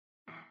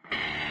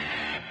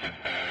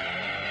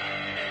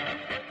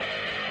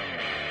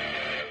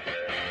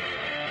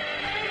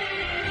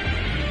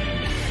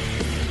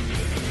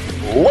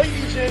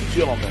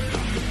gentlemen,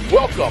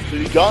 welcome to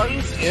the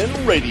Guns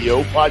in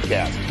Radio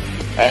podcast.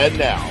 And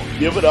now,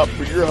 give it up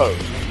for your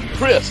hosts,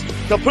 Chris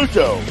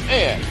Caputo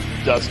and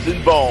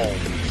Dustin Bones.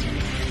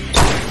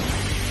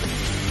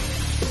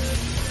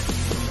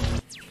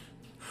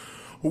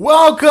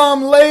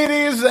 Welcome,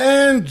 ladies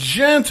and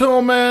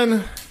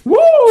gentlemen,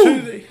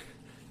 to the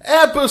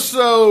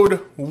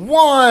episode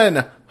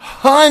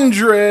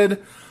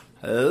 100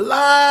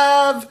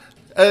 live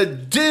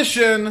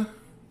edition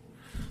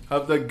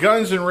of the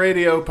Guns and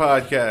Radio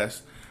podcast.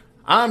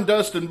 I'm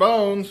Dustin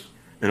Bones.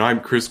 And I'm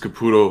Chris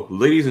Caputo.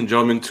 Ladies and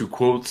gentlemen, to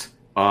quote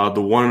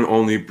the one and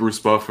only Bruce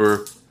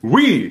Buffer,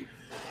 we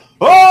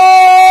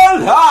are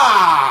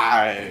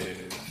live!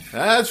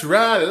 That's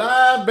right,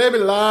 live, baby,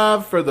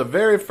 live for the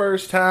very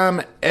first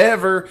time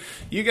ever.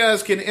 You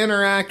guys can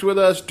interact with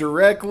us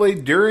directly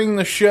during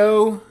the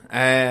show,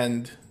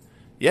 and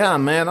yeah,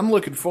 man, I'm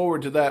looking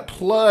forward to that.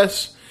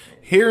 Plus,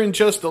 here in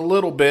just a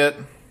little bit,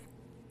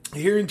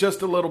 we're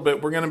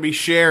going to be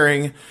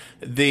sharing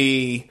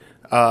the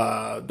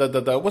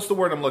what's the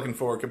word I'm looking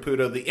for,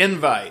 Caputo? The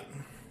invite.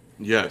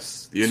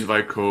 Yes, the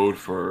invite code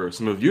for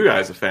some of you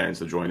guys, the fans,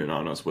 to join in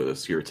on us with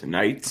us here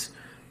tonight.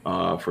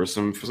 For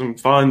some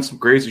fun, some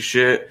crazy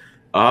shit.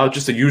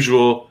 Just the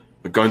usual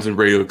Guns and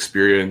Radio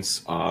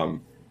experience.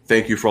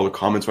 Thank you for all the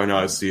comments right now.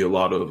 I see a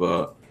lot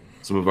of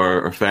some of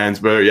our fans.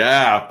 But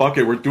yeah, fuck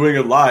it, we're doing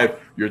it live.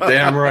 You're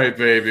damn right,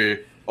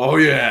 baby. Oh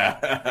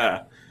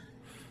yeah.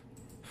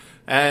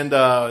 And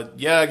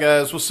yeah,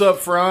 guys, what's up,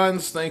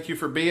 Franz? Thank you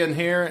for being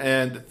here,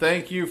 and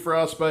thank you,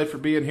 Frostbite, for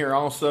being here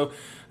also.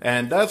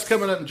 And that's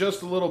coming up in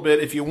just a little bit.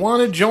 If you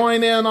want to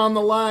join in on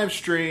the live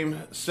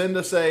stream, send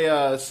us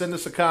a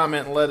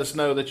comment and let us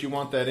know that you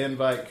want that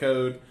invite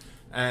code,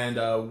 and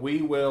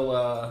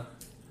we'll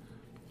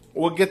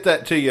get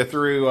that to you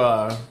through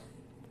I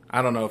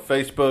don't know,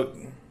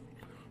 Facebook,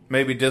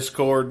 maybe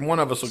Discord. One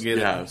of us will get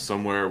it. Yeah,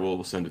 somewhere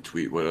we'll send a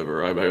tweet,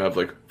 whatever. I have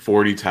like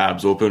 40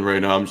 tabs open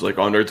right now. I'm just like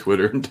on our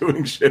Twitter and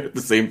doing shit at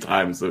the same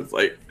time, so it's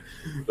like,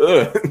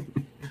 ugh.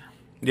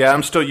 Yeah,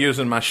 I'm still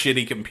using my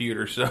shitty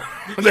computer, so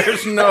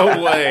there's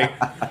no way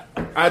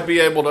I'd be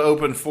able to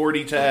open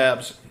 40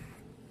 tabs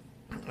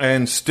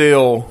and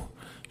still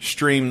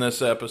stream this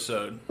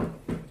episode.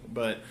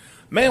 But,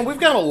 man,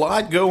 we've got a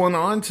lot going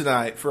on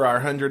tonight for our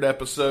 100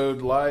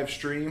 episode live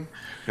stream.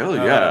 Hell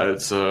yeah,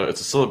 it's a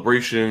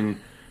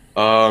celebration,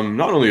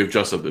 not only of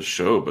just of the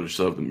show, but just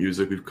of the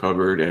music we've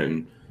covered,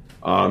 and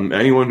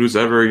anyone who's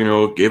ever,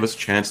 gave us a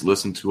chance to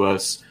listen to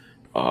us.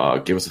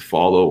 Give us a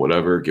follow,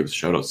 whatever, give us a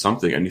shout out,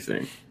 something,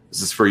 anything.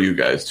 This is for you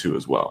guys too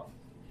as well.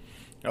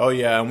 Oh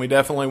yeah, and we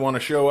definitely want to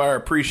show our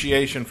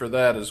appreciation for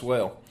that as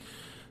well.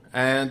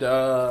 And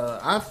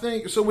I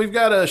think, so we've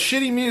got a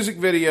shitty music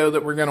video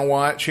that we're going to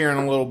watch here in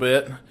a little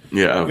bit.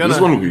 Yeah,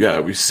 this one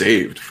we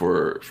saved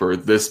for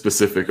this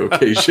specific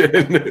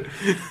occasion.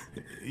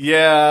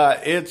 Yeah,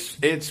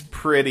 it's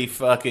pretty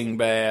fucking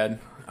bad.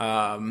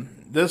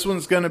 This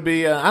one's going to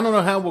be, I don't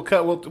know how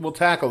we'll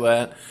tackle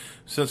that,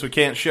 since we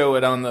can't show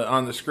it on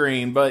the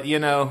screen, but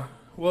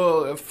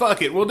well,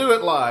 fuck it, we'll do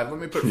it live. Let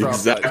me put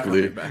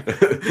exactly back.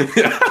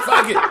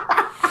 Fuck it,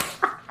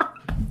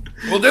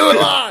 we'll do it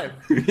live.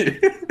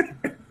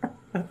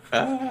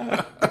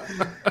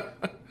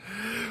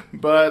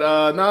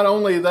 But not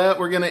only that,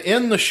 we're going to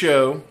end the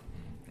show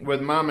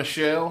with my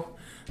Michelle,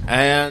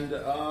 and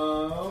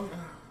of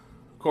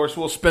course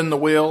we'll spin the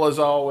wheel as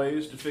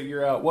always to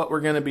figure out what we're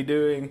going to be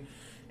doing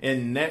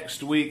in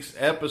next week's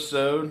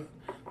episode.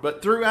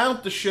 But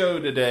throughout the show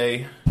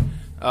today,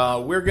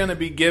 we're going to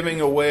be giving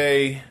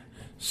away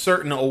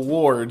certain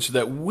awards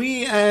that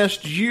we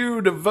asked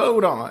you to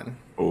vote on.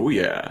 Oh,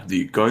 yeah.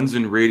 The Guns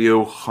and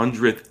Radio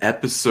 100th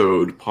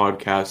episode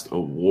podcast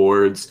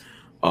awards.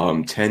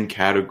 10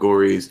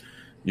 categories.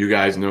 You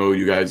guys know,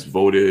 you guys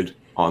voted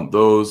on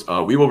those.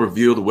 We will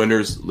reveal the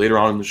winners later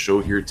on in the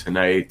show here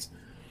tonight.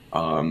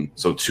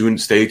 So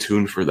stay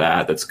tuned for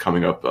that. That's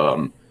coming up,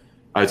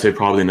 I'd say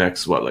probably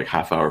next,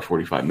 half hour,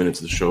 45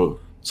 minutes of the show.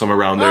 Somewhere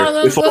around there.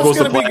 That's going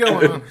to be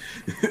going on.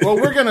 Well,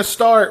 we're going to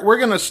start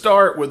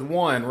with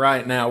one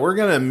right now. We're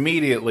going to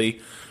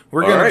immediately.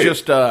 We're going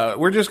to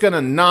we're just going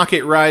to knock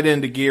it right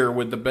into gear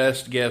with the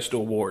best guest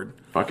award.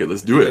 Fuck it,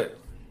 let's do it.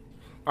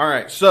 All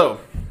right,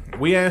 so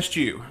we asked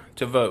you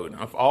to vote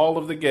of all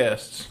of the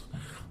guests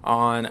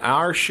on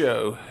our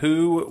show.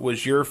 Who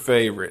was your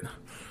favorite?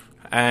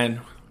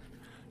 And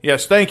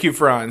yes, thank you,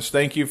 Franz.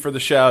 Thank you for the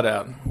shout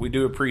out. We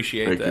do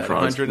appreciate that. Thank you,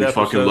 Franz. We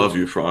fucking love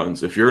you,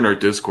 Franz. If you're in our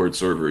Discord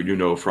server, you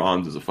know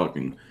Franz is a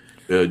fucking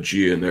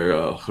G, and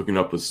they're hooking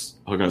us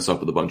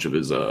up with a bunch of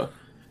his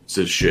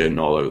shit and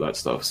all of that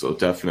stuff. So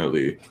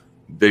definitely,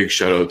 big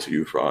shout out to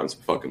you, Franz.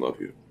 Fucking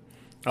love you.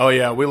 Oh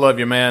yeah, we love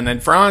you, man.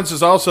 And Franz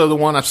is also the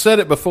one. I've said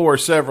it before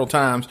several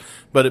times,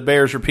 but it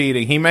bears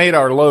repeating. He made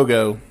our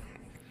logo.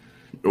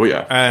 Oh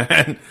yeah.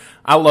 And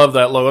I love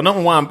that logo. I don't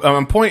know why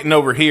I'm pointing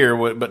over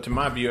here, but to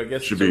my view, I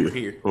guess should it's be over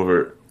here.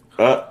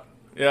 Over.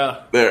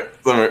 Yeah. There.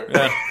 Somewhere.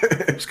 Yeah.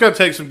 It's going to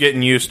take some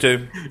getting used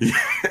to.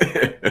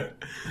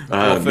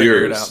 We'll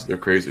figure it out. They're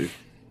crazy.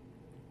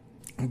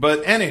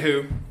 But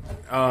anywho,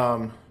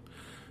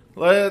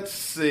 Let's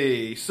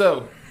see.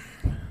 So,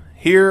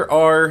 here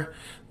are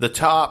the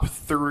top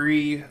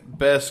 3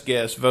 best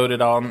guests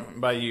voted on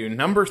by you.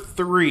 Number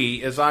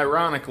 3 is,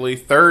 ironically,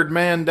 Third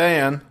Man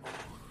Dan.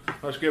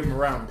 Let's give him a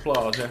round of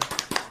applause. Yeah?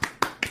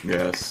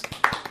 Yes.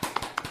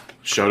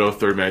 Shout out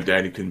Third Man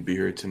Dan. He couldn't be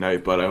here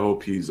tonight, but I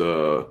hope he's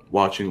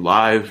watching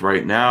live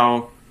right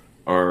now,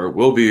 or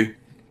will be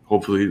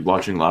hopefully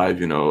watching live.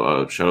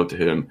 Shout out to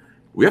him.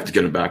 We have to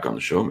get him back on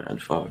the show, man.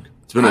 Fuck.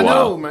 It's been a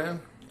while.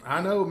 I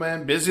know,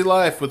 man. Busy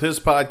life with his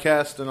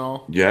podcast and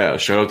all. Yeah,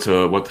 shout out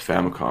to What the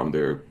Famicom.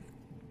 They're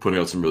putting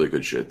out some really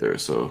good shit there,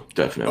 so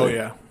definitely. Oh,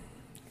 yeah.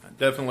 I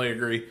definitely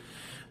agree.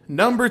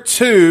 Number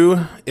 2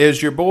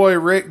 is your boy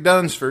Rick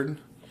Dunsford.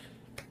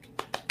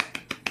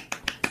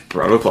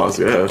 Round of applause,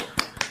 yeah.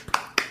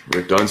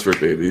 Rick Dunsford,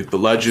 baby. The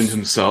legend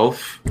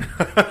himself.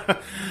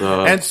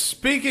 And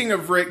speaking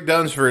of Rick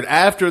Dunsford,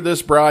 after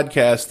this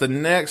broadcast, the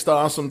next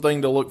awesome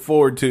thing to look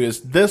forward to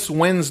is this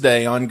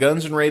Wednesday on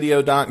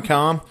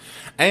gunsandradio.com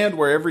and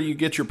wherever you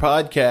get your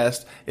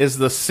podcast is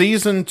the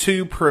Season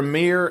 2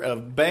 premiere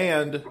of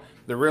Band,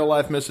 The Real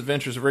Life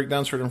Misadventures of Rick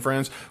Dunsford and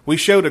Friends. We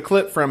showed a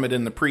clip from it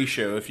in the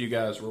pre-show if you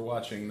guys were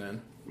watching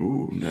then.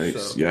 Ooh,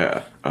 nice. So.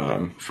 Yeah.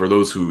 For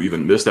those who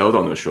even missed out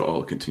on the show,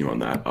 I'll continue on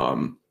that.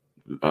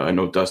 I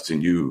know, Dustin,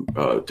 you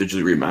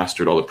digitally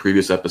remastered all the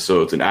previous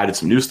episodes and added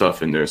some new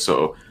stuff in there.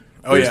 So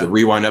there's the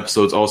Rewind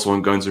episodes also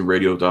on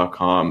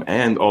gunsandраdio.com,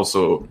 and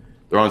also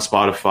they're on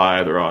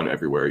Spotify. They're on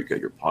everywhere you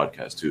get your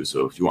podcast too.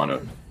 So if you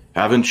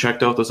haven't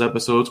checked out those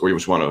episodes, or you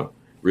just want to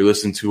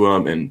re-listen to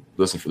them and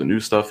listen for the new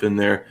stuff in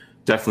there,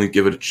 definitely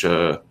give it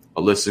a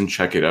listen,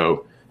 check it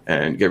out,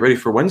 and get ready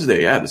for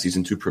Wednesday. Yeah, the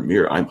Season 2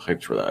 premiere. I'm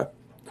hyped for that.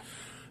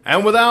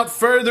 And without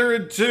further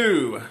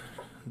ado,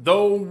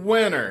 the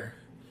winner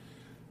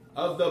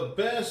of the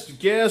best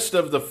guest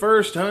of the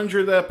first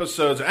 100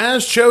 episodes,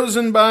 as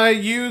chosen by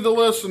you, the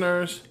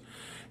listeners,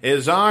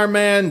 is our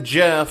man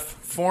Jeff,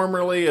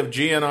 formerly of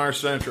GNR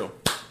Central.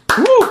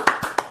 Woo!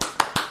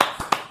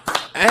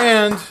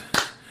 And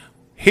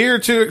here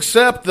to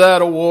accept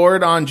that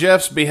award on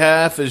Jeff's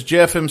behalf is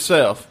Jeff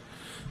himself.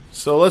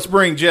 So let's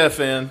bring Jeff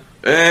in.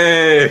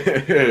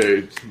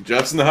 Hey,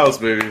 Jeff's in the house,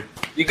 baby.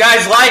 You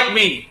guys like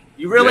me.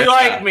 You really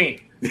like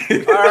me.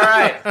 All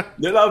right.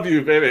 They love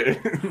you, baby.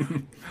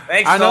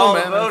 Thanks to all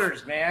the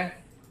voters, man.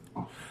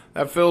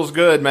 That feels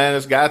good, man.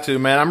 It's got to,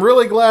 man. I'm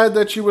really glad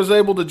that you was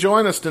able to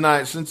join us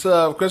tonight, since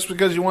just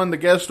because you won the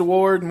guest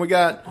award, and we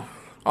got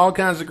all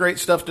kinds of great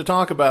stuff to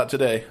talk about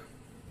today.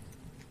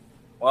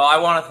 Well, I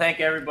want to thank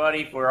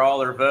everybody for all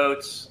their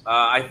votes.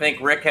 I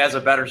think Rick has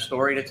a better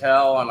story to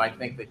tell, and I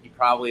think that he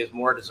probably is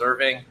more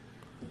deserving.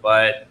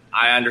 But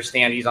I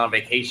understand he's on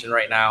vacation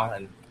right now,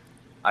 and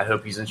I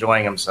hope he's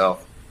enjoying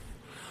himself.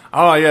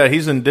 Oh yeah,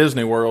 he's in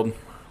Disney World.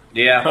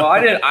 Yeah, well, I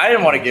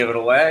didn't want to give it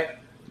away.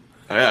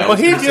 Well,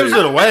 he gives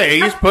it away.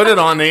 He's put it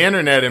on the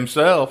internet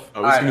himself. I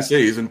was going to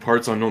say he's in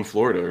Parts Unknown,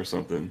 Florida, or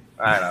something.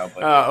 I know.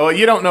 But well,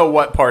 you don't know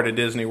what part of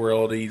Disney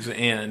World he's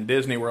in.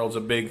 Disney World's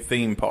a big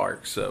theme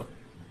park, so.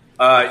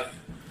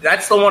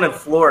 That's the one in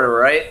Florida,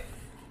 right?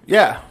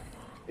 Yeah.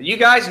 You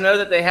guys know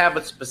that they have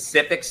a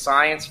specific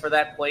science for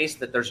that place,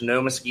 that there's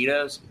no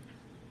mosquitoes?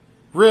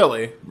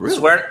 Really?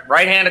 Swear,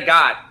 right hand of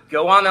God.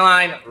 Go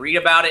online, read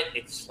about it.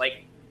 It's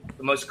like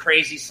the most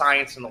crazy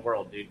science in the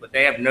world, dude. But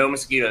they have no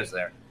mosquitoes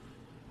there.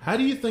 How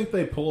do you think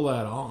they pull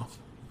that off?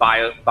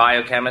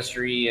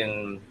 Biochemistry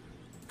and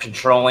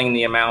controlling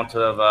the amount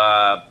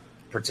of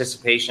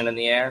participation in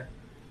the air.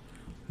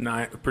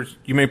 No,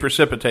 you mean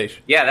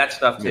precipitation? Yeah, that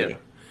stuff too.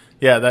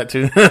 Yeah, that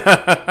too.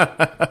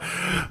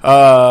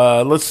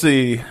 Let's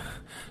see.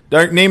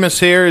 Dark Nemus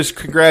here is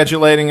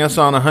congratulating us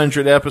on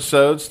 100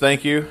 episodes.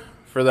 Thank you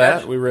for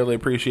that. We really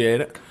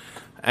appreciate it.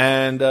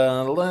 And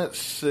let's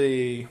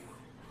see.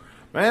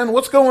 Man,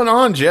 what's going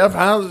on, Jeff?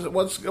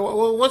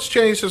 What's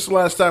changed since the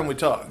last time we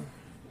talked?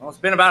 Well, it's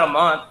been about a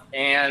month,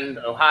 and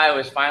Ohio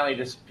has finally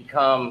just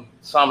become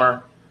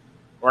summer.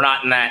 We're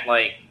not in that,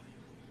 like,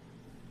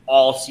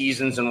 all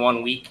seasons in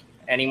 1 week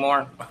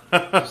anymore.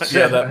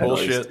 Yeah, that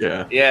bullshit.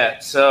 Yeah,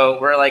 so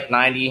we're like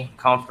 90,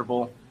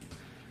 comfortable,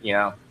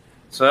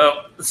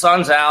 So the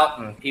sun's out,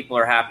 and people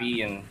are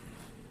happy, and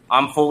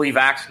I'm fully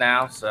vaxxed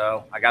now,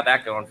 so I got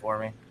that going for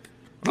me.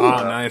 Oh,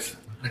 nice.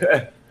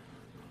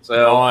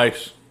 So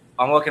nice.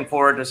 I'm looking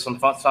forward to some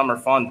summer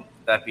fun,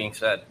 that being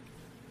said.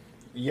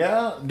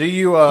 Yeah. Do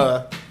you,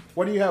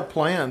 what do you have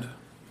planned?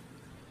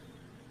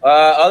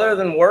 Other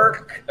than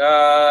work,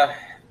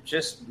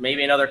 just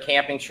maybe another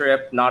camping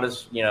trip. Not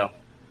as,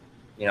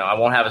 I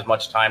won't have as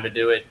much time to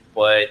do it,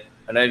 but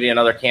maybe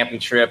another camping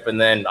trip.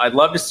 And then I'd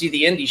love to see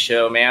the indie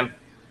show, man,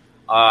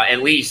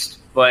 at least.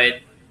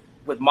 But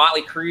with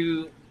Motley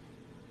Crue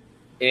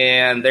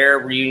and their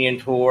reunion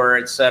tour,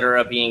 et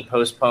cetera, being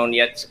postponed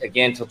yet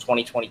again till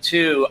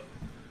 2022,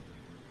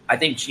 I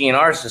think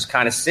GNR is just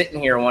kind of sitting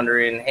here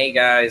wondering, hey,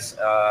 guys,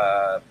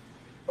 are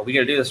we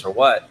going to do this or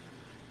what?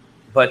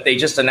 But they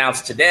just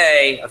announced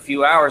today, a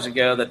few hours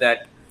ago,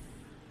 that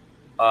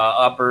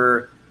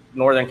upper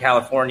Northern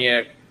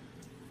California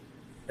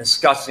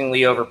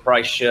disgustingly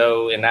overpriced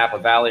show in Napa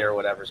Valley or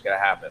whatever is going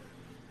to happen.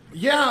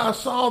 Yeah, I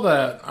saw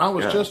that. I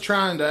was just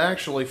trying to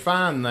actually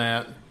find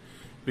that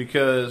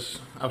because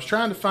I was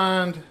trying to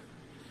find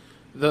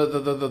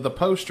the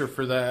poster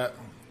for that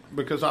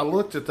because I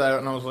looked at that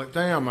and I was like,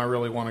 damn, I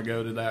really want to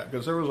go to that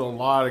because there was a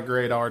lot of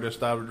great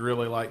artists I would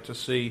really like to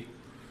see.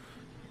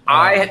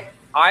 I've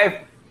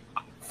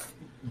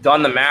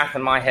done the math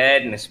in my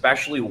head, and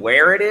especially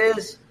where it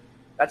is,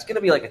 that's going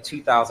to be like a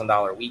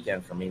 $2,000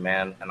 weekend for me,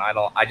 man. And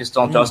I just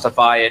don't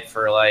justify it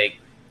for like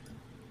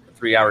a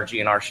 3-hour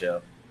GNR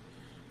show.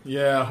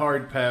 Yeah,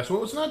 hard pass.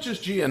 Well, it's not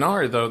just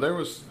GNR though.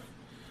 There's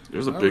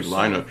a big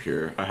lineup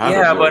here.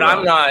 But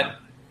I'm not.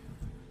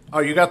 Oh,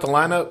 you got the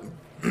lineup?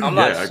 I'm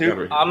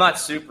not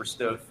super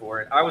stoked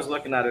for it. I was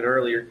looking at it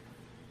earlier.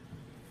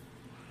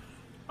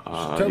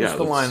 Tell us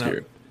the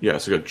lineup. Yeah,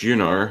 so we got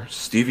GNR,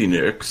 Stevie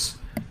Nicks,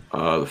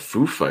 the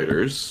Foo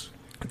Fighters.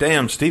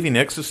 Damn, Stevie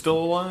Nicks is still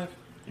alive?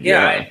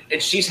 Yeah,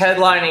 and she's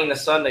headlining the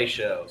Sunday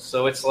show,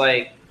 so it's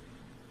like...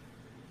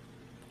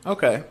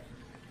 Okay.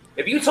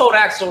 If you told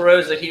Axl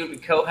Rose that he would be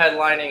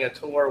co-headlining a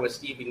tour with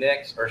Stevie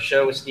Nicks, or a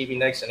show with Stevie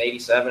Nicks in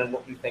 '87,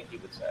 what do you think he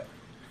would say?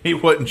 He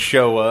wouldn't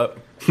show up.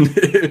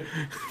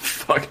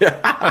 Fuck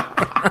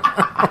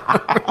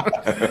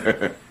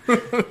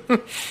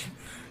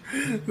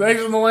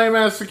Thanks for the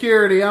lame-ass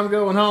security. I'm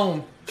going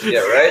home. Yeah,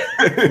 right?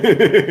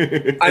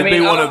 It'd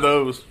be one of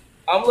those.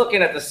 I'm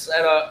looking at the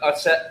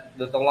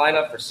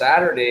lineup for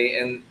Saturday,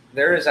 and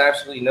there is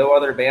absolutely no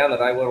other band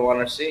that I would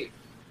want to see.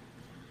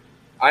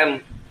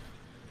 I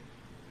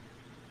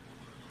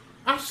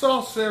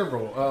saw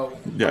several.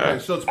 Yeah. Okay,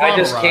 so it's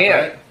Bottle Rock,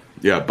 can't. right?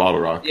 Yeah, Bottle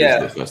Rock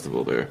is the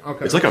festival there.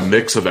 Okay. It's like a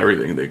mix of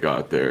everything they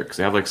got there because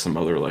they have like some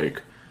other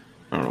like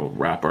I don't know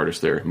rap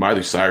artists there.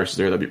 Miley Cyrus is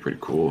there. That'd be pretty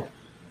cool.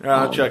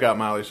 I'll check out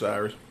Miley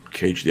Cyrus.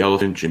 Cage the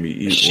Elephant, Jimmy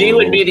Eat. She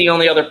would be the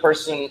only other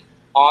person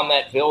on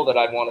that bill that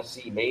I'd want to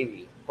see,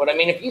 maybe. But I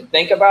mean, if you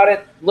think about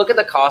it, look at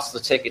the cost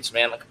of the tickets,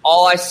 man. Like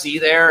all I see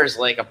there is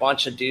like a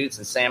bunch of dudes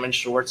in salmon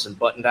shorts and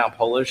button-down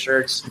polo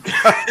shirts,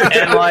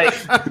 and like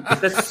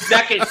the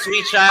second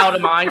Sweet Child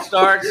of Mine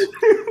starts,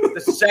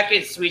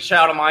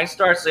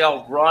 they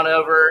all run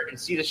over and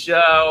see the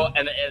show,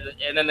 and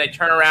then they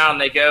turn around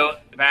and they go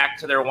back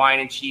to their wine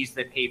and cheese.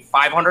 They paid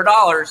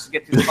 $500 to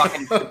get through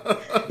fucking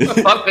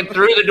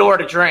through the door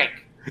to drink.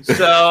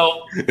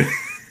 So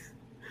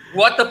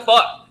what the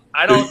fuck?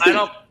 I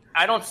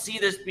don't see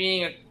this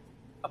being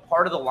a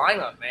part of the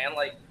lineup, man.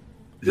 Like,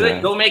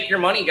 good, go make your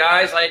money,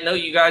 guys. I know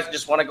you guys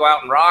just want to go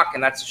out and rock,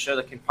 and that's a show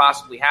that can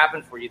possibly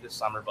happen for you this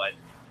summer. But,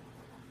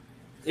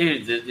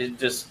 dude, it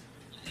just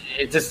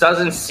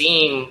doesn't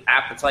seem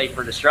appetite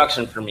for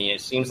destruction for me.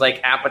 It seems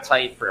like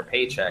appetite for a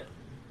paycheck.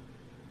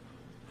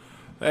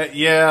 I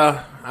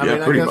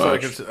mean, pretty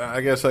much.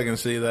 I guess I can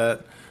see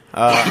that.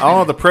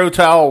 The Pro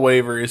Towel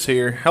Waiver is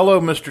here. Hello,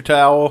 Mr.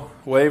 Towel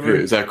Waiver.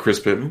 Is that Chris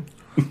Pittman?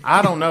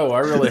 I don't know. I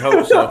really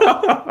hope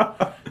so.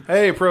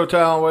 Hey, Pro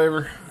Towel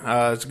Waiver.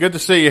 It's good to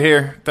see you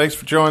here. Thanks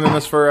for joining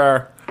us for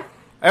our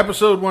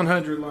episode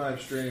 100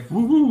 live stream.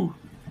 Woohoo!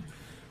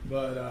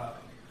 But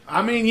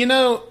I mean,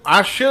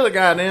 I should have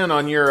got in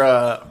on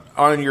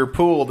your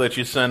pool that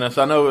you sent us.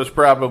 I know it was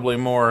probably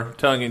more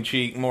tongue in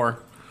cheek, more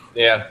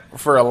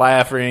for a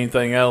laugh or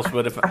anything else.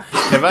 But if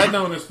I'd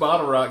known this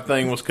Bottle Rock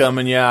thing was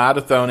coming, I'd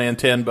have thrown in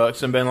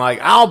 $10 and been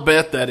like, I'll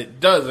bet that it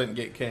doesn't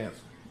get canceled.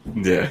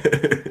 Yeah.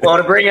 Well,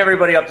 to bring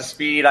everybody up to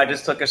speed, I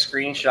just took a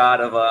screenshot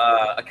of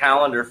a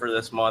calendar for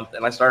this month,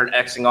 and I started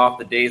Xing off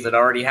the days that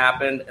already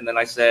happened, and then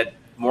I said,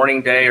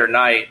 morning, day, or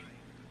night,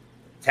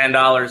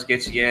 $10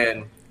 gets you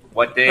in.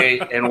 What day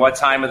and what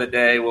time of the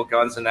day will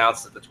Guns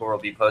announce that the tour will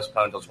be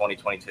postponed until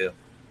 2022?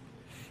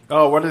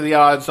 Oh, what are the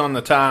odds on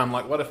the time?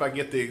 Like, what if I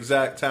get the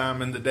exact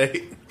time and the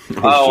date?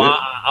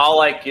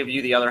 I'll give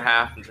you the other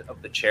half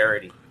of the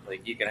charity.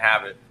 Like, you can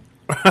have it.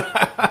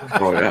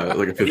 Oh yeah,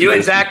 like a 50.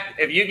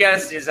 If you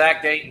guessed the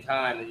exact date and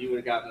time, then you would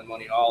have gotten the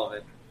money, all of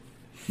it.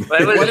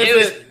 But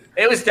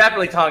it was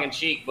definitely tongue in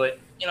cheek. But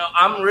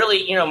I'm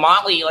really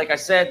Motley. Like I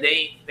said,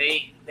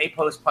 they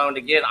postponed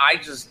again.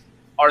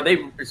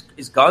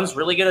 Is Guns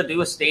really going to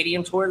do a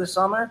stadium tour this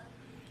summer?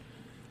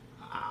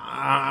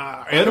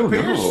 It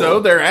appears so.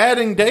 They're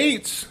adding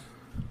dates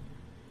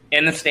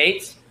in the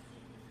States.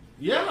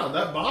 Yeah,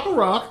 that Bottle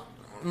Rock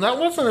that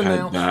wasn't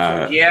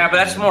announced. Yeah, but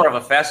that's more of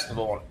a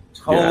festival.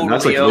 Totally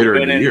that's like later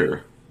in the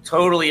year.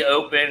 Totally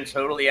open,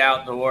 totally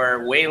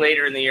outdoor, way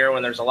later in the year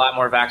when there's a lot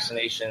more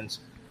vaccinations.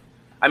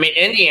 I mean,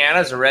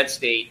 Indiana's a red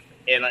state,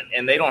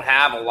 and they don't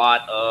have a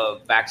lot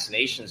of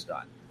vaccinations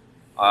done.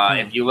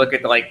 If you look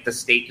at the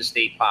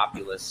state-to-state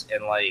populace,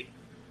 and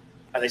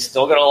are they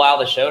still going to allow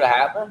the show to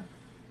happen?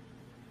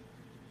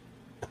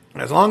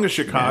 As long as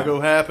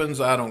Chicago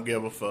happens, I don't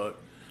give a fuck.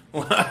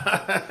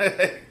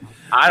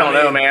 I don't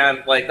know,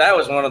 man. Like, that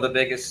was one of the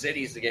biggest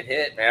cities to get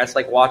hit, man. It's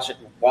like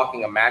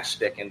walking a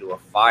matchstick into a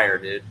fire,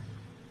 dude.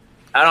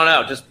 I don't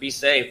know. Just be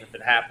safe if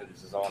it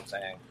happens is all I'm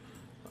saying.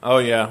 Oh,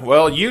 yeah.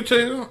 Well, you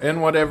two,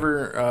 and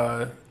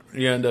whatever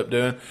you end up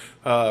doing.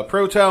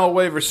 Pro Towel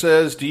Waiver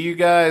says, do you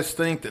guys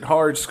think that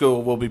Hard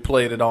School will be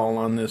played at all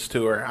on this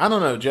tour? I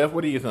don't know, Jeff.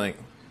 What do you think?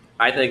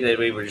 I think that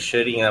we were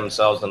shooting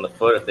themselves in the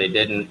foot if they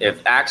didn't.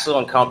 If Axl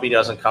and company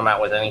doesn't come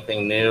out with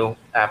anything new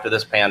after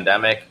this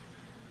pandemic,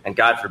 and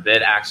God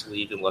forbid Axl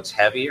even looks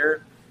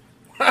heavier,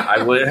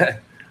 I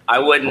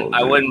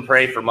wouldn't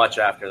pray for much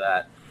after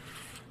that.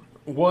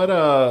 What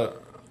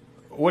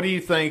do you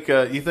think?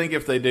 You think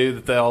if they do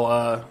that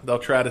they'll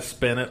try to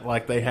spin it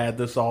like they had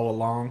this all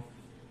along?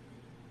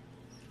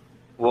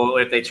 Well,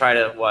 if they try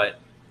to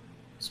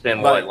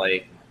spin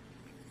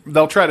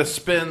they'll try to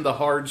spin the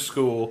Hard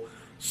School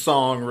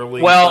song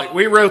release. Well, like,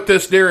 we wrote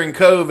this during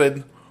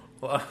COVID.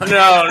 No.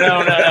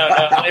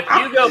 If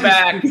you go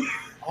back,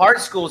 Hard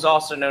School is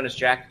also known as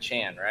Jackie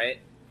Chan, right?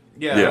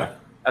 Yeah.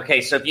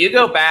 Okay, so if you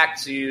go back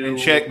to and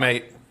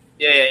Checkmate.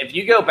 Yeah, if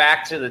you go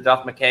back to the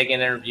Duff McKagan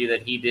interview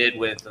that he did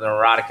with the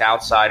Neurotic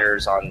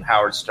Outsiders on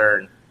Howard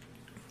Stern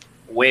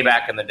way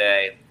back in the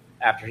day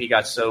after he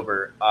got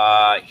sober,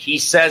 he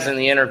says in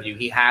the interview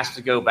he has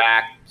to go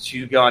back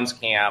to Guns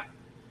Camp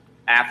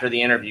after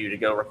the interview to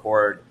go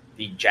record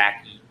the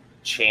Jackie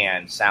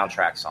Chan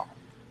soundtrack song.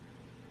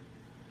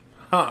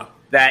 Huh.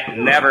 That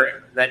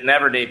never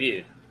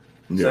debuted.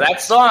 Yeah. So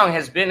that song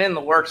has been in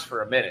the works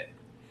for a minute.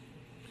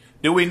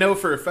 Do we know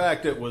for a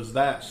fact it was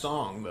that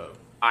song, though?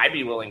 I'd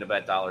be willing to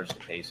bet dollars to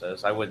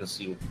pesos. I wouldn't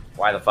see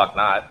why the fuck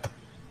not.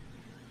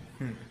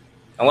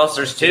 Unless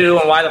there's two,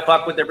 and why the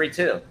fuck would there be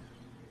two?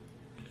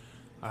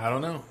 I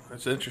don't know.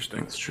 That's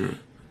interesting. That's true.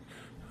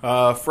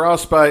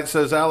 Frostbite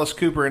says Alice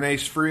Cooper and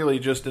Ace Frehley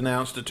just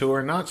announced a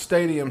tour. Not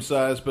stadium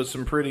size, but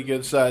some pretty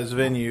good size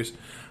venues.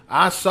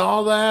 I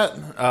saw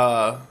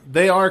that.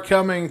 They are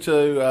coming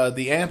to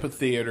the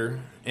amphitheater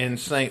in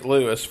St.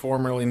 Louis,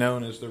 formerly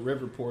known as the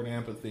Riverport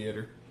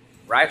Amphitheater.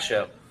 Right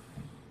show.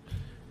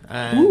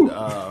 And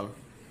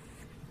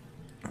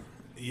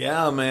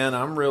yeah, man,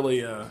 I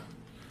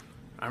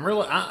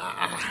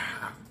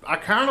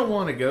kind of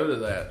want to go to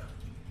that.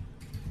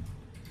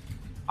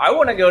 I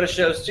want to go to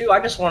shows too. I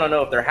just want to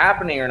know if they're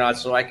happening or not,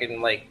 so I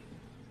can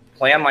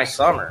plan my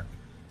summer.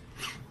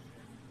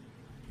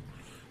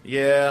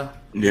 Yeah.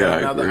 Yeah.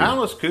 Now the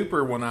Alice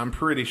Cooper one, I'm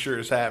pretty sure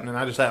is happening.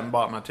 I just haven't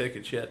bought my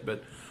tickets yet,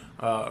 but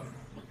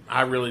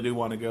I really do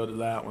want to go to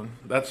that one.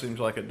 That seems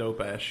like a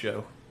dope ass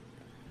show.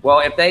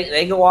 Well, if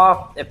they go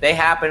off, if they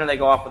happen and they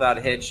go off without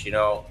a hitch,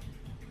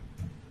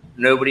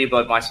 nobody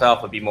but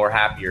myself would be more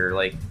happier.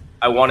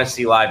 I want to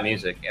see live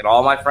music, and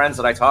all my friends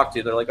that I talk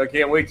to, they're like, I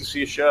can't wait to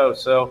see a show.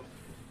 So,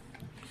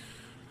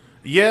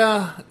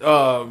 yeah.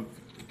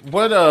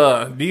 What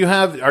do you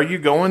have? Are you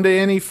going to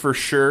any for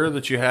sure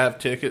that you have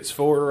tickets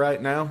for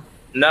right now?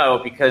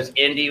 No, because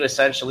Indy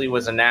essentially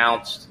was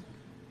announced,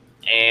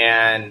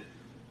 and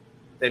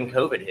then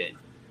COVID hit.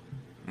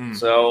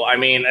 So, I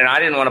mean, and I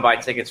didn't want to buy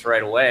tickets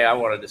right away. I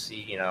wanted to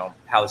see,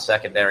 how the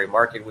secondary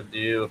market would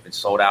do, if it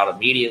sold out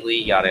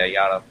immediately, yada,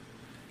 yada.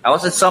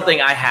 Unless it's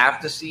something I have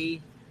to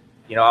see,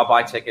 I'll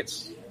buy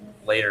tickets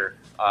later.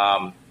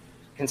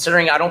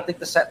 Considering I don't think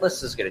the set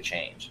list is going to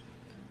change.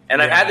 And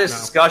I've had this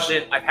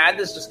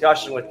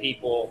discussion with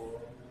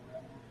people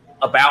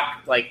about,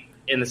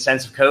 in the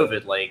sense of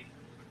COVID,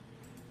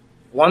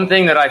 one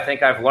thing that I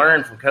think I've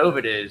learned from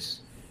COVID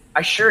is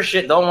I sure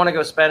shit don't want to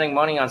go spending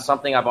money on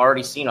something I've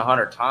already seen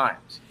 100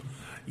 times.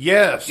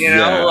 Yes.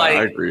 I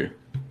agree.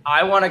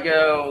 I want to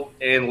go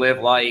and live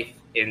life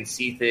and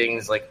see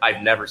things like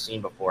I've never seen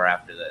before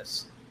after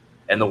this.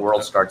 And the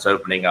world starts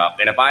opening up.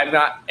 And if I'm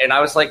not, and I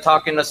was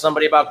talking to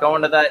somebody about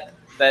going to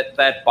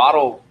that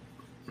bottle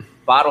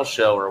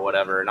show or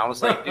whatever. And I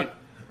was like, dude,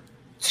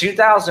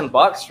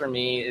 $2,000 for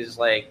me is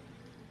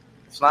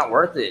it's not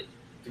worth it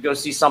to go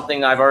see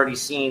something I've already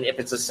seen if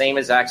it's the same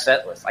exact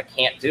set list. I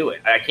can't do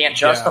it. I can't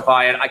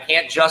justify it. I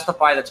can't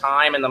justify the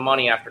time and the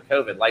money after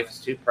COVID. Life is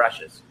too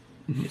precious.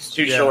 It's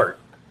too short.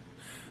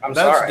 That's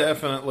sorry.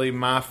 Definitely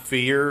my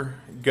fear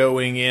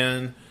going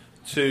in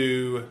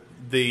to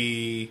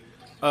the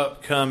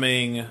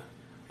upcoming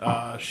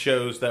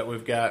shows that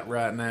we've got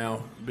right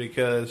now,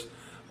 because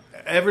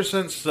ever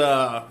since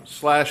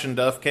Slash and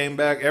Duff came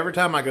back, every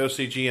time I go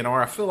see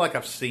GNR, I feel like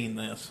I've seen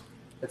this.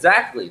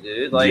 Exactly,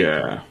 dude.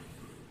 Yeah.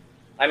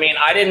 I mean,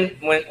 I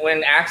didn't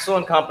when Axl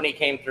and company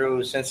came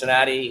through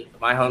Cincinnati,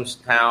 my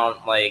hometown,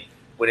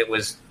 when it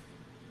was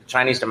the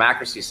Chinese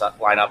Democracy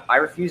lineup, I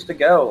refused to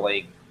go.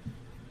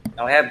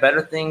 I have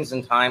better things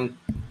in time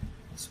to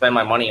spend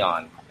my money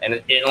on. And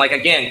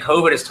again,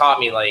 COVID has taught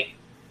me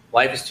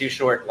life is too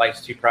short,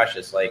 life's too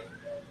precious.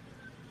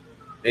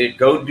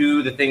 Go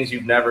do the things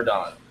you've never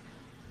done.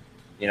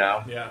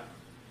 Yeah.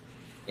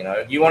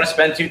 If you want to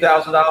spend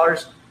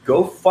 $2,000,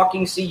 go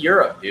fucking see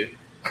Europe, dude.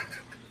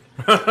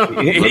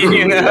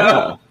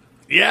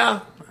 Yeah,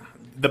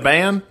 the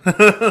band. And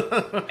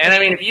I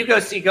mean, if you go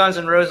see Guns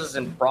N' Roses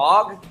in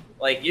Prague,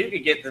 you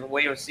could get the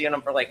way of seeing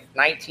them for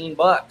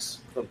 $19.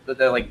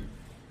 The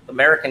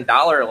American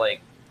dollar,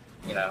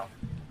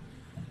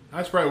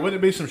 That's probably,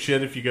 wouldn't it be some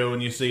shit if you go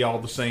and you see all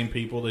the same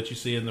people that you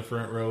see in the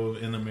front row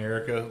in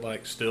America,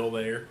 still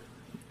there?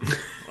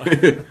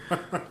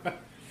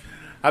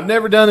 I've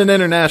never done an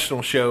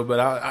international show,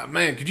 but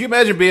man, could you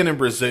imagine being in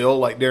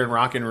Brazil during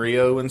Rock in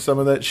Rio and some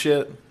of that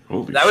shit?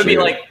 That would be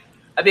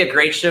that'd be a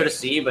great show to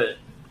see, but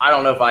I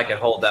don't know if I could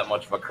hold that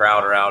much of a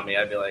crowd around me.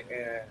 I'd be like,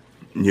 eh.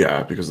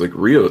 Yeah, because like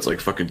Rio, it's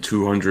like fucking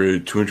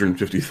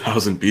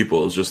 250,000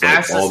 people. It's just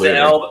like all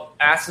there.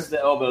 Asses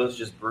to elbows,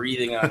 just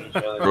breathing on each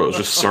other. Bro, it's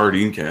just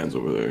sardine cans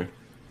over there.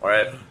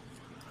 Right.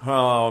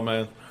 Oh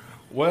man.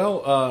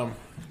 Well,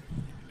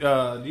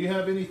 do you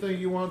have anything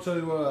you want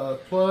to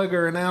plug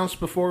or announce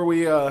before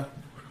we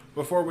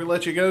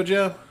let you go,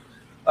 Jeff?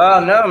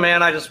 No,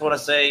 man. I just want to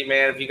say,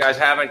 man, if you guys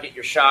haven't, get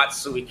your shots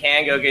so we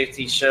can go get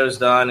these shows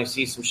done and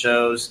see some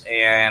shows.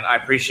 And I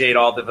appreciate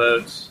all the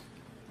votes.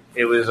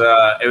 It was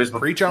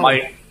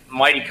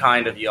mighty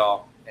kind of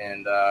y'all.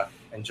 And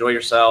enjoy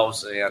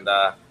yourselves and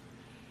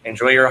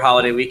enjoy your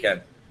holiday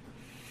weekend.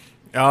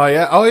 Oh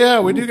yeah,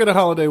 we do get a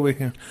holiday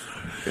weekend.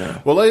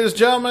 Yeah. Well, ladies and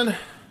gentlemen,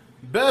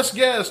 best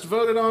guest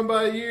voted on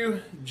by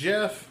you,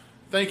 Jeff.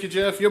 Thank you,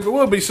 Jeff.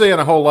 We'll be seeing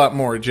a whole lot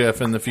more of Jeff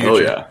in the future. Oh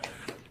yeah.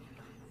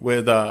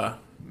 With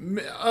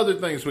other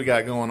things we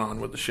got going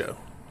on with the show.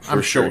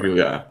 I'm sure.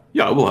 Yeah.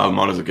 Yeah, we'll have him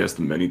on as a guest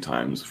many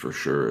times for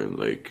sure. And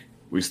like,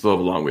 we still have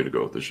a long way to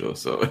go with the show.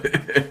 So.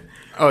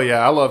 Oh yeah,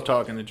 I love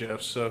talking to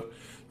Jeff. So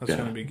that's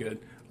going to be good.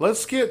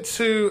 Let's get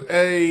to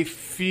a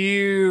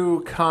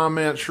few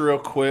comments real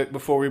quick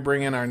before we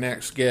bring in our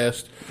next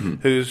guest,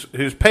 who's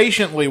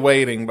patiently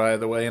waiting, by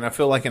the way. And I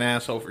feel like an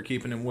asshole for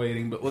keeping him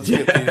waiting. But let's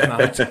get these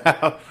knocked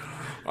out.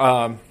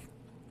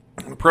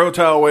 Pro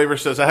Tile Waiver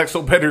says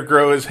Axel better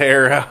grow his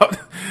hair out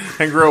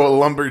and grow a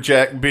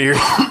lumberjack beard.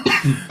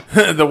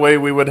 The way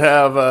we would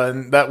have,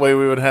 that way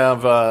we would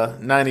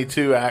have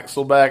 92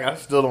 Axel back. I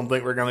still don't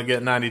think we're going to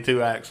get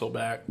 92 Axel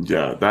back.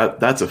 Yeah,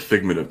 that's a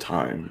figment of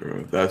time,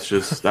 bro. That's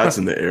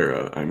in the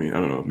era. I mean, I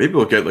don't know. Maybe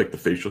we'll get like the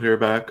facial hair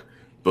back,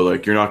 but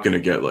like you're not going to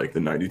get like the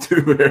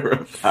 92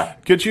 era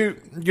back. Could you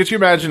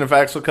imagine if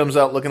Axel comes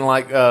out looking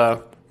like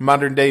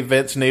modern day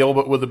Vince Neil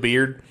but with a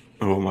beard?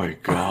 Oh my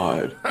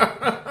god.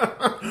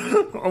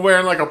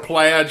 Wearing like a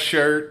plaid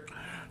shirt.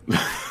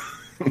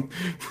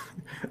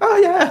 Oh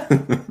yeah.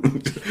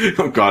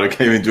 Oh god, I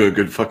can't even do a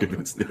good fucking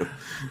Vince Neil.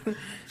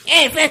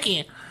 Hey, fuck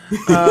you.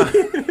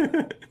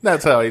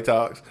 That's how he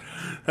talks.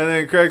 And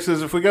then Craig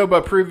says, if we go by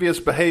previous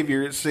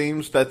behavior, it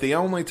seems that the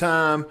only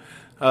time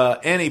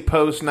any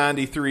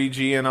post-93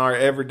 GNR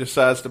ever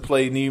decides to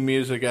play new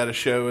music at a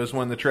show is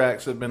when the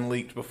tracks have been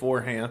leaked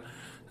beforehand.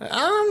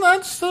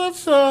 That's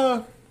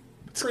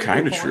it's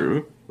kind of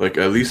true. Like,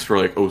 at least for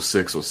like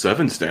 06,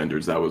 07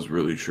 standards, that was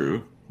really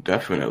true.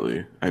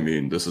 Definitely. I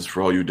mean, this is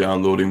for all you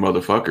downloading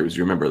motherfuckers.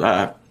 You remember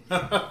that?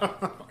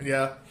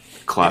 Yeah.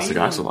 Classic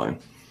Axel line.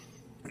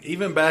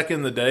 Even back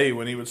in the day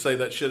when he would say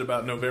that shit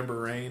about November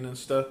Rain and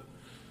stuff.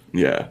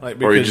 Yeah.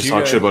 Like, or he just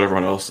talk shit about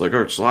everyone else. Like,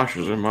 oh,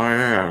 Slashers in my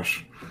ass.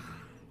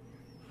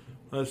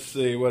 Let's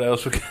see. What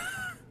else we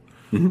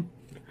got?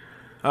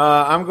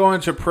 I'm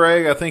going to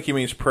Prague. I think he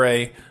means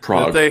pray.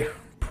 Prague.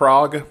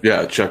 Prague?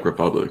 Yeah, Czech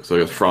Republic. So I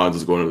guess Franz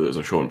is going to, there's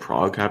a show in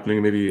Prague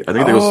happening maybe. I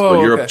think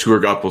the Europe tour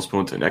got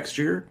postponed to next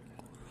year.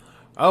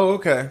 Oh,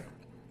 okay.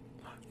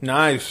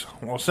 Nice.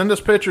 Well, send us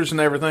pictures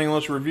and everything.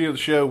 Let's review the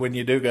show when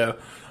you do go.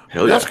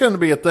 Hell yeah. That's going to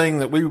be a thing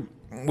that we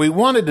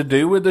wanted to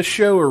do with the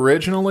show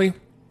originally,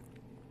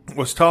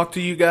 was talk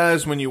to you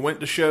guys when you went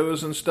to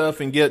shows and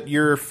stuff and get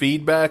your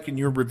feedback and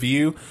your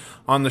review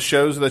on the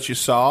shows that you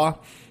saw.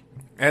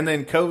 And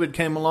then COVID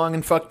came along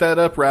and fucked that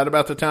up right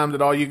about the time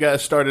that all you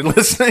guys started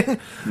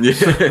listening.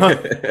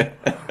 Yeah.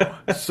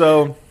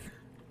 So,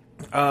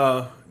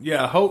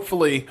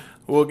 hopefully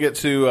we'll get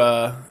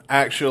to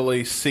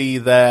actually see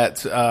that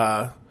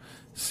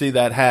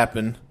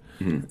happen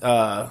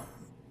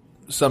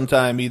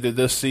sometime either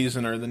this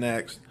season or the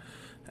next.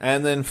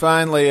 And then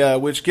finally,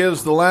 which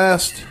gives the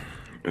last...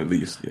 At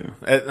least,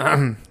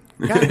 yeah.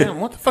 Goddamn,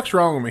 what the fuck's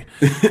wrong with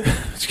me?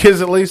 Which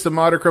gives at least a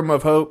modicum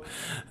of hope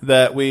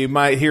that we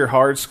might hear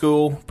Hard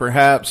School,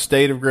 perhaps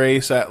State of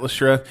Grace, Atlas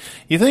Shrugged.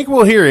 You think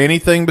we'll hear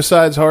anything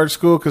besides Hard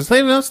School? Because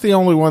that's the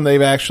only one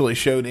they've actually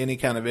showed any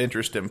kind of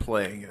interest in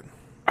playing it.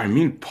 I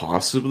mean,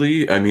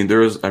 possibly. I mean, I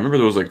remember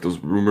there was like those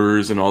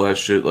rumors and all that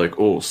shit, like,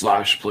 oh,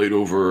 Slash played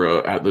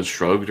over Atlas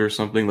Shrugged or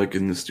something, like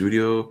in the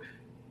studio.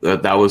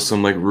 That was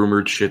some like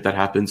rumored shit that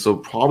happened. So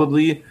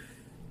probably,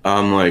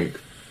 like,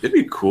 it'd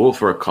be cool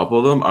for a couple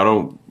of them. I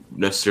don't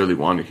necessarily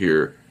want to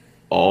hear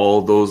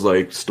all those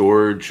like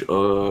storage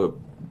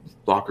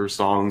blocker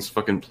songs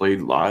fucking played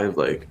live.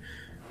 Like,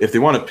 if they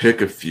want to pick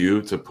a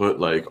few to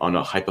put like on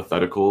a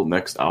hypothetical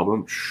next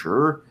album,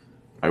 sure,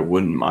 I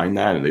wouldn't mind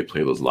that, and they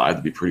play those live,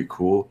 it'd be pretty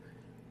cool.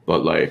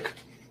 But like,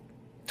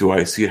 do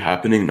I see it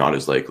happening? Not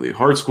as likely.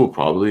 Hard School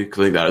probably, because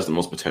I think that has the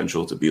most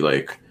potential to be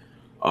like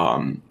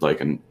probably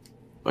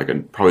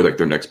like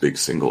their next big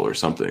single or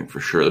something for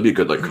sure. That'd be a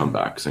good like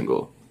comeback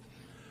single.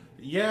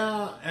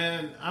 Yeah,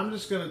 and I'm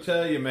just going to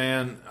tell you,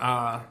 man,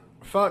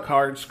 fuck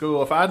Hard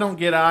School. If I don't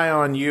get Eye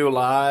on You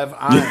live,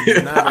 I'm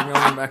never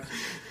going back.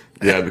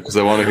 Yeah, because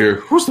I want to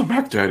hear, who's the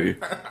Mac Daddy?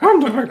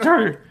 I'm the Mac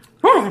Daddy.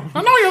 Oh,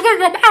 I know you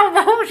think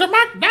about who's the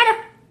Mac Daddy.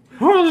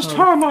 all this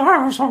time I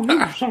have on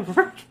you, son of a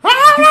bitch.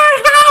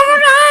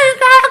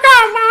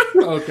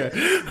 Okay.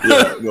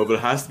 Yeah, no, but it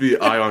has to be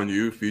Eye on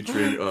You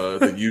featuring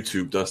the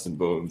YouTube Dustin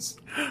Bones.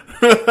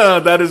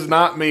 That is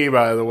not me,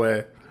 by the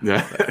way.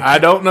 Yeah. I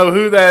don't know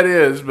who that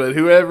is, but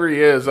whoever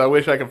he is, I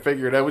wish I could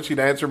figure it out. I wish he'd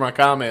answer my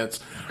comments.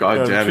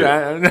 God damn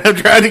it. I'm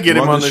trying to get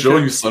him on the show.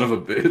 You son of a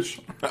bitch.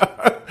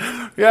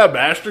 Yeah,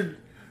 bastard.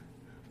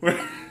 Are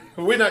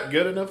we not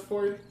good enough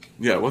for you?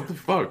 Yeah, what the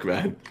fuck,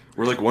 man?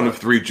 We're like one of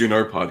 3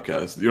 GNR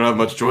podcasts. You don't have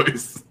much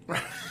choice.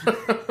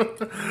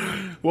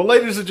 Well,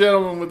 ladies and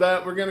gentlemen, with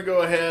that, we're going to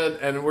go ahead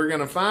and we're going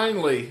to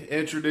finally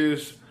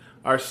introduce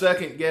our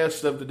second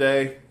guest of the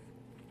day.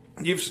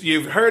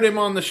 You've heard him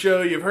on the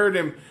show. You've heard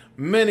him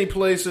many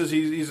places.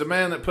 He's a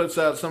man that puts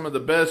out some of the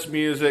best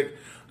music.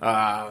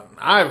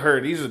 I've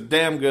heard he's a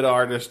damn good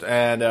artist,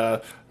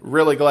 and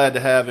really glad to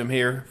have him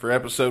here for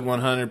episode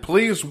 100.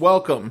 Please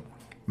welcome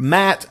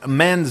Matt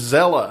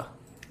Manzella.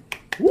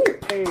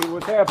 Hey,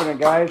 what's happening,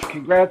 guys?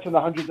 Congrats on the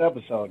 100th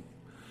episode.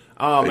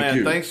 Oh, Thank man,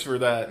 you. thanks for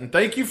that. And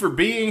thank you for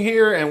being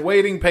here and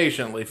waiting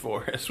patiently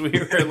for us. We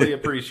really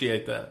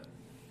appreciate that.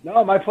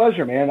 No, my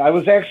pleasure, man. I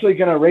was actually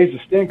going to raise a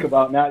stink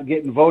about not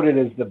getting voted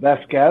as the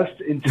best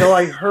guest until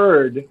I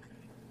heard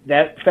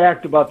that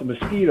fact about the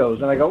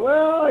mosquitoes. And I go,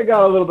 well, I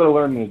got a little bit of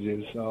learning to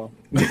do, so.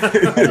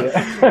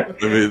 I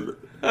mean,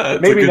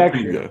 Maybe next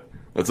year. Yeah.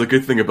 That's a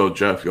good thing about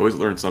Jeff. You always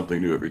learn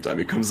something new every time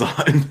he comes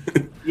on.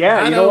 Yeah,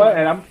 I you know. know what?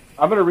 And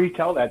I'm going to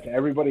retell that to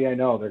everybody I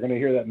know. They're going to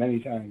hear that many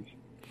times.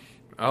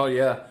 Oh,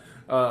 yeah.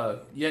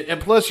 Yeah, and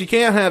plus you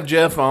can't have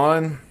Jeff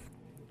on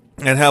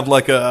and have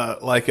like a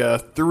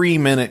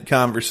 3-minute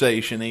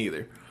conversation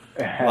either.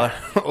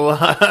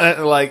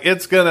 like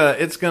it's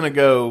gonna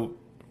go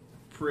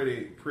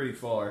pretty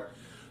far.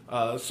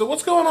 So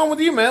what's going on with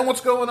you, man? What's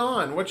going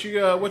on? What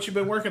you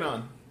been working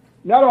on?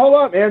 Not a whole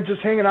lot, man.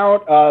 Just hanging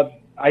out.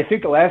 I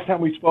think the last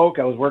time we spoke,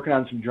 I was working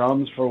on some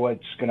drums for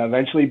what's going to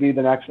eventually be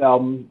the next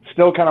album.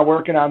 Still kind of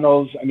working on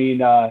those. I mean,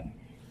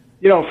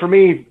 for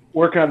me,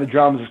 working on the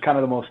drums is kind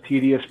of the most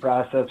tedious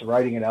process of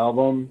writing an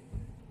album.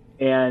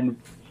 And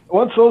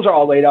once those are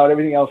all laid out,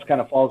 everything else kind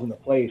of falls into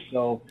place.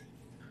 So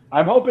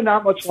I'm hoping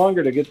not much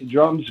longer to get the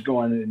drums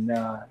going, and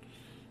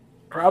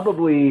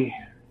probably,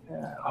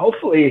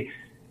 hopefully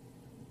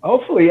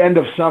end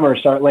of summer,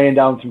 start laying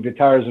down some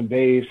guitars and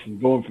bass and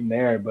going from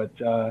there. But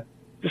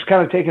just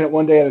kind of taking it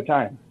one day at a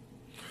time.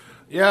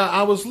 Yeah,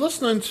 I was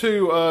listening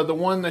to the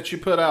one that you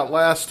put out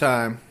last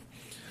time,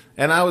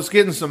 and I was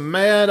getting some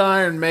Mad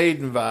Iron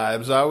Maiden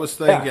vibes. I was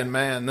thinking,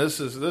 man, this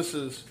is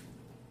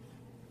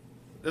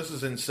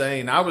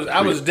insane. I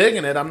was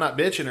digging it. I'm not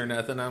bitching or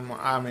nothing.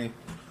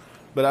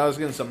 But I was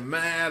getting some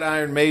Mad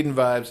Iron Maiden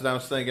vibes, and I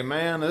was thinking,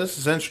 man, this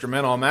is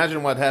instrumental.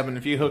 Imagine what happened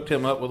if you hooked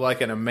him up with like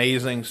an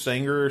amazing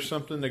singer or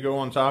something to go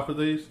on top of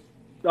these.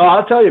 Oh,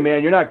 I'll tell you,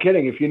 man, you're not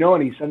kidding. If you know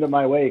any, send them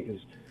my way,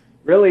 because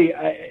really,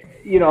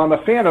 I'm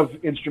a fan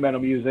of instrumental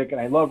music, and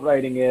I love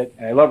writing it,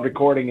 and I love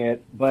recording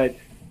it. But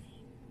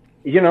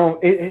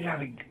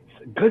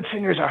good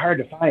singers are hard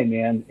to find,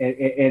 man.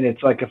 And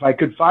it's like, if I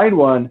could find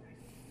one,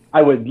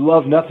 I would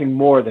love nothing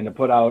more than to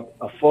put out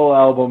a full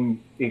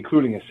album,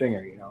 including a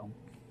singer.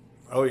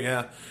 Oh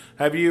yeah.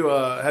 Have you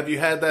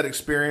had that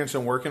experience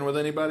in working with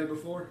anybody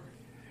before?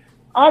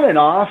 On and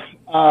off.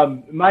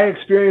 My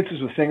experiences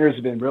with singers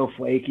have been real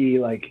flaky.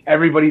 Like,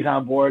 everybody's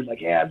on board.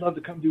 Like, yeah, I'd love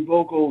to come do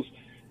vocals,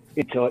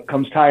 until it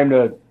comes time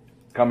to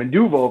come and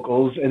do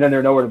vocals, and then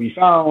they're nowhere to be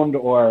found.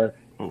 Or,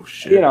 Oh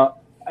shit. I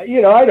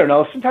don't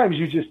know. Sometimes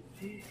you just,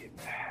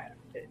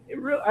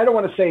 I don't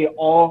want to say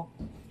all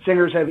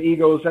singers have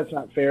egos. That's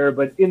not fair.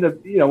 But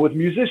with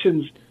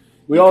musicians,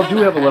 we all do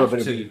have a little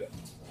bit of ego.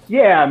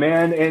 Yeah,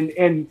 man.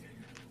 And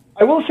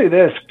I will say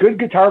this: good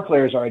guitar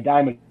players are a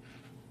diamond.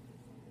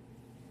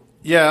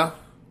 Yeah.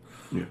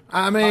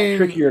 I mean,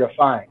 Trickier to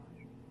find.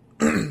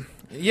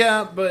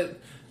 Yeah,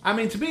 but I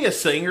mean, to be a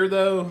singer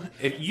though,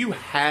 if you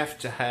have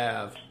to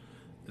have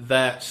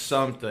that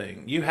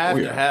something, you have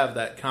to have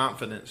that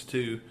confidence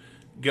to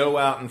go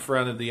out in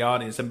front of the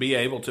audience and be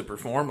able to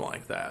perform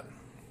like that.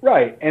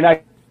 Right, and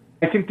I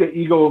think the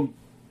ego,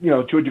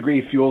 to a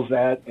degree, fuels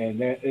that, and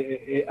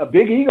a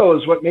big ego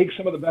is what makes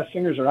some of the best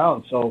singers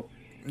around. So,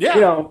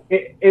 Yeah.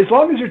 As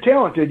long as you're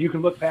talented, you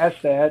can look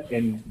past that,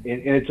 and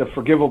it's a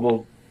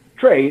forgivable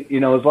trait.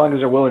 As long as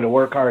they're willing to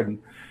work hard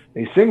and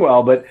they sing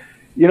well. But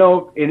in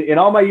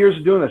all my years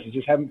of doing this, I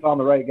just haven't found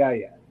the right guy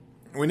yet.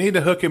 We need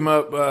to hook him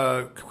up,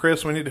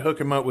 Chris. We need to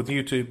hook him up with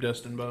YouTube,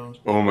 Dustin Bones.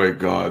 Oh my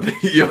god.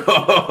 Yo.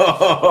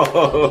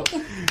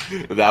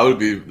 That would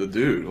be the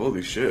dude.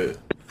 Holy shit.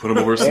 Put him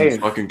over some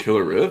fucking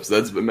killer riffs.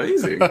 That's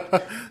amazing.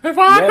 If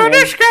I could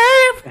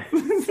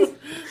escape,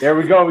 There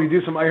we go. We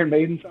do some Iron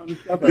Maiden song and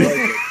stuff. I like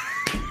it.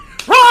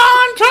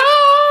 run to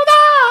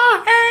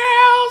the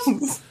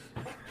hills.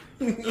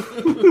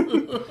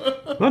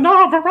 The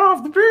number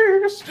of the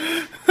beast.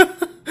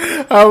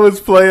 I was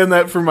playing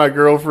that for my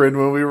girlfriend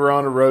when we were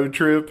on a road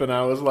trip, and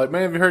I was like,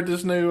 man, have you heard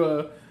this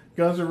new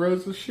Guns N'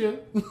 Roses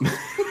shit?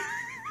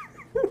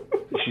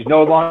 She's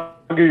no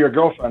longer your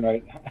girlfriend,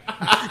 right?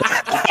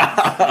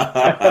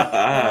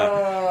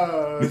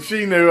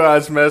 She knew I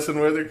was messing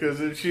with her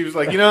because she was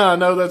like, I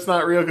know that's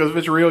not real, because if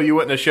it's real, you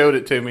wouldn't have showed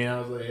it to me. I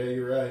was like, yeah,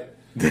 you're right.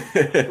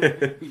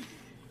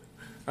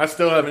 I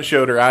still haven't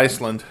showed her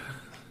Iceland.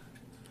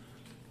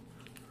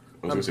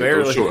 I was going to say,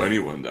 don't show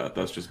anyone that.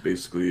 That's just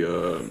basically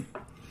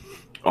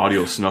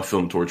audio snuff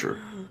film torture.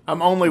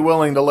 I'm only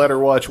willing to let her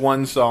watch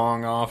one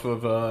song off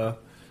of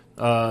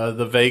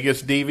the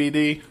Vegas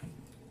DVD.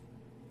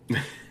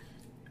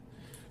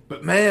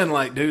 But man,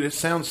 like, dude, it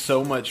sounds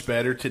so much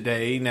better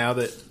today now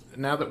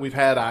that we've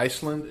had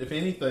Iceland. If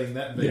anything,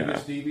 that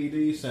Vegas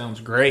DVD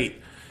sounds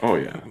great. Oh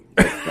yeah,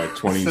 that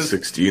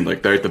 2016,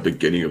 like that at the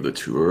beginning of the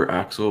tour,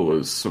 Axl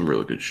was some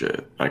really good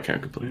shit. I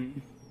can't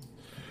complain.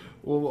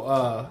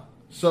 Well,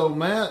 so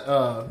Matt,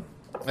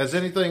 has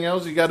anything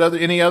else? You got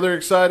any other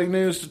exciting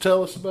news to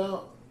tell us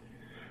about?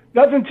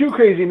 Nothing too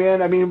crazy,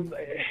 man. I mean,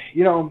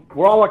 you know,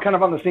 we're all kind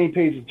of on the same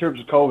page in terms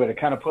of COVID. It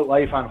kind of put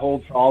life on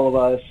hold for all of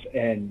us,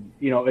 and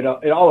you know,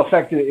 it all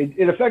affected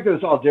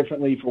us all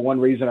differently for one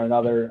reason or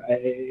another.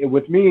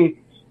 With me,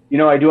 you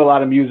know, I do a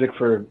lot of music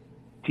for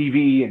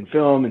TV and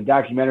film and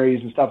documentaries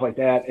and stuff like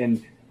that,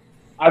 and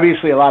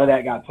obviously a lot of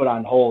that got put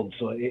on hold.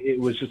 So it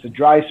was just a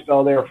dry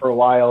spell there for a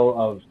while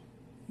of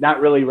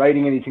not really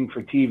writing anything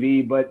for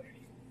TV. But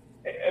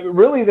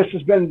really, this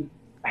has been,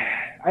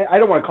 I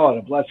don't want to call it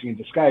a blessing in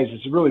disguise.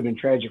 It's really been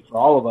tragic for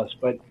all of us,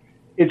 but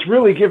it's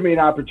really given me an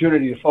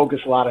opportunity to focus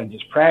a lot on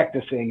just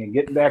practicing and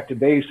getting back to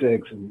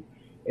basics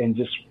and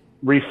just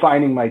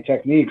refining my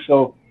technique.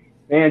 So,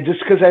 man, just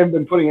because I haven't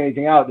been putting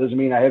anything out doesn't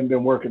mean I haven't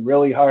been working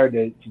really hard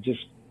to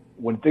just,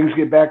 when things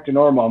get back to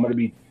normal, I'm going to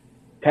be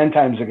 10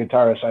 times the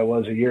guitarist I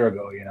was a year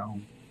ago, you know.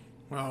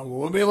 Well,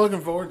 we'll be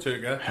looking forward to it,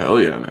 guys. Hell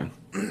yeah, man.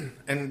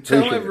 And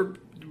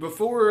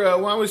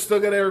while we still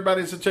got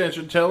everybody's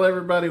attention, tell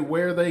everybody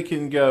where they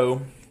can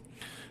go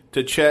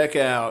to check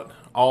out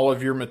all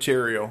of your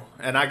material.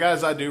 And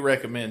I do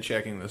recommend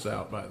checking this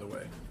out, by the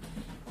way.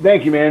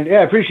 Thank you, man.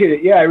 Yeah, I appreciate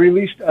it. Yeah, I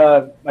released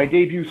my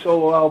debut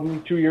solo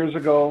album 2 years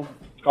ago.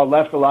 It's called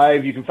Left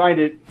Alive. You can find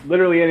it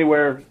literally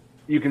anywhere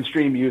you can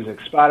stream music.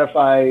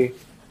 Spotify,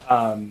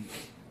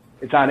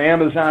 it's on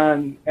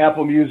Amazon,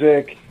 Apple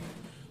Music,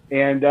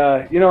 and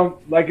you know,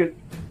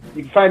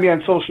 you can find me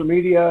on social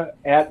media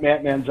at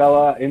Matt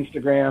Manzella,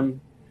 Instagram,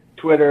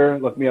 Twitter.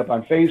 Look me up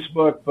on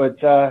Facebook.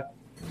 But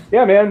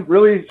yeah, man,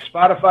 really,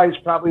 Spotify is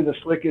probably the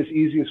slickest,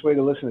 easiest way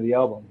to listen to the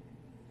album.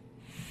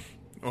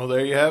 Well,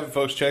 there you have it,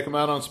 folks. Check them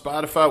out on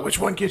Spotify. Which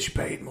one gets you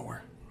paid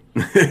more?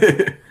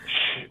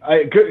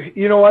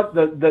 You know what?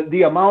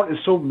 The amount is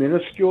so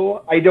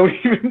minuscule. I don't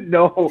even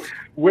know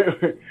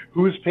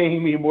who's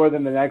paying me more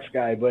than the next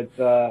guy, but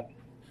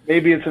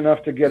maybe it's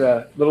enough to get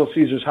a Little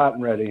Caesars hot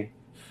and ready.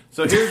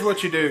 So here's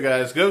what you do,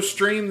 guys. Go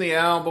stream the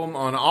album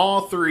on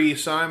all three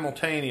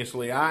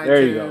simultaneously.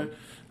 There you go.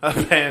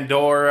 iTunes,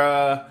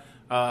 Pandora,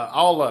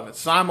 all of it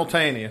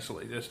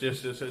simultaneously.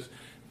 Just.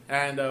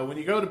 And when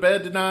you go to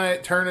bed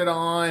tonight, turn it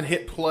on,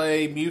 hit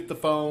play, mute the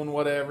phone,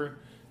 whatever.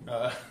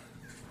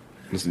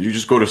 Listen, you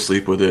just go to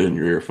sleep with it in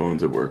your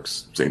earphones. It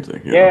works. Same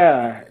thing.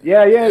 Yeah.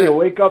 You'll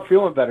wake up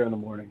feeling better in the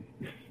morning.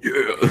 Yeah.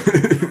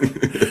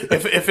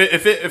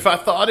 If I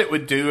thought it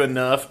would do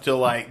enough to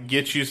like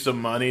get you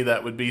some money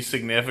that would be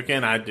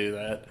significant, I'd do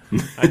that.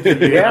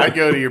 I'd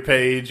go to your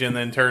page and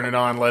then turn it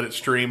on, let it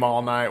stream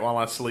all night while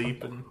I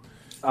sleep. And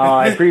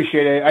I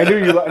appreciate it.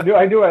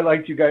 I knew I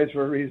liked you guys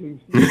for a reason.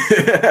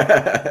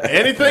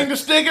 Anything to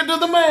stick it to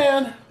the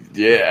man.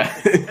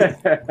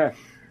 Yeah.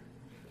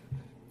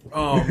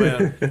 Oh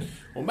man.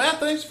 Well, Matt,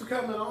 thanks for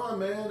coming on,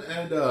 man.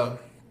 And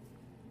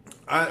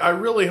I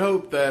really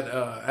hope that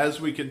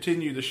as we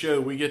continue the show,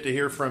 we get to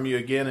hear from you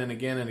again and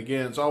again and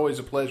again. It's always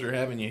a pleasure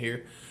having you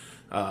here.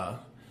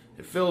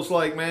 It feels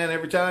like, man,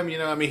 every time, you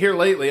know, I mean, here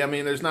lately, I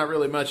mean, there's not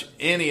really much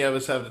any of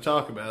us have to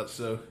talk about.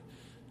 So,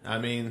 I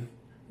mean,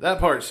 that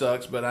part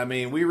sucks. But, I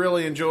mean, we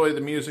really enjoy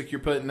the music you're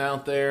putting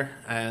out there.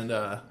 And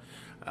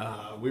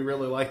we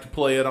really like to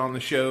play it on the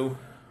show.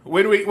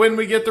 When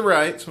we get the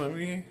rights, when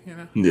we, you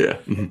know. Yeah.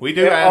 We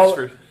do ask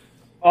for...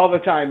 All the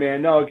time,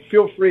 man. No,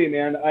 feel free,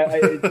 man.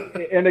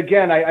 And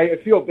again, I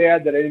feel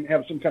bad that I didn't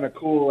have some kind of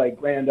cool, like,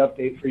 grand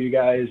update for you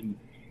guys and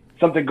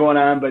something going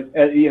on.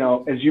 But, you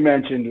know, as you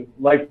mentioned,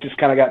 life just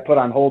kind of got put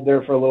on hold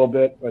there for a little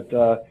bit. But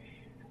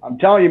I'm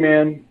telling you,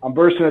 man, I'm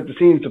bursting at the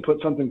seams to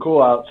put something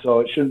cool out, so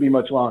it shouldn't be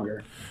much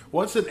longer.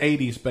 What's an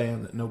 80s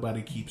band that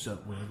nobody keeps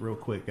up with? Real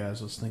quick,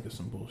 guys, let's think of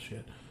some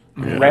bullshit.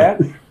 Yeah. Rat?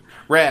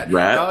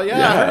 Rat. Oh,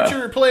 yeah, I heard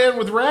you're playing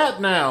with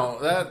Rat now.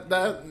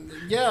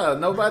 Yeah,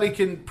 nobody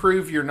can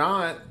prove you're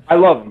not. I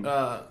love them.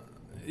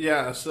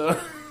 Yeah, so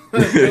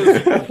those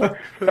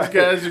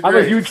guys are great. I'm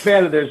a huge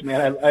fan of theirs,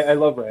 man. I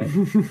love Rat.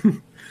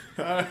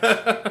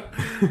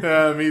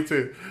 Me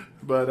too.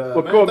 But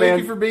well, cool,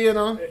 thank you for being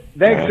on.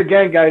 Thanks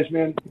again, guys,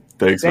 man.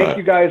 Thanks. Thank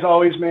you guys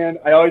always, man.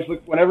 I always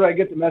look, whenever I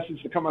get the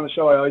message to come on the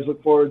show, I always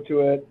look forward to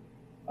it.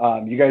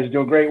 You guys are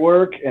doing great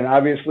work, and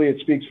obviously it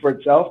speaks for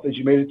itself that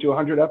you made it to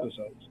 100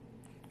 episodes.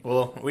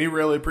 Well, we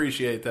really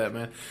appreciate that,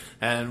 man.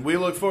 And we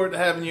look forward to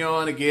having you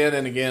on again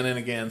and again and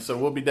again. So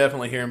we'll be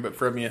definitely hearing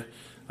from you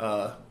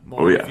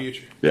more in the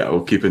future. Yeah,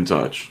 we'll keep in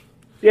touch.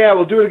 Yeah,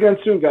 we'll do it again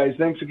soon, guys.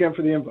 Thanks again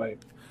for the invite.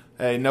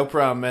 Hey, no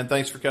problem, man.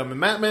 Thanks for coming.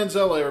 Matt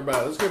Manzella,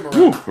 everybody. Let's give him a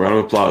round. Round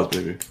of applause,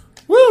 baby.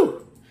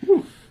 Woo!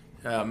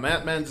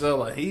 Matt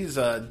Manzella. He's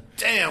a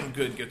damn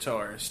good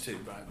guitarist, too,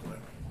 by the way.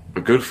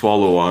 a good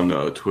follow on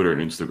Twitter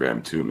and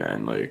Instagram too,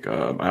 man. Like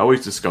I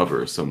always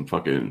discover some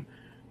fucking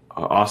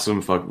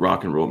awesome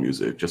rock and roll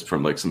music just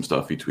from like some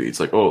stuff he tweets.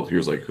 Like, oh,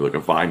 here's like a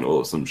vinyl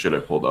of some shit I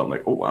pulled out. I'm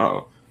like, oh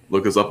wow,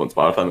 look this up on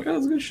Spotify. I'm like, oh,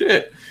 that's good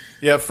shit.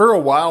 Yeah, for a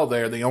while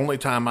there, the only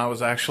time I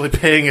was actually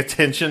paying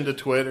attention to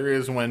Twitter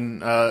is when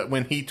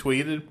he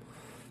tweeted,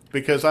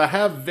 because I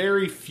have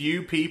very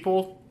few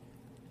people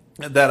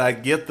that I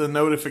get the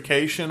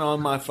notification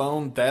on my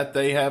phone that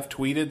they have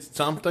tweeted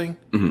something,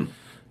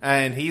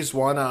 and he's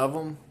one of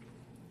them.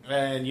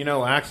 And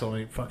Axel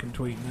ain't fucking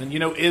tweeting, and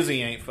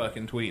Izzy ain't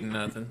fucking tweeting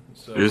nothing.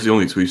 So Izzy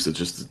only tweets to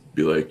just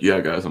be like, yeah,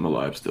 guys, I'm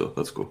alive still.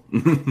 That's cool.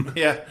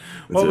 yeah.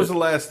 What was the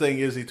last thing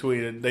Izzy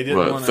tweeted? They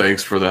didn't want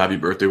thanks for the happy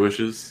birthday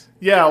wishes.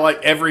 Yeah,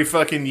 like every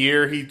fucking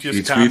year he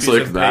tweets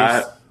like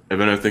that, and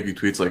then I think he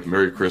tweets like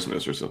Merry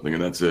Christmas or something,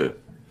 and that's it.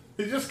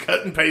 He just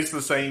cut and paste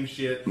the same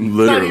shit.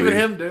 Literally. It's not even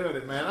him doing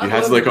it, man. He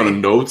has like on a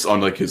notes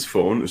on like his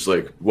phone. It's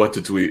like what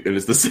to tweet, and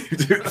it's the same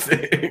two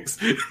things.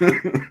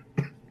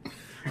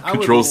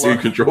 Control C,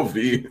 Control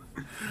V.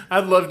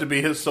 I'd love to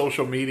be his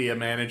social media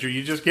manager.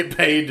 You just get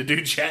paid to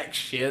do jack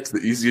shit. It's the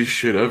easiest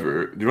shit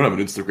ever. You don't have an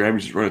Instagram. You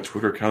just run a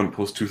Twitter account and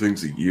post 2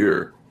 things a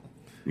year.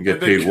 You get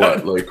paid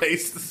what, like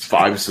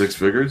 5-6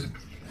 figures?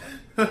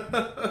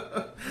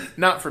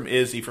 Not from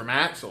Izzy, from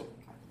Axel.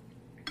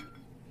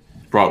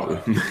 Probably.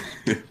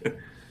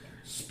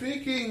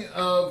 Speaking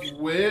of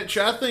which,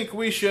 I think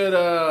we should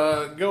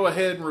go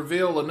ahead and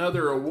reveal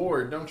another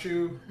award, don't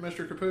you,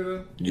 Mr.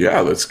 Caputo? Yeah,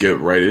 let's get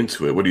right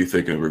into it. What are you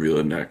thinking of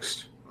revealing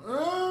next?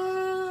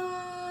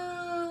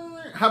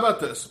 How about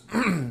this?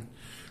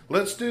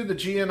 Let's do the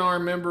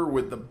GNR member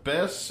with the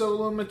best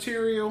solo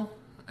material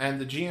and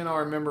the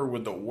GNR member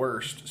with the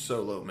worst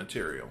solo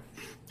material.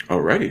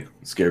 Alrighty,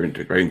 let's get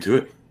right into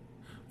it.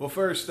 Well,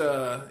 first,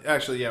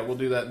 actually, yeah, we'll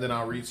do that, and then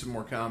I'll read some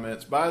more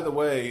comments. By the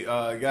way,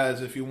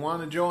 guys, if you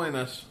want to join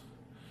us,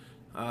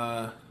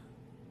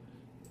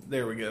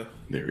 there we go.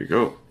 There we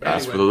go.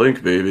 Ask for the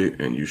link, baby,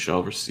 and you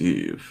shall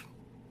receive.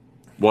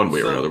 One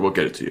way or another, we'll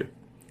get it to you.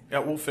 Yeah,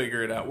 we'll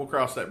figure it out. We'll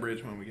cross that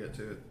bridge when we get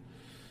to it.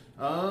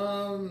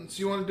 So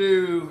you want to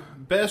do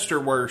best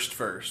or worst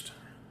first?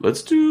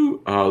 Let's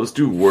do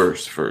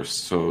worst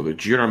first. So the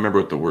GNR member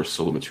with the worst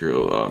solo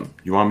material.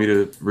 You want me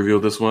to reveal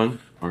this one?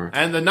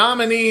 And the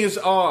nominees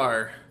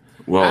are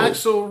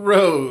Axl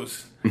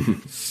Rose,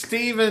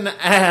 Steven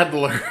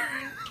Adler,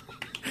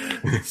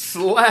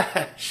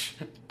 Slash,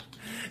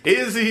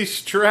 Izzy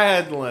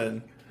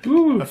Stradlin.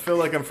 Ooh. I feel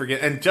like I'm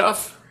forgetting. And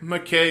Duff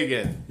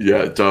McKagan.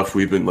 Yeah, Duff,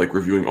 we've been like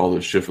reviewing all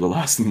this shit for the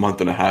last month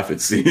and a half, it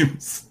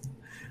seems.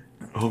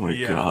 Oh my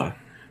god.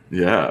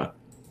 Yeah.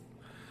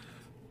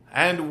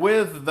 And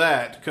with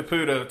that,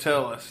 Caputo,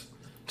 tell us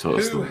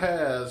who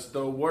has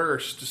the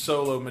worst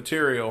solo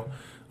material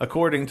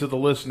according to the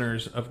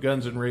listeners of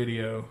Guns and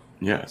Radio.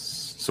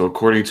 Yes. So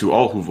according to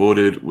all who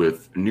voted,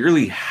 with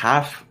nearly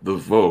half the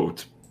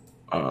vote,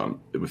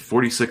 with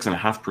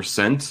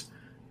 46.5%,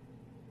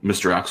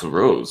 Mr. Axl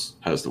Rose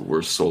has the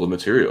worst solo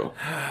material.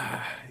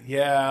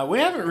 Yeah, we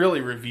haven't really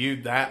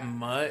reviewed that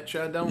much,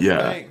 I don't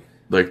think.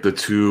 Like the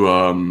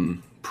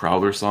 2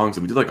 Prowler songs,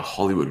 and we did like a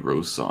Hollywood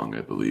Rose song,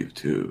 I believe,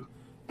 too.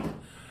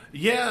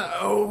 Yeah,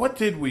 oh, what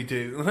did we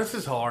do? This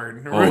is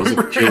hard. Oh, was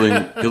it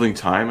Killing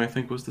Time, I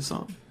think, was the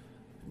song?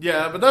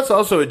 Yeah, but that's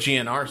also a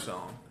GNR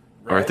song.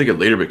 Right? Or I think it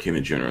later became a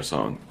GNR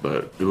song,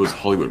 but it was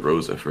Hollywood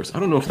Rose at first. I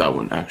don't know if that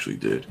one actually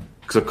did.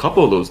 Because a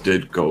couple of those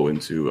did go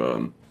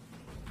into,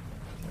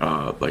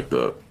 like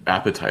the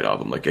Appetite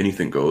album. Like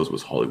Anything Goes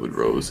was Hollywood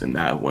Rose, and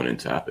that went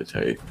into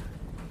Appetite.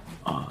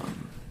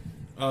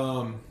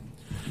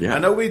 Yeah. I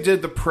know we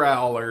did the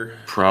Prowler.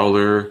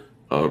 Closure.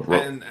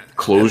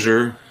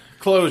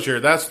 Closure,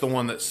 that's the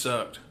one that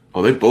sucked.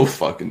 Oh, they both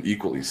fucking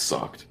equally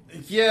sucked.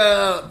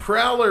 Yeah,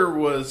 Prowler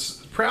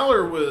was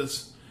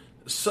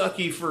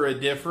sucky for a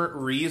different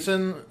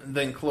reason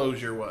than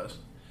Closure was.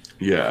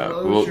 Yeah,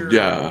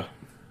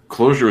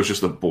 Closure was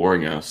just a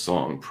boring ass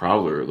song.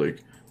 Prowler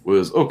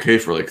was okay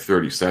for like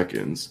 30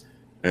 seconds,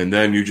 and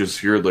then you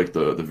just hear like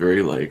the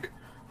very like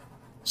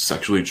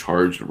sexually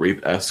charged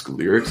rape-esque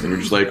lyrics, and you're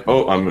just like,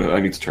 oh, I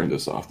need to turn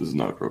this off. This is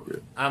not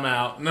appropriate. I'm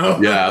out. No.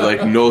 Yeah,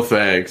 like no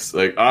thanks.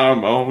 Like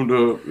I'm on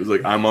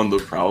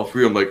the prowl for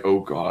you. I'm like,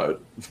 oh god,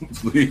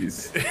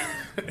 please.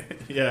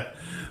 Yeah.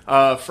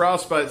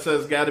 Frostbite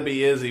says, "Gotta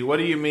be Izzy." What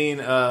do you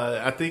mean?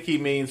 I think he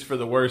means for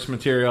the worst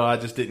material. I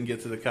just didn't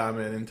get to the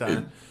comment in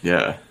time.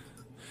 Yeah.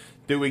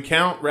 Do we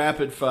count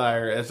Rapid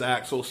Fire as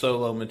Axl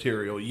solo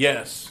material?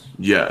 Yes.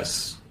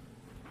 Yes.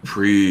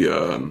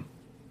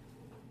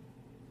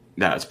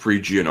 It's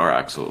pre-GNR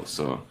Axl,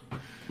 so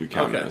we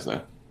count it as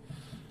that.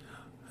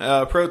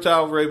 Pro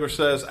Tile Raper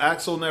says,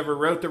 Axl never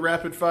wrote the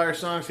Rapid Fire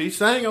songs. He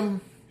sang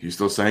them. He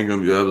still sang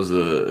them. Yeah,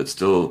 it's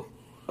still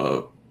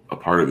a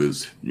part of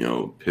his,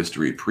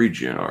 history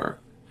pre-GNR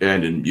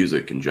and in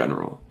music in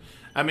general.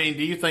 I mean,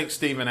 do you think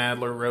Steven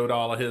Adler wrote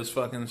all of his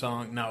fucking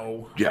songs?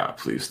 No. Yeah,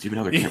 please. Steven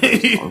Adler can't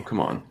write a song. Come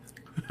on.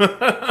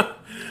 I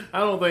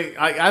don't think...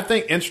 I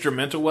think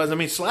instrumental was... I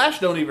mean, Slash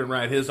don't even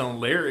write his own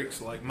lyrics.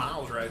 Like,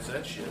 Miles writes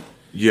that shit.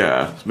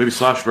 Yeah, maybe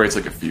Slash writes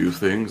like a few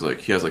things,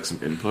 like he has like some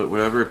input,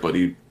 whatever, but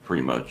he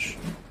pretty much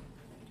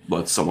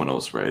lets someone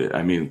else write it.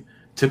 I mean,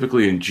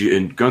 typically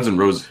in Guns N'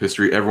 Roses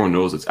history, everyone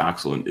knows it's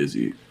Axl and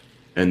Izzy,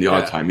 and the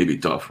odd time maybe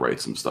Duff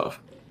writes some stuff.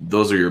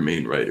 Those are your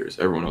main writers.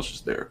 Everyone else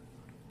is there.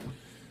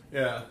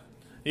 Yeah,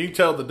 you can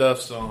tell the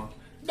Duff song.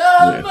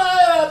 Don't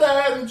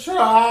matter and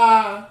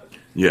try.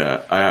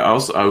 Yeah, I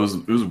was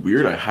it was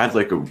weird. I had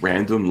like a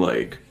random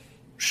like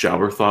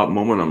shower thought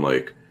moment. I'm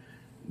like,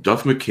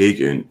 Duff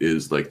McKagan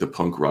is like the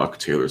punk rock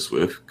Taylor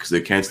Swift because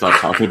they can't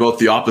stop talking about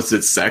the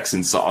opposite sex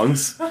in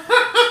songs.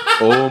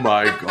 Oh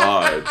my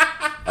god.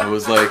 I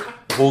was like,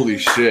 holy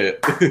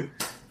shit.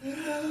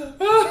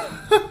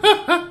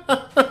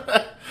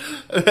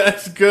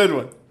 That's a good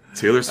one.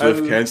 Taylor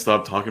Swift can't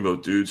stop talking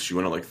about dudes she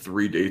went on like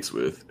 3 dates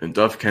with, and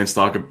Duff can't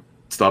stop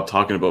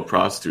talking about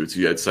prostitutes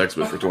he had sex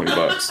with for $20.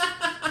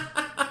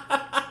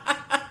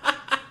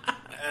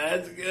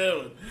 That's a good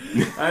one.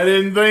 I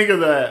didn't think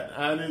of that.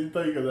 I didn't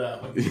think of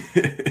that one.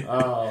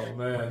 Oh,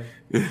 man.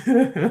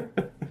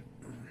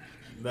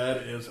 That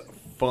is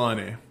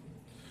funny.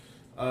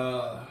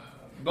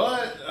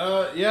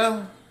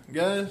 Yeah,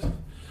 guys.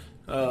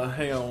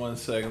 Hang on one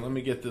second. Let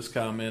me get this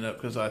comment up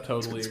because I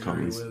totally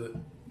agree with it.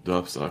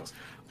 Duff sucks.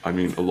 I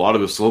mean, a lot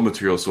of the solo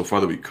material so far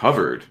that we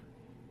covered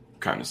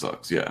kind of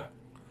sucks, yeah.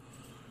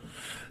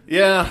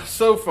 Yeah,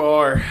 so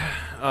far,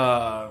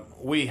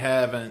 we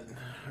haven't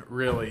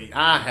really...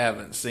 I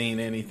haven't seen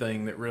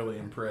anything that really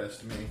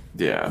impressed me.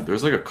 Yeah,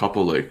 there's like a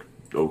couple like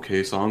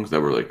okay songs that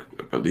were like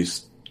at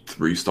least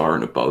 3-star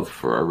and above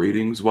for our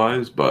ratings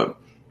wise, but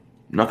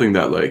nothing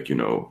that like, you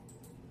know,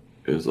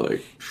 is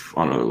like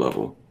on another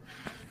level.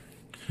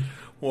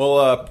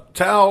 Well,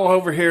 Tal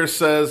over here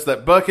says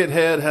that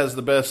Buckethead has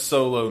the best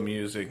solo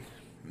music.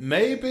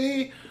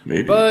 Maybe,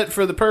 but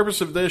for the purpose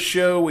of this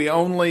show, we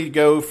only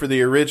go for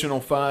the original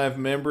 5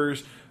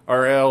 members,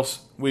 or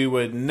else we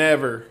would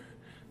never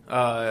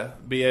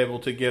be able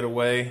to get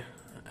away.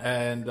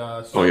 And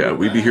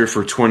we'd be here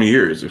for 20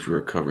 years if we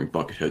were covering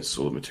Buckethead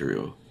solo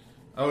material.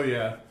 Oh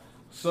yeah.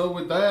 So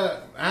with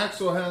that,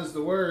 Axl has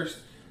the worst.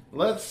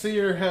 Let's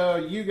hear how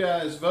you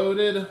guys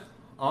voted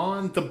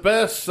on the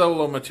best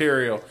solo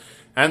material.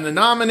 And the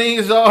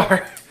nominees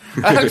are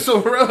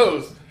Axl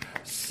Rose,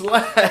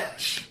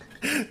 Slash,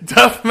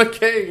 Duff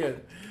McKagan,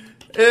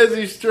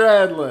 Izzy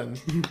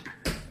Stradlin,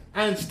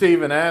 and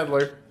Steven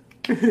Adler.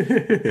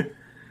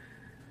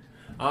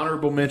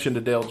 Honorable mention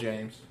to Dale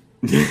James.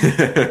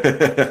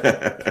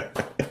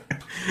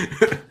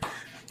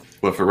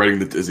 What, for writing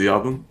the Dizzy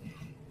album?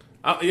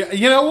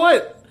 You know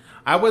what?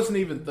 I wasn't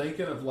even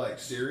thinking of like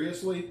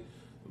seriously,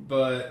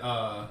 but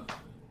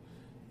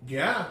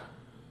yeah.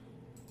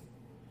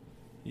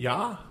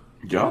 The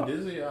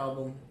Dizzy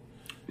album.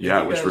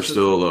 Yeah, which we're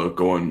still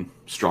going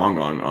strong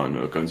on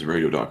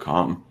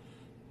gunsnradio.com.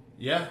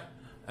 Yeah,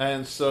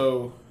 and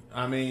so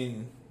I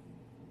mean,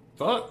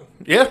 fuck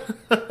yeah,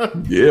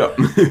 yeah.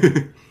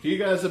 You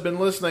guys have been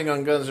listening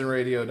on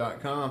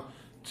gunsnradio.com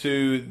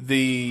to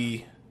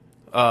the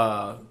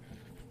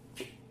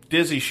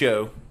Dizzy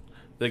show.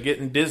 They're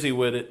getting dizzy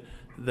with it.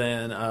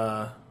 Then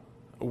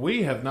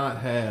we have not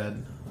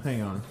had.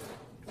 Hang on.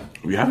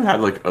 We haven't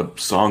had like a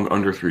song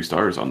under 3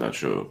 stars on that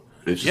show.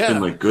 It's just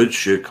been like good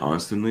shit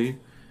constantly.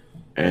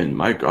 And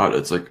my god,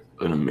 it's like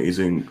an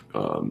amazing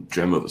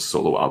gem of a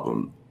solo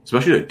album,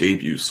 especially a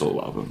debut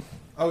solo album.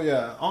 Oh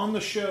yeah, on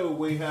the show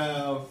we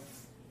have,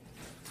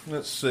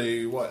 let's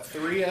see,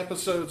 3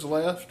 episodes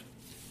left?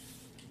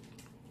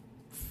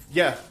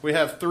 Yeah, we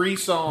have 3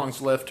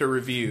 songs left to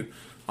review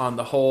on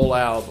the whole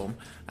album,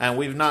 and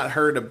we've not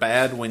heard a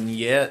bad one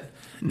yet.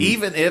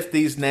 Even if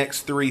these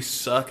next 3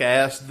 suck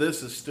ass,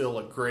 this is still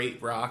a great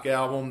rock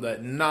album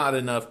that not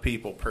enough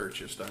people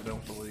purchased, I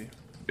don't believe.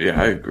 Yeah,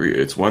 I agree.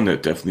 It's one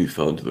that definitely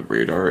fell into the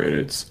radar,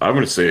 and I'm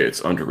going to say it's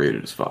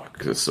underrated as fuck,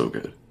 because it's so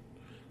good.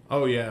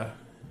 Oh, yeah.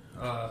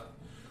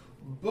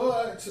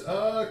 But,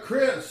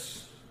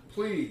 Chris,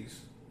 please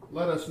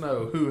let us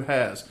know who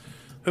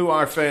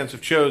our fans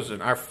have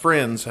chosen, our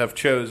friends have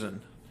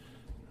chosen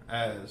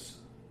as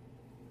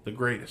the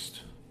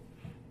greatest.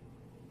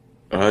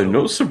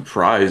 No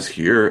surprise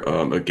here.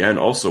 Again,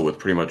 also with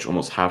pretty much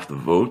almost half the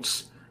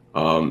votes,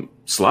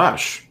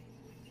 Slash.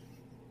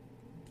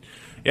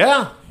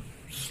 Yeah,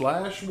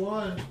 Slash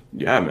won.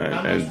 Yeah, man.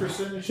 How much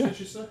percentage did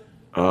you say?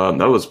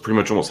 That was pretty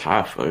much almost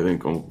half. I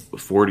think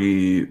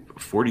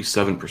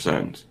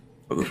 47%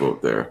 of the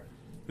vote there.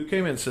 Who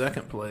came in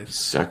second place?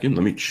 Second?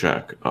 Let me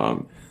check.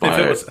 By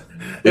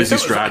Izzy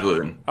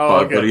Stradlin.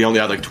 Okay. But he only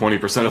had like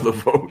 20% of the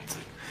vote.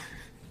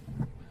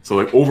 So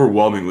like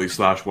overwhelmingly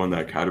Slash won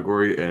that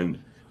category,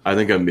 and I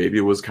think maybe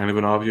it was kind of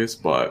an obvious,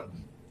 but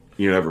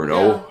you never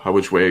know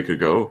which way it could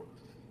go.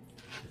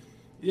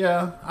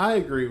 Yeah, I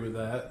agree with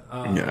that.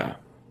 Yeah.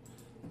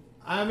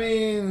 I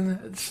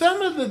mean,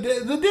 some of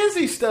the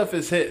Dizzy stuff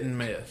is hit and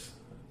miss.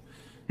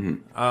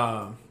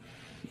 I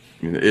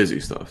mean, the Izzy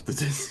stuff. The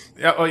Dizzy.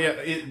 Yeah,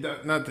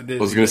 not the Dizzy.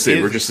 I was going to say,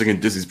 we're just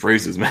singing Dizzy's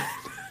praises, man.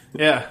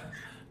 Yeah.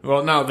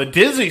 Well, no, the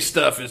Dizzy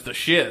stuff is the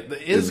shit.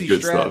 The Izzy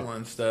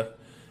Stradlin stuff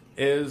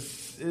is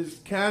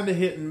kind of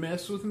hit and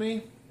miss with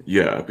me.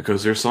 Yeah,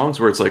 because there's songs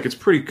where it's like it's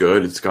pretty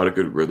good. It's got a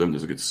good rhythm.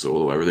 There's a good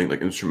solo. Everything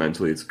like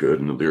instrumentally, it's good,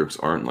 and the lyrics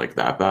aren't like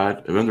that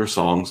bad. And then there's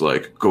songs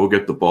like "Go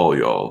Get the Ball,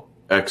 Y'all,"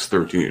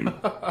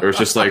 X13. Or it's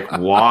just like,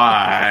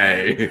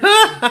 why?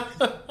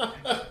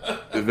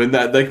 And then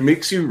that like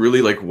makes you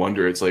really like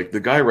wonder. It's like the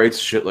guy writes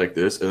shit like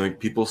this, and like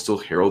people still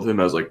herald him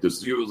as like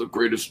this. He was the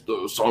greatest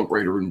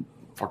songwriter in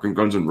fucking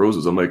Guns N'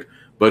 Roses. I'm like,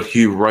 but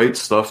he writes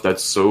stuff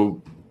that's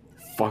so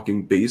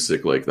fucking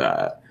basic like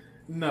that.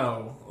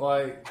 No,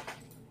 like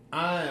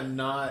I'm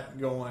not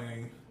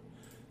going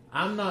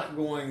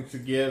to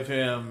give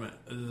him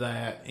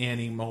that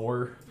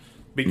anymore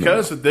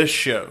because of this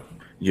show.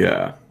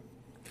 Yeah.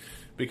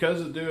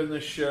 Because of doing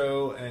this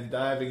show and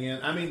diving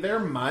in. I mean, there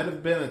might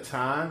have been a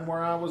time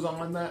where I was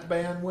on that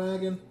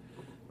bandwagon,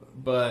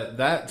 but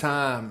that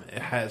time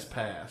has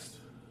passed.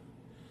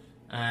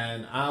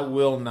 And I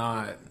will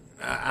not.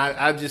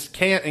 I just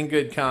can't in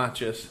good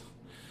conscience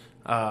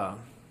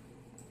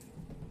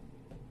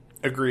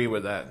agree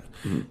with that.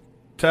 Mm-hmm.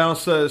 Tal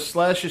says,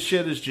 Slash's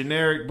shit is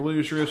generic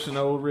blues riffs and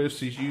old riffs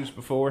he's used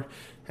before.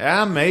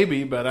 Yeah,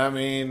 maybe, but I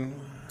mean...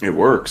 It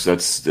works.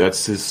 That's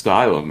his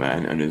style,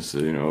 man. And it's,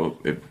 you know,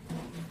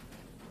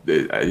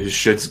 his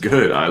shit's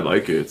good. I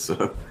like it,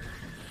 so...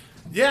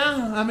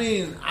 Yeah, I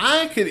mean,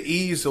 I could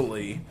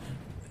easily,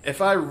 if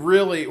I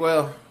really...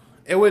 Well,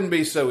 it wouldn't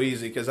be so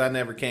easy because I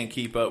never can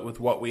keep up with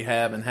what we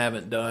have and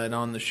haven't done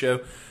on the show.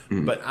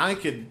 Mm-hmm. But I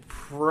could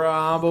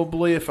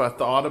probably, if I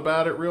thought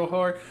about it real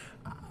hard...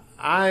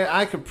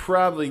 I could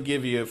probably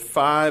give you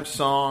 5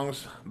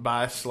 songs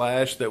by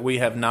Slash that we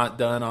have not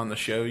done on the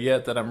show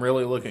yet that I'm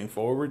really looking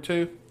forward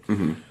to.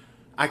 Mm-hmm.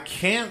 I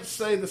can't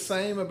say the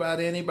same about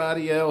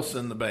anybody else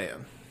in the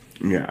band.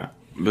 Yeah.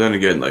 But then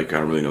again, like, I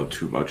don't really know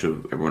too much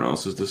of everyone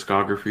else's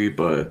discography,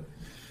 but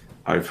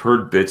I've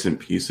heard bits and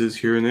pieces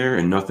here and there,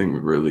 and nothing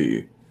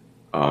really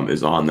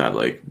is on that,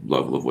 like,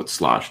 level of what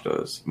Slash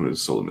does when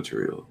it's solo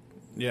material.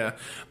 Yeah.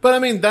 But, I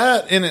mean,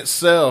 that in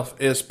itself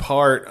is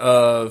part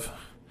of...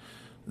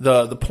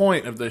 The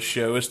point of this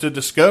show is to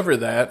discover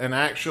that and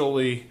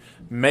actually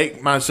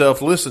make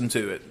myself listen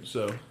to it.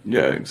 So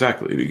yeah,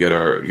 exactly. We get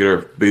our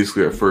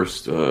basically our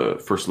first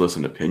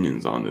listen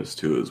opinions on this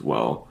too as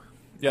well.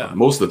 Yeah,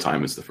 most of the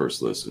time it's the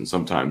first listen.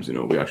 Sometimes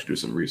we actually do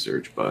some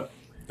research, but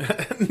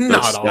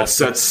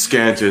that's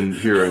scant in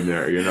here and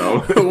there.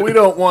 We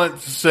don't want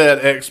to set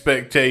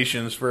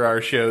expectations for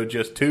our show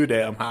just too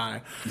damn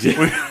high.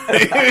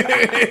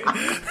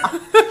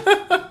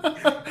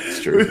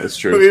 That's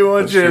true. We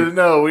want you to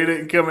know we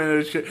didn't come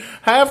in.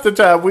 Half the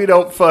time we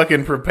don't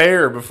fucking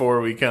prepare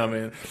before we come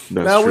in.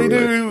 Now we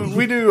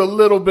do a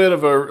little bit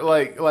of a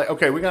like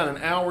okay, we got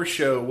an hour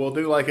show. We'll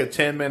do like a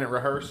 10-minute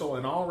rehearsal,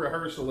 and all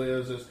rehearsal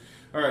is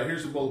all right.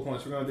 Here's the bullet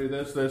points. We're gonna do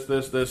this,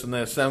 and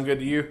this. Sound good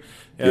to you?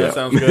 Yeah, that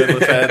sounds good.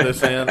 Let's add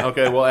this in.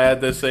 Okay, we'll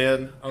add this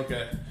in.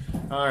 Okay,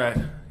 all right.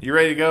 You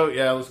ready to go?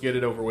 Yeah, let's get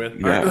it over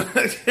with. Yeah.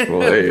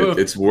 Well, hey,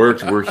 it's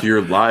worked. We're here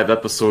live,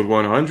 episode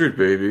 100,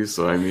 baby.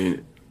 So I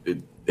mean.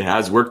 It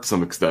has worked to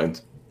some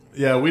extent.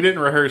 Yeah, we didn't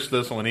rehearse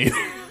this one either.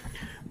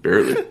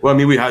 Barely. Well, I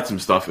mean, we had some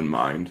stuff in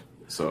mind.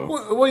 So.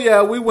 Well,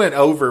 yeah, we went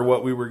over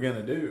what we were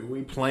going to do.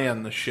 We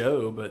planned the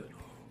show, but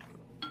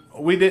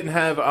we didn't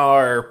have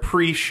our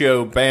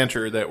pre-show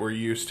banter that we're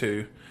used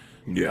to.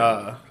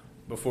 Yeah.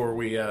 Before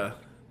we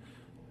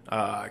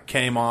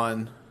came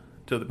on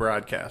to the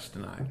broadcast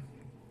tonight.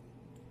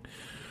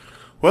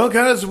 Well,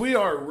 guys, we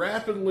are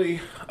rapidly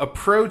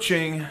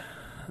approaching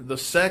the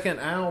second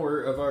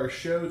hour of our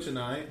show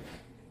tonight.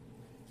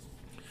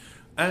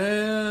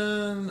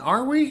 And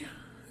are we?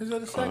 Is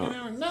that the second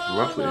hour? No,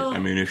 roughly. no. I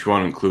mean, if you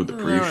want to include the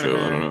pre-show,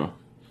 I don't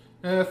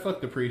know. Fuck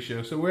the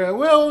pre-show. So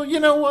well, you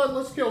know what?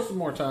 Let's kill some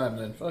more time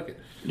then. Fuck it.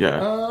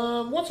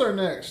 Yeah. What's our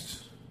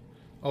next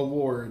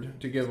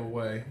award to give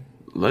away?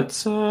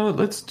 Let's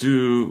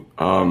do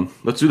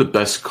the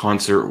best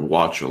concert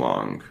watch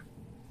along.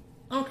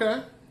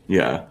 Okay.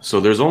 Yeah.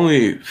 So there's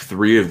only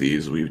 3 of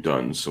these we've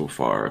done so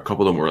far. A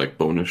couple of them were like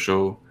bonus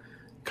show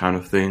kind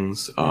of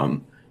things.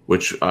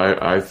 Which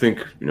I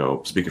think,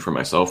 speaking for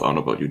myself, I don't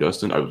know about you,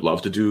 Dustin, I would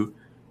love to do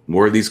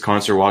more of these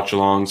concert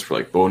watch-alongs for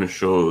like bonus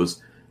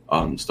shows,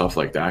 stuff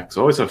like that. Because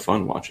I always have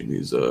fun watching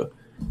these,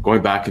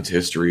 going back into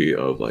history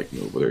of like,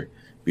 whether it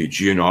be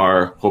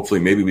GNR, hopefully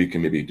maybe we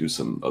can do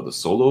some of the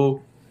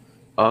solo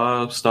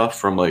stuff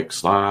from like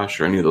Slash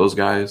or any of those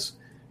guys.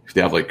 If they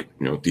have like,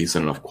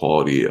 decent enough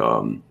quality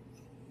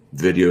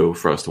video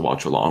for us to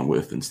watch along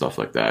with and stuff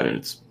like that. And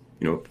it's,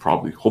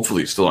 probably,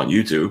 hopefully still on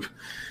YouTube.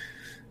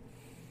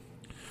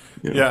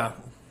 Yeah.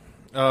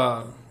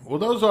 Well,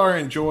 those are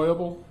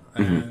enjoyable.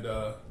 And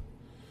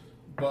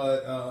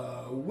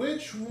but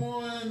which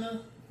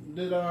one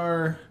did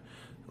our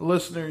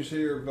listeners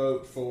here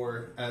vote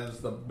for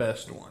as the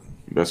best one?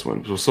 Best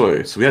one.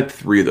 So we had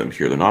 3 of them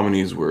here. The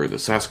nominees were the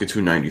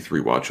Saskatoon 93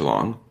 Watch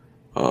Along,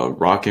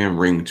 Rock Am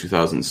Ring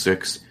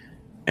 2006,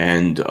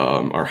 and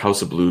our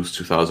House of Blues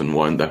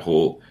 2001, that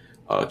whole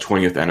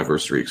 20th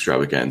anniversary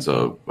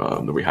extravaganza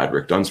that we had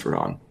Rick Dunsford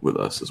on with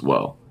us as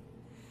well.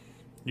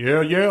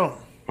 Yeah.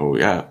 Oh,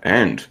 yeah.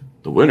 And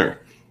the winner,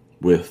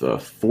 with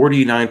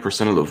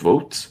 49% of the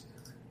votes,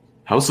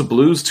 House of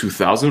Blues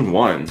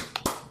 2001.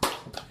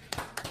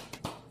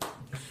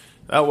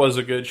 That was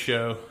a good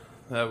show.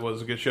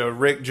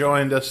 Rick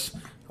joined us.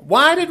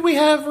 Why did we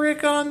have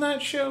Rick on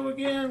that show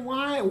again?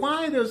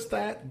 Why is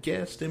that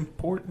guest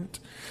important?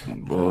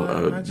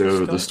 Well,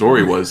 the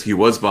story was he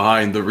was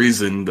behind the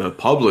reason the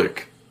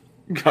public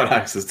got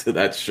access to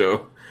that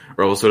show,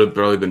 or else it would have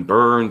probably been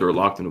burned or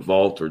locked in a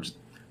vault or just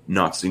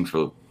not seen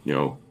for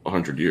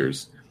 100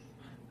 years.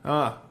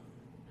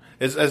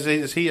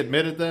 Is he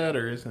admitted that,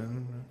 or is it?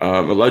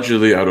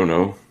 Allegedly, I don't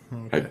know.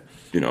 Okay.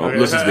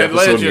 Listen to the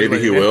episode, maybe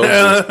he will.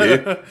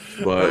 But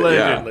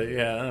allegedly,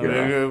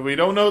 yeah. We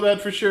don't know that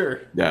for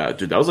sure. Yeah,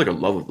 dude, that was like a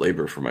love of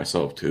labor for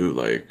myself too.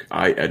 Like,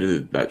 I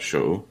edited that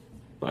show,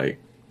 like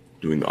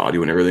doing the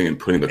audio and everything, and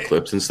putting the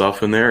clips and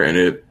stuff in there, and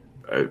it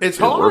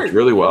worked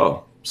really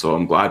well. So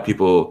I'm glad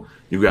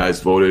you guys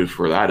voted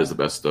for that as the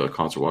best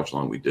concert watch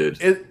along we did.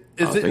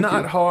 Is it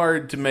not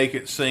hard to make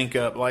it sync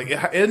up? Like,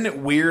 isn't it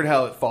weird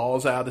how it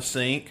falls out of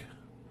sync?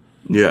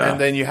 Yeah, and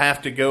then you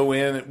have to go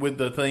in with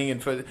the thing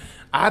and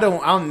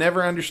I'll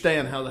never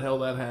understand how the hell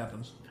that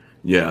happens.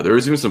 Yeah, there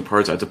was even some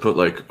parts I had to put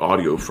like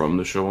audio from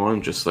the show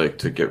on, just like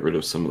to get rid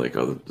of some like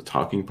the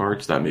talking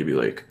parts that maybe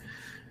like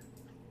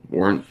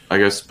weren't, I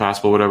guess,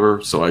 passable,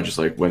 whatever. So I just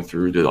like went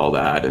through, did all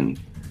that, and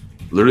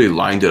literally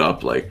lined it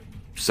up like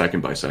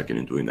second by second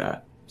in doing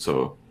that.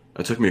 So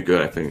that took me a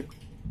good, I think,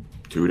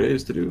 2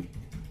 days to do.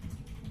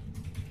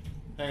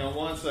 Hang on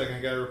 1 second,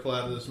 I gotta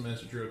reply to this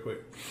message real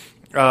quick.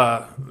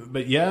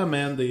 But yeah,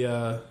 man,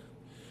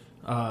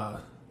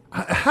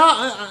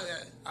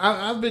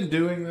 I've been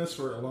doing this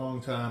for a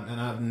long time, and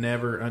I've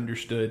never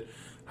understood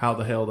how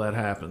the hell that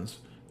happens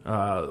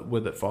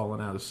with it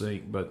falling out of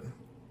sync. But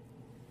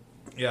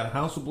yeah,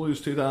 House of Blues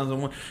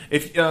 2001.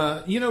 If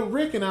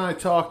Rick and I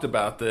talked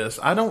about this.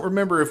 I don't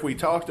remember if we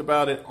talked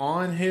about it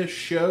on his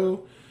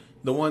show,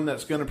 the one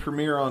that's going to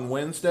premiere on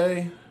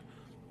Wednesday,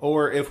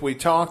 or if we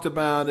talked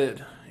about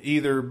it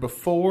either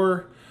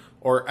before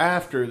or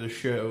after the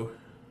show.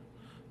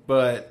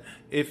 But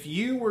if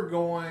you were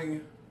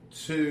going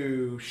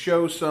to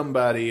show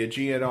somebody a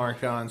GNR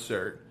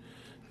concert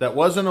that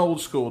wasn't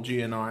old school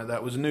GNR,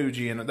 that was new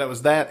GNR, that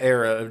was that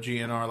era of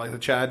GNR, like the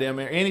Chai-Dam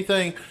era,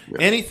 anything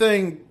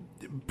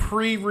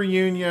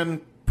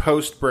pre-reunion,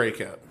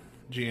 post-breakup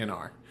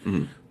GNR,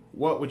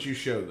 what would you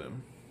show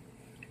them?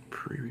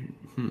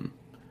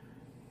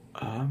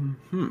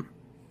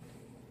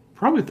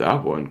 Probably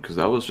that one, because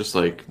that was just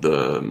like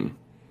the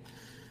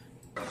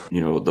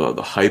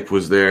hype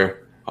was there.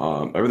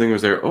 Everything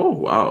was there. Oh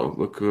wow!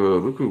 Look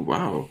who!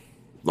 Wow!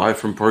 Live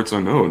from Parts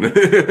Unknown.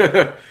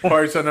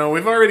 Parts Unknown.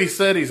 We've already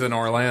said he's in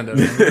Orlando.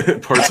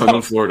 Parts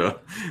Unknown, Florida.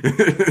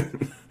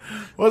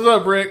 What's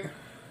up, Rick?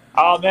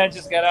 Oh man,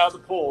 just got out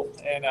of the pool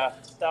and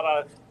thought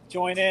I'd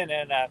join in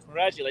and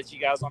congratulate you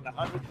guys on the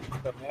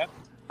 100th, man.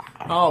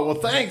 Oh well,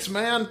 thanks,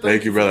 man.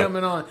 Thank you, brother, for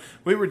coming on.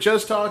 We were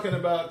just talking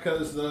about,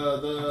 because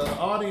the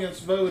audience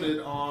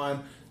voted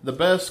on the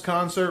best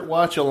concert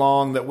watch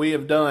along that we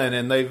have done,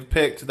 and they've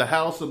picked the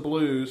House of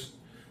Blues,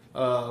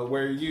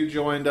 where you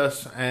joined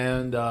us,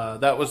 and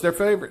that was their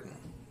favorite.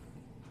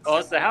 Oh,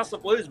 it's the House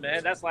of Blues,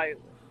 man. That's gonna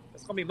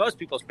be most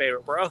people's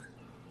favorite, bro.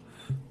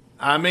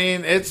 I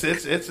mean, it's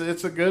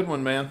a good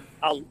one, man.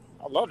 I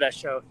love that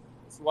show.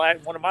 It's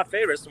like one of my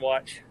favorites to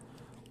watch.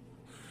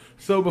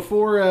 So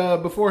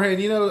beforehand,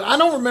 I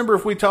don't remember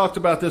if we talked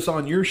about this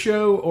on your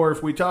show or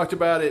if we talked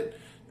about it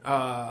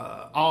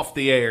off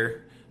the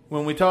air.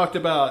 When we talked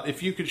about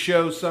if you could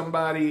show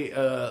somebody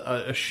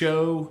a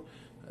show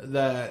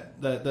that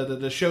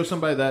show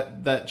somebody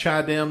that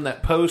Chai-Dam,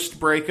 that post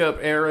breakup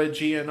era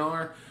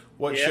GNR,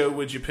 what show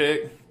would you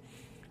pick?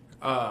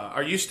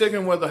 Are you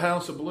sticking with the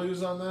House of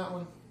Blues on that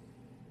one?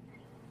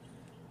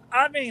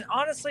 I mean,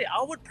 honestly,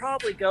 I would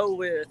probably go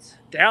with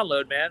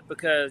Download, man,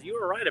 because you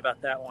were right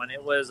about that one.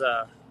 It was,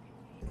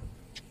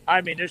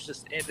 there's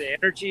just the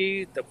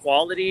energy, the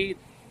quality,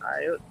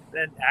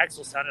 and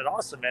Axl sounded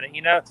awesome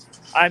in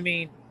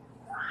it.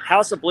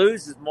 House of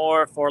Blues is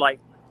more for like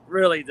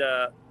really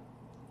the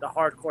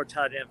hardcore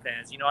Chai-Dam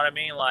fans. You know what I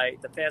mean?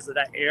 Like the fans of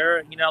that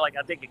era.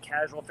 I think a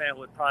casual fan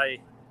would probably,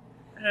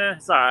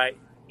 it's all right.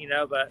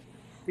 But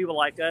people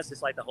like us,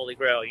 it's like the Holy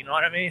Grail. You know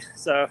what I mean?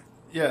 So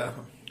yeah,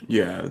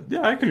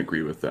 I can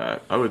agree with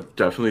that. I would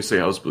definitely say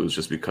House of Blues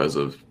just because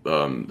of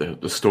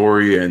the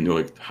story and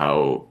like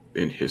how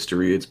in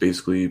history it's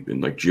basically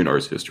in like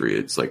GNR's history.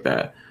 It's like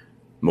that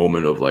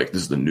moment of like,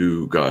 this is the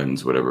new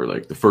Guns, whatever,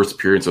 like the first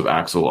appearance of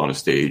Axl on a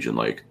stage in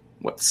like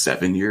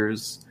 7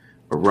 years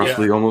or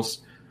roughly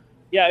almost.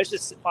 Yeah, it's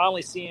just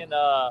finally seeing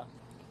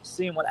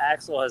what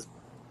Axl has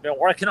been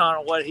working on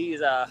and what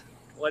he's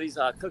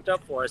cooked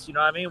up for us. You know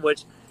what I mean?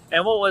 What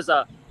was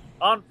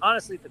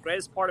honestly the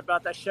greatest part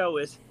about that show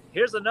is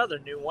here's another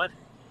new one,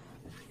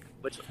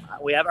 which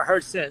we haven't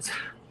heard since.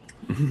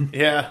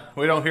 Yeah,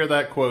 we don't hear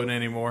that quote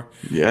anymore.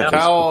 Yeah.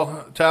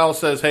 Tal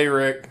says, "Hey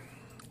Rick."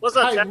 What's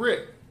up, Hi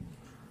Rick.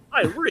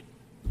 Hi Rick.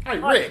 Hi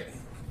Rick.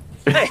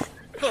 Hey.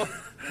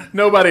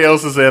 Nobody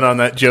else is in on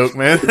that joke,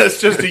 man. That's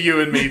just a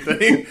you and me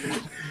thing.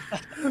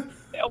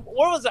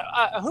 Where was that?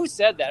 Who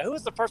said that? Who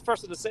was the first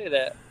person to say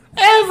that?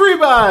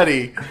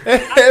 Everybody,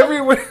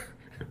 everywhere.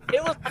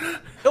 It was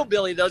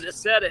Hillbilly though that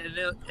said it, and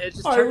it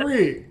just turned out.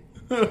 Irene.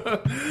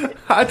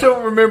 I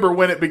don't remember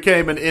when it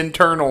became an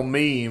internal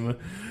meme,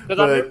 Because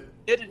I but remember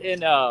we did it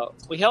in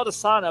we held a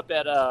sign up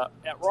at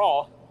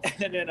Raw,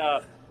 and then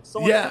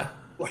someone yeah.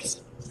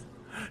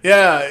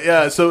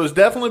 Yeah. So it was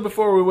definitely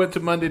before we went to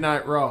Monday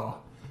Night Raw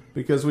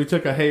because we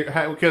took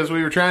because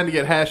we were trying to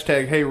get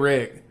hashtag Hey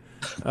Rick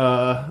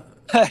to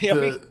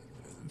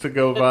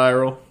go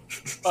viral.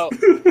 Oh,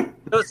 it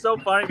was so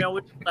funny, man.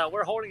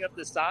 We're holding up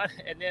this sign,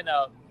 and then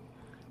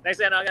next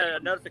thing I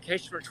got a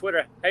notification from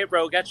Twitter. Hey,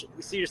 bro,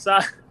 we see your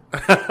sign.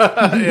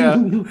 Yeah,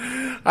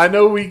 I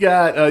know we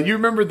got. You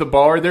remember the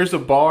bar? There's a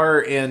bar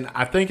in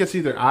I think it's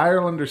either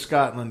Ireland or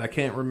Scotland. I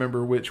can't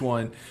remember which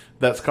one.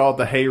 That's called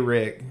the Hey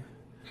Rick.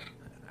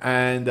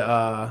 And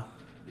I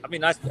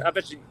mean, I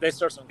bet you they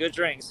serve some good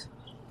drinks.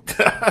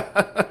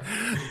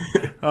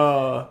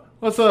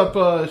 What's up,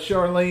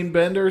 Charlene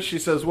Bender? She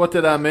says, "What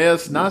did I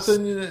miss?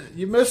 Nothing.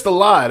 You missed a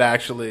lot,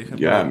 actually."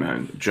 Yeah,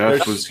 man.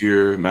 Jeff was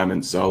here. Matt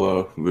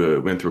Manzella. We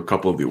went through a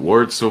couple of the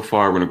awards so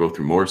far. We're gonna go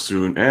through more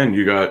soon. And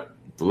you got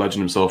the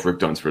legend himself, Rick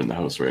Dunsford, in the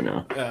house right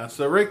now. Yeah.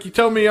 So, Rick, you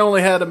told me you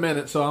only had a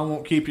minute, so I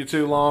won't keep you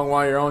too long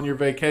while you're on your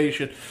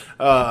vacation.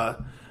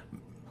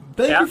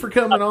 Thank you for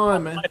coming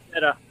on, man.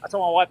 I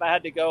told my wife I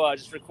had to go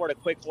just record a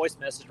quick voice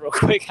message real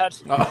quick. Oh,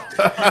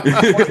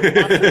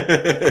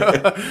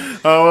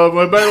 well,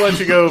 we better let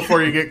you go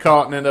before you get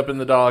caught and end up in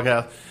the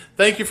doghouse.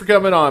 Thank you for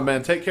coming on,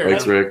 man. Take care.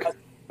 Thanks, Rick.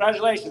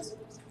 Congratulations.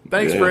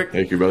 Thanks, Rick.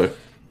 Thank you, brother.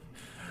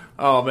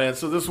 Oh, man.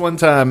 So this one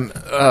time,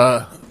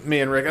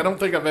 me and Rick, I don't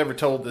think I've ever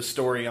told this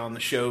story on the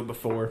show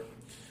before.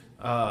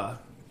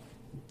 But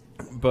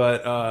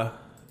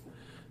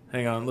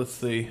hang on. Let's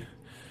see.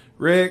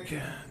 Rick,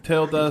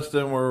 tell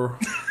Dustin we're...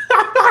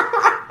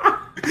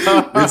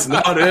 It's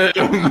not it.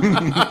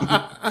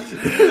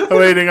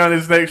 Waiting on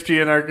his next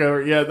GNR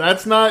cover. Yeah,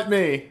 that's not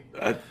me.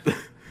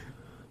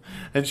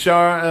 And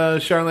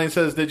Charlene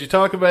says, "Did you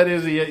talk about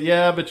Izzy yet?"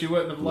 Yeah, but you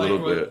wouldn't have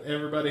liked what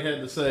everybody had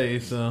to say.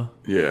 So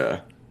yeah,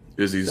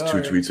 Izzy's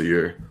sorry. 2 tweets a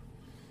year.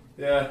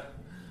 Yeah,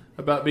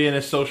 about being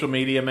a social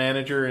media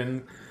manager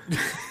and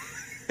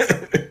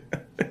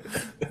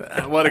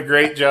what a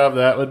great job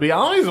that would be. I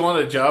always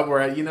wanted a job where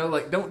I,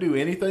 don't do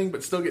anything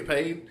but still get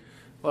paid.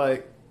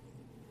 Like,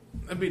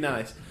 that'd be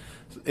nice.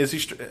 Izzy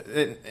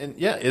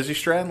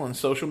Stradlin,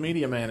 social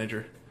media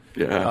manager.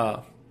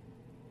 Yeah.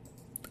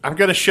 I'm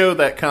going to show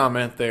that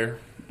comment there,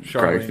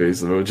 Cry Charlene.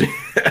 face emoji.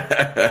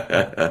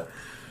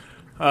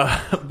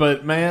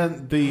 But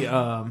man, the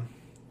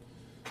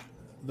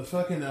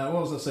fucking what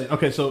was I saying?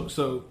 Okay,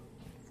 so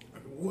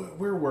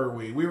where were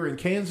we? We were in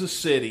Kansas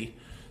City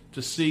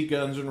to see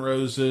Guns N'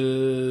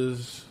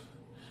 Roses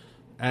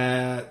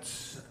at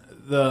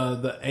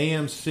the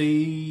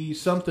AMC,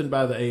 something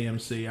by the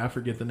AMC. I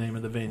forget the name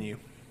of the venue.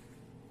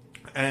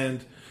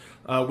 And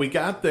we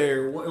got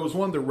there. It was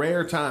one of the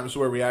rare times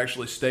where we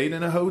actually stayed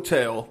in a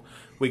hotel.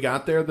 We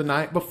got there the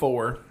night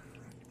before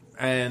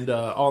and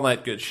all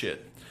that good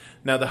shit.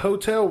 Now, the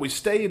hotel we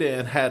stayed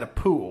in had a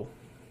pool.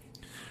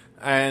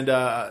 And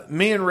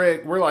me and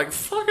Rick, we're like,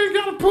 fucking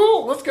got a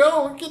pool. Let's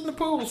go. Let's get in the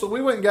pool. So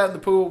we went and got in the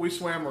pool. We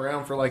swam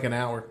around for like an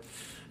hour.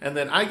 And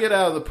then I get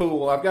out of the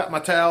pool. I've got my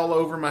towel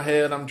over my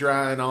head. I'm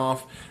drying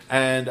off.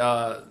 And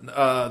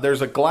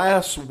there's a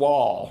glass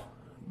wall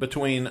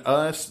between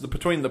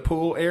between the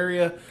pool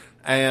area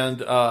and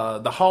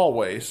the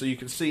hallway. So you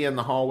can see in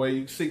the hallway.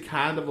 You can see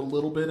kind of a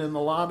little bit in the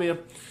lobby.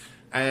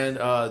 And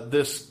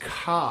this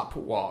cop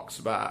walks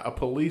by. A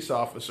police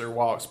officer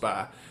walks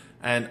by.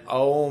 And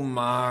oh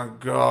my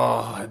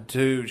God,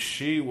 dude,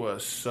 she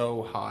was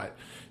so hot.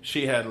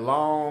 She had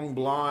long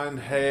blonde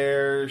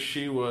hair.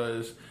 She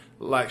was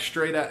like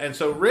straight out. And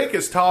so Rick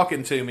is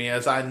talking to me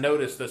as I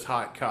notice this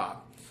hot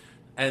cop.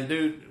 And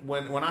dude,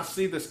 when I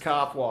see this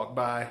cop walk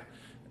by,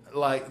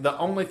 like the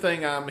only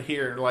thing I'm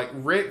hearing, like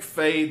Rick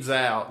fades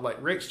out. Like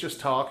Rick's just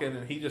talking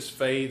and he just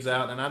fades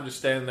out. And I'm just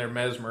standing there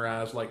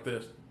mesmerized like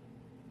this.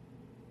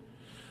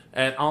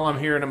 And all I'm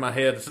hearing in my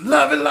head is,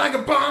 "Love it like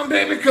a bomb,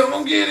 baby, come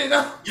on, get it."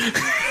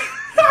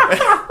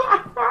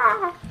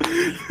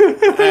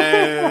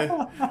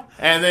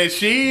 And then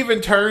she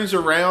even turns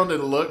around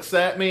and looks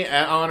at me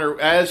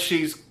as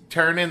she's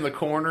turning the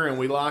corner, and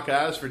we lock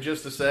eyes for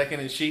just a second,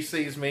 and she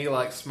sees me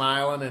like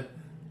smiling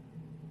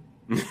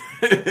and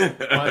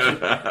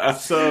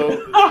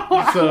so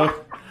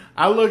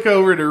I look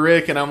over to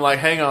Rick and I'm like,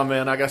 "Hang on,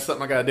 man, I got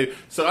something I gotta do."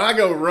 So I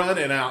go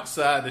running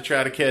outside to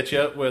try to catch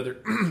up with her.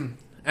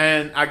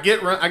 And I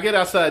get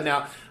outside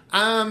now.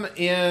 I'm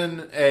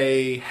in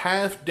a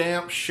half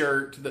damp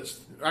shirt.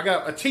 I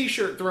got a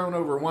t-shirt thrown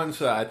over one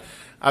side.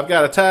 I've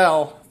got a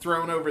towel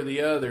thrown over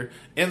the other,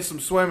 in some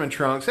swimming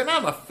trunks. And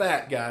I'm a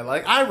fat guy.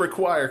 Like, I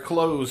require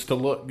clothes to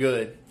look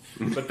good.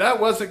 But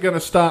that wasn't going to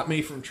stop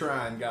me from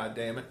trying. God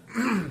damn it!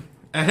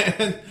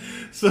 And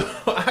so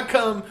I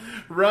come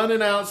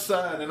running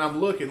outside, and I'm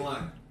looking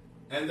like,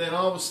 and then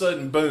all of a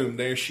sudden, boom!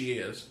 There she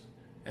is,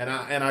 and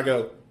I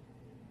go.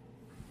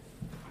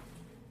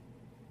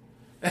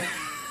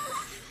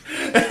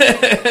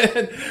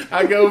 And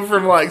I go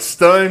from like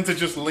stunned to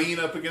just lean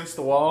up against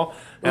the wall,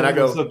 and I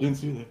go, What's up? Didn't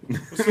see that.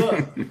 "What's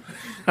up?"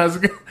 How's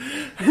it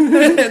going?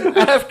 And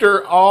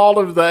after all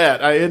of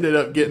that, I ended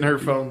up getting her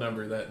phone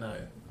number that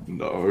night.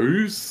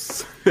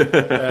 Nice.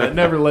 It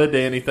never led to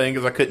anything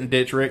because I couldn't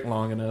ditch Rick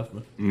long enough.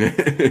 But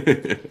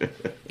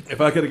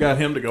if I could have got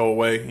him to go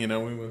away, we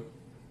would.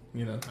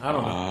 I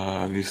don't know.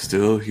 And he's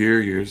still here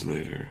years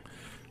later.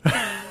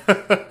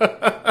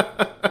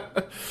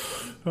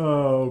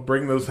 Oh,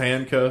 bring those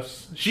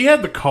handcuffs. She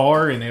had the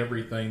car and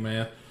everything,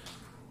 man.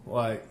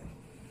 Like,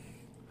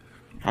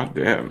 God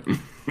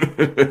damn.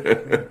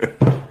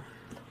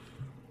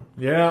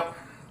 yeah.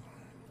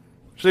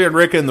 Seeing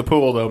Rick in the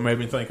pool, though, made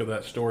me think of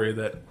that story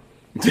that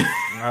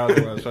I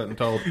otherwise hadn't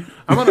told.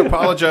 I'm going to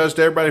apologize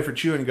to everybody for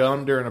chewing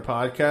gum during a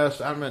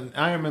podcast.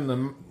 I am in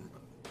the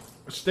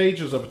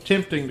stages of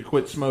attempting to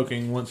quit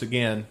smoking once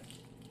again.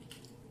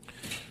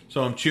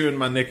 So I'm chewing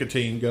my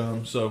nicotine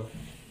gum, so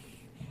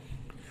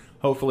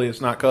hopefully it's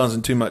not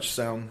causing too much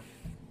sound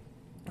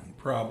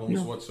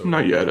problems whatsoever.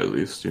 Not yet, at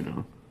least, What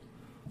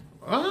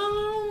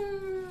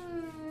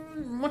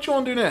you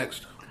want to do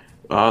next?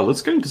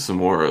 Let's get into some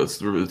more. Let's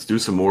do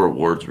some more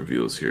awards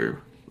reveals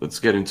here. Let's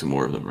get into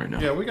more of them right now.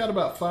 Yeah, we got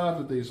about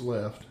 5 of these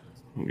left.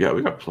 Yeah,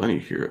 we got plenty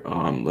here.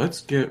 Let's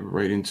get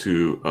right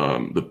into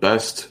the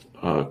best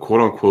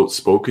quote-unquote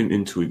spoken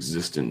into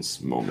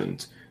existence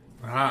moment.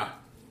 Ah.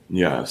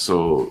 Yeah,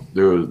 so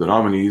there were the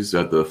nominees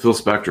at the Phil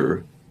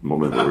Spector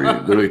moment where we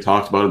literally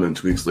talked about him, and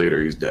 2 weeks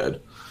later he's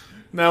dead.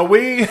 Now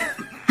if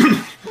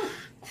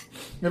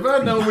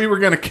I'd known we were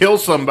going to kill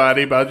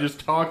somebody by just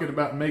talking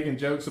about making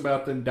jokes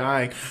about them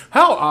dying,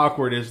 how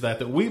awkward is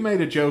that we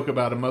made a joke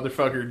about a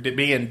motherfucker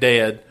being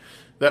dead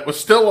that was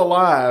still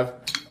alive,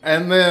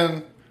 and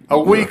then a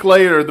week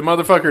later the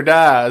motherfucker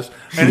dies,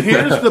 and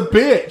here's the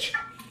bitch.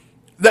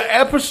 The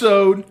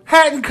episode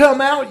hadn't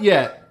come out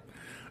yet.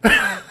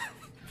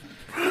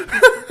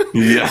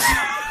 Yes.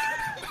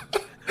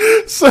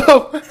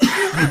 So, to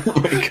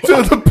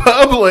the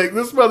public,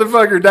 this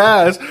motherfucker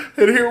dies,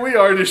 and here we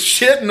are just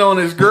shitting on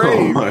his grave.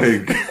 Oh my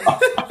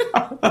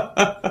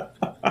god.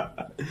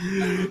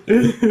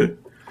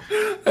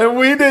 And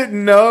we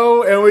didn't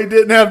know, and we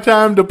didn't have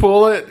time to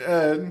pull it.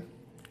 And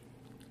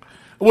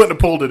I wouldn't have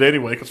pulled it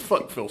anyway, because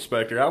fuck Phil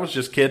Spector. I was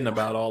just kidding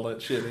about all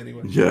that shit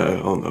anyway. Yeah, I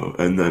don't know.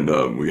 And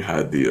then we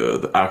had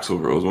the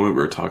Axl Rose moment.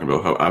 We were talking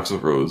about how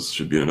Axl Rose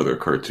should be in another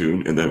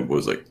cartoon, and then it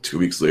was like 2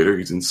 weeks later,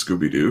 he's in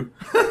Scooby-Doo.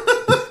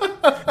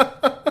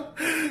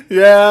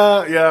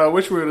 Yeah, I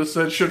wish we would have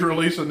said should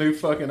release a new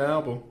fucking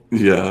album.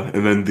 Yeah,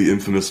 and then the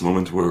infamous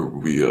moment where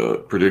we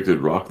predicted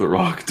Rock the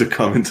Rock to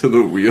come into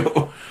the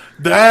wheel.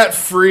 That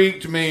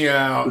freaked me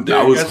out. Dude,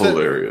 that was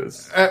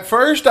hilarious. At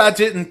first, I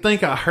didn't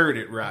think I heard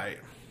it right.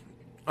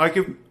 Like,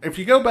 if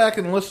you go back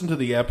and listen to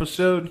the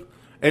episode,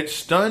 it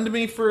stunned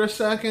me for a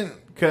second,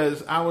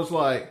 because I was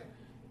like,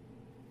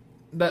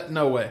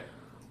 no way.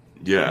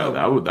 Yeah,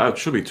 No. that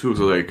should be too.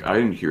 So, like, I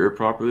didn't hear it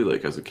properly,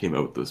 like, as it came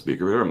out the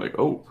speaker there. I'm like,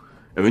 oh.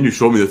 And then you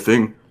showed me the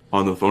thing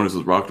on the phone. It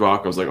says Rock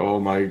Rock. I was like, oh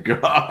my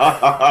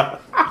god.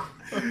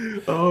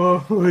 Oh,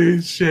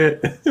 holy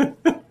shit.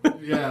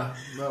 Yeah,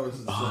 that was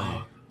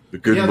insane. The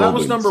good Yeah,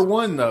 moments. that was number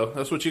 1, though.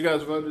 That's what you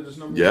guys voted as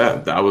number 1. Yeah,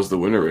 that was the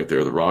winner right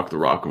there. The Rock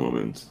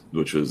moment,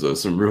 which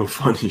was some real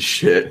funny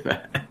shit,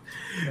 man.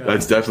 Yeah.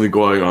 That's definitely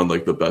going on,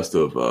 like, the best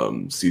of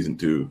season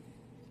 2.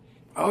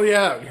 Oh,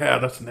 yeah. Yeah,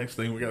 that's the next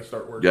thing we got to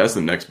start working Yeah, that's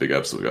the next big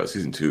episode. We got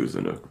season 2 is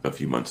in a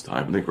few months'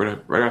 time. I think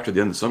right after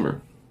the end of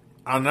summer.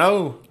 I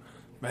know.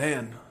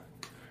 Man,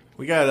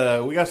 we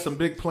got some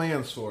big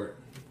plans for it.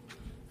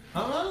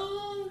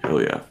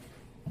 Hell yeah.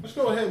 Let's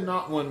go ahead and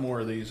knock one more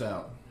of these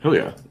out. Hell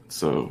yeah.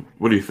 So,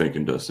 what are you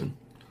thinking, Dustin?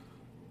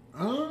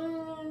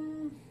 How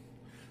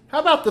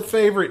about the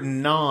favorite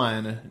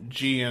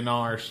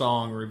non-GNR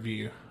song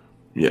review?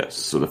 Yes.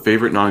 So the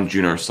favorite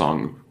non-GNR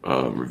song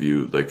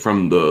review, like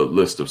from the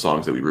list of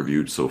songs that we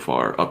reviewed so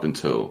far up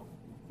until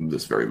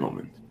this very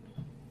moment.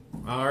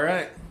 All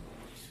right.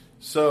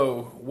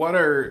 So,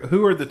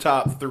 who are the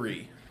top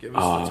 3? Give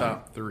us the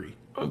top 3.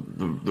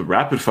 The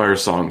rapid fire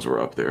songs were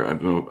up there. I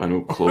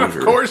know Closure.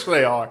 Of course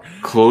they are.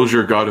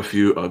 Closure got a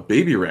few.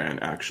 Baby Ran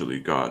actually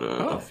got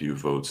a few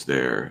votes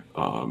there.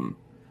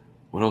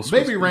 What else?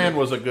 Baby Ran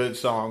was a good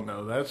song,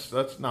 though.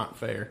 That's not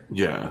fair.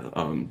 Yeah.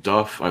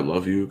 Duff, I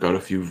Love You got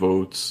a few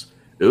votes.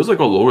 It was like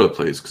all over the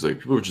place because like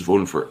people were just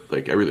voting for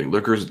like everything.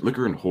 Liquor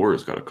and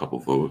Whores got a couple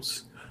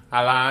votes.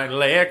 I like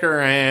liquor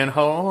and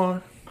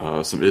whore.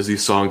 Some Izzy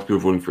songs. People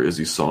voting for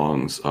Izzy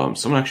songs.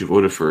 Someone actually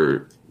voted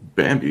for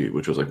Bambi,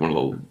 which was like one of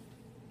the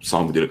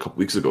songs we did a couple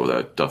weeks ago.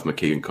 That Duff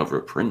McKagan cover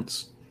of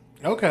Prince.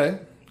 Okay,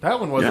 that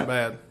one wasn't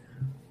bad.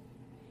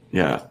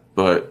 Yeah,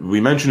 but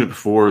we mentioned it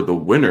before. The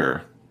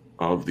winner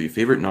of the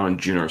favorite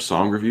non-GNR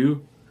song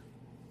review,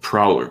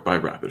 Prowler by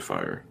Rapid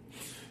Fire.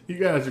 You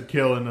guys are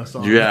killing us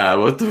on Yeah,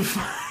 what the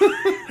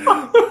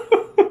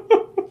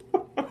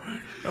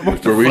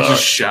Where we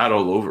just shat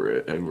all over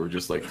it, and we're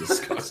just like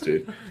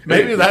disgusted.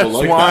 Maybe Hey, that's people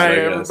like why that, I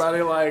guess.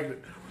 everybody liked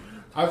it.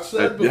 I've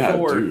said Yeah,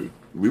 before, dude.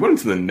 We went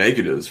into the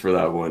negatives for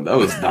that one. That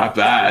was not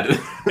bad.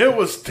 It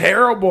was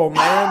terrible,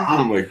 man.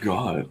 Oh my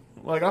god.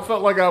 Like, I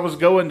felt like I was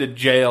going to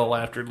jail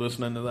after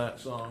listening to that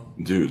song.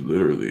 Dude,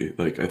 literally.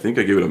 Like, I think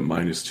I gave it a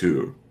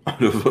 -2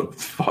 out of a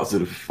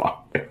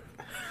 +5.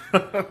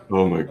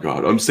 Oh my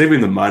god. I'm saving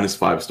the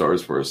 -5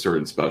 stars for a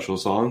certain special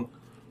song.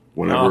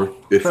 When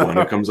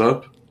it comes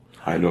up.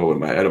 I know in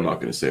my head I'm not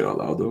going to say it out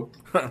loud, though.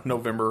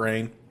 November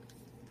Rain.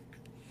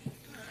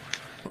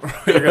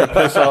 You're going to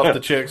piss off the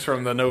chicks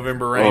from the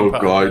November Rain. Oh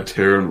god,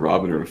 Tara and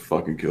Robin are going to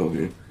fucking kill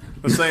me.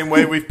 The same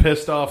way we've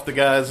pissed off the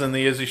guys in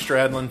the Izzy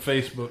Stradlin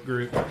Facebook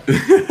group.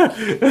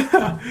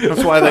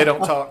 That's why they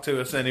don't talk to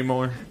us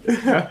anymore.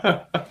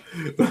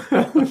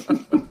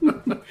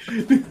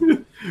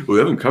 We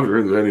haven't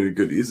covered any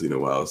good Easy in a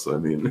while, so I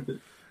mean...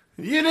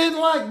 You didn't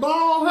like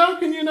Ball? How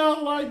can you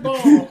not like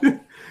Ball?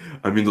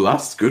 I mean, the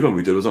last good one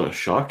we did was on a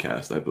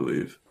Shotcast, I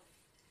believe.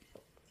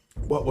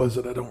 What was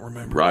it? I don't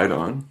remember. Ride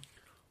On.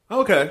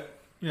 Okay.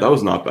 Yeah. That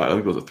was not bad. I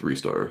think it was a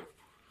 3-star.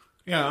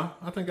 Yeah,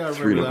 I think I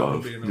 3 remember and that one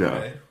above. being Yeah.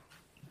 okay.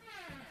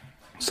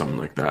 Something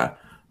like that.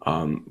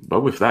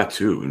 But with that,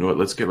 too, you know what?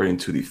 Let's get right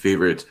into the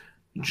favorite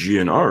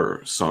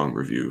GNR song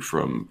review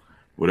from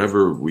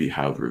whatever we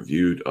have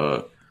reviewed.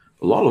 A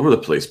lot over the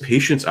place.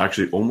 Patience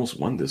actually almost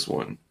won this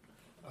one.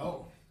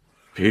 Oh.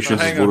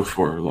 Patience is voted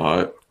for a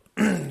lot.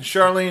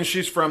 Charlene,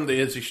 she's from the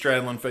Izzy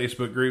Stradlin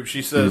Facebook group.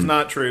 She says,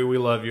 not true. We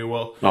love you.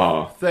 Well,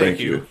 Oh, thank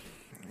you.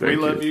 Thank we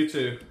love you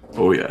too.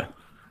 Oh, yeah.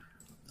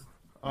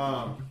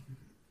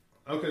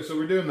 Okay, so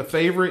we're doing the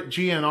favorite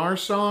GNR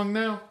song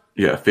now?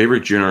 Yeah,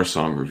 favorite GNR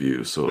song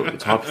review. So the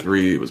top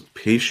 3 was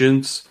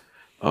Patience.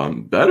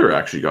 Better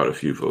actually got a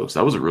few votes.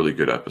 That was a really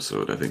good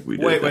episode. I think we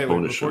did Wait,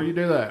 bonus before show. you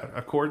do that,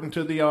 according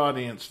to the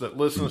audience that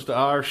listens to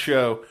our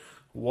show,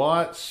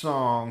 what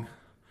song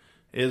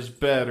is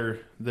better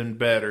than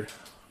better?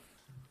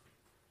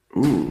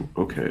 Ooh,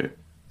 okay.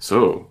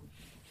 So,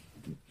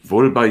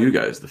 voted by you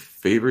guys, the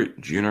favorite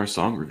GNR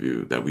song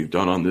review that we've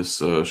done on this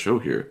show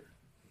here.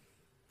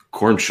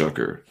 Corn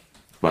Shucker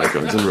by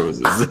Guns N'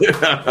 Roses.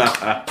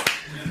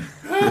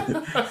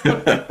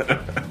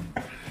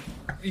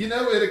 You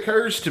know, it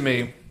occurs to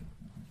me,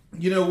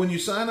 you know, when you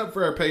sign up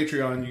for our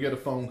Patreon, you get a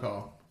phone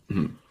call.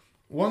 Mm-hmm.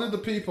 One of the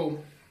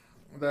people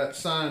that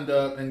signed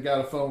up and got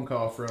a phone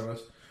call from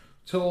us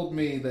told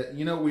me that,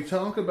 you know, we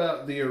talk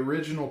about the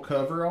original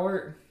cover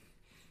art,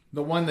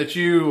 the one that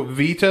you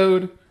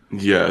vetoed.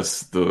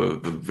 Yes, the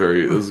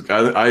very...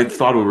 I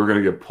thought we were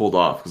going to get pulled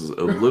off because it's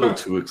a little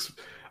too...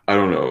 I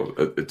don't know.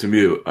 To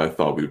me, I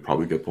thought we would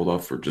probably get pulled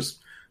off for just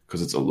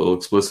because it's a little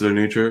explicit in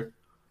nature.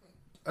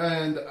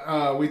 And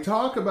we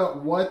talk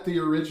about what the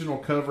original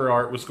cover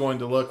art was going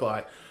to look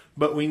like,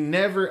 but we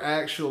never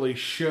actually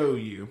show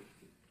you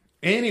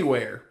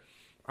anywhere.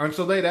 And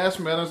so they'd ask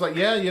me about it. I was like,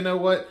 yeah, you know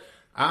what?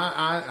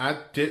 I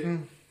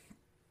didn't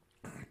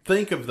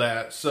think of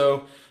that.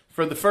 So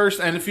for the first,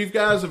 and if you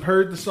guys have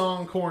heard the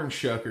song Corn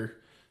Shucker,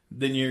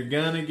 then you're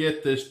going to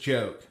get this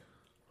joke.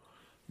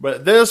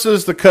 But this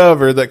is the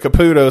cover that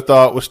Caputo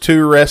thought was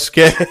too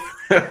risque.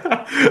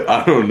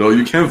 I don't know.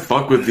 You can't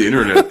fuck with the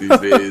internet these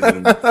days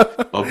and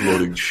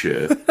uploading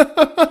shit.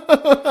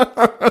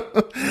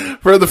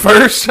 For the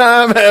first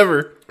time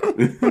ever.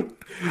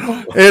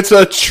 It's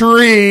a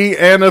tree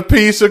and a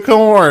piece of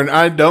corn.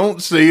 I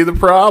don't see the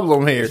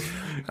problem here.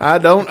 I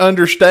don't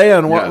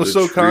understand what was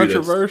so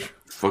controversial.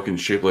 Fucking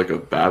shaped like a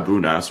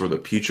baboon ass or the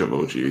peach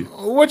emoji.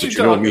 What you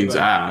know talking means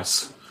about?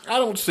 ass. I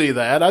don't see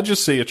that. I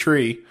just see a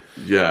tree.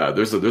 Yeah,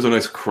 there's a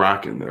nice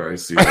crack in there. I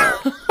see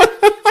that.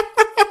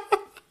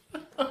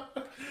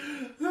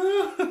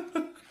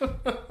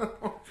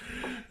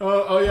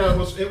 Oh yeah,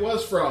 it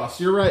was Frost.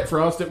 You're right,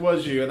 Frost. It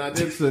was you, and I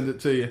did send it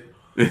to you.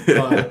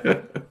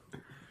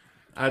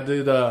 I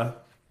did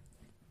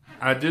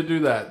do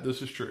that.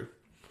 This is true.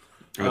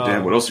 God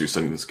damn, what else are you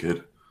sending this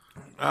kid?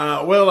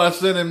 Well, I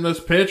sent him this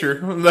picture.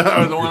 That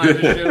was the one I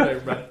just showed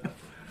everybody.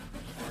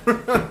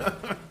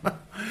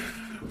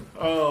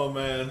 Oh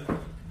man.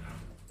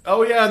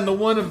 Oh yeah, and the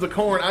one of the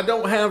corn. I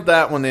don't have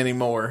that one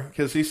anymore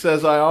because he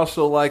says I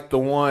also like the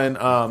one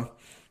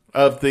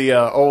of the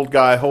old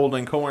guy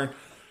holding corn.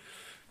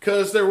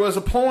 Because there was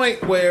a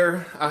point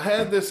where I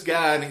had this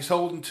guy and he's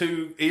holding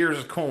 2 ears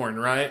of corn,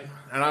 right?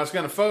 And I was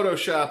going to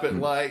Photoshop it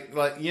like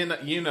you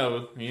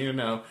know,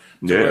 to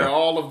where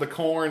all of the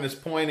corn is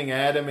pointing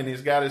at him and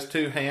he's got his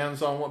 2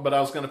 hands on one. But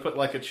I was going to put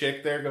like a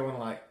chick there going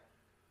like,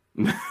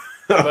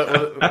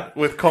 but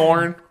with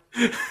corn.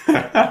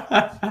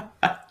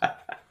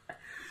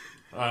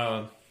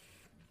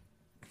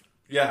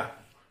 Yeah.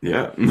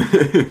 Yeah.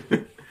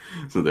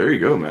 So there you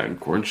go, man.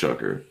 Corn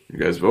Shucker. You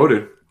guys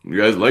voted. You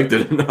guys liked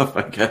it enough,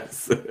 I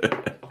guess.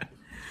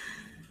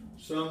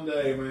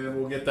 Someday, man,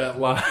 we'll get that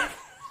live.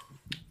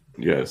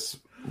 Yes.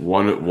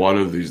 One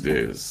of these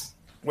days.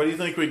 What do you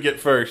think we'd get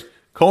first?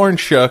 Corn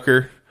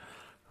Shucker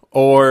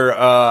or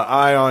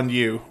Eye on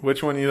You?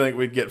 Which one do you think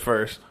we'd get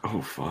first?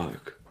 Oh,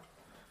 fuck.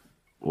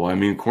 Well, I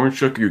mean, Corn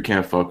Shucker you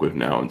can't fuck with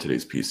now in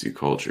today's PC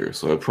culture,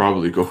 so I'd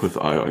probably go with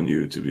Eye on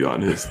You, to be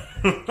honest.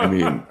 I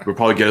mean, we'll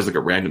probably get as like a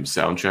random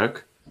sound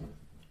check.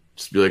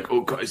 Just be like,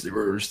 oh, guys, they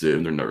reversed it,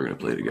 and they're never going to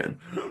play it again.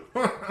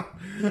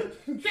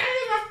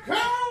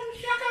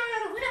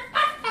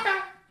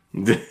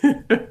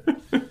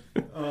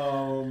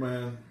 Oh,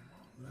 man.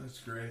 That's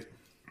great.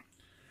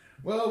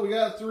 Well, we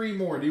got 3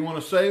 more. Do you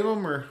want to save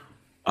them, or?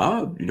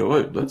 You know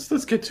what?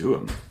 Let's get to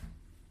them.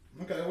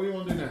 Okay, what do you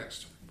want to do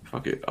next?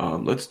 Fuck it.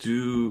 Let's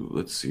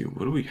see.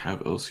 What do we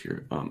have else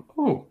here?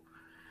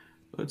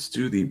 Let's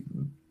do the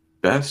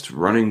best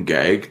running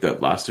gag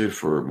that lasted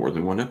for more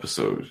than one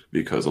episode,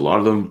 because a lot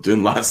of them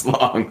didn't last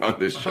long on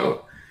this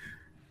show.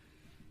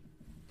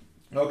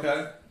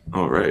 Okay.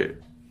 All right.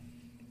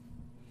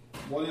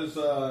 What is,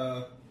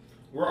 are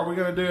we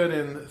going to do it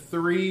in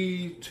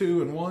 3,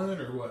 2, and 1,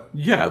 or what?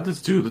 Yeah,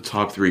 let's do the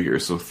top 3 here.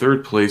 So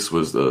third place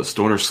was the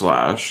Stoner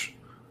Slash,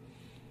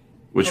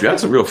 which we had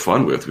some real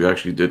fun with. We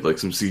actually did like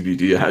some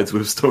CBD ads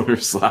with Stoner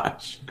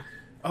Slash.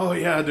 Oh,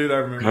 yeah, dude, I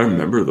remember I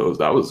remember those.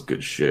 That was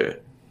good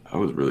shit. That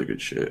was really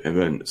good shit. And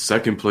then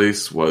second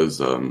place was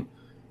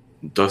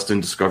Dustin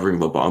discovering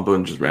La Bamba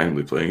and just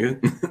randomly playing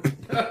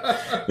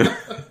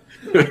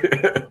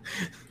it.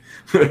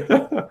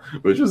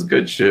 Which is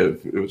good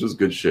shit. It was just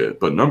good shit.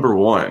 But number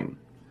one,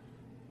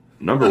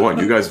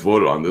 you guys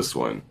voted on this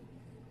one.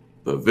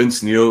 The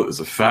Vince Neil is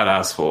a fat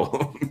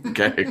asshole.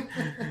 Okay?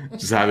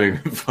 Just having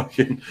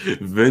fucking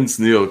Vince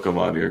Neil come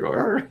on here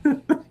and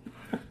go,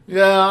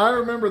 Yeah, I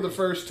remember the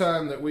first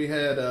time that we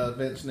had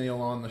Vince Neil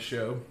on the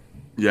show.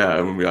 yeah,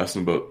 and when we asked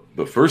him about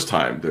the first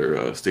time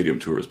their stadium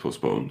tour was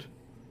postponed.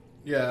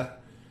 Yeah.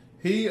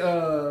 He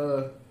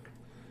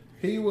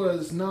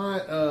was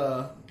not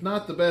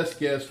the best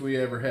guest we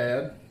ever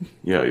had.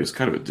 Yeah, he was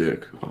kind of a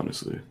dick,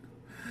 honestly.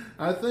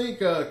 I think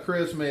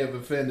Chris may have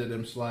offended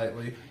him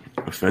slightly.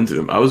 Offended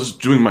him. I was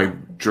just doing my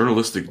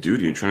journalistic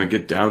duty and trying to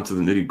get down to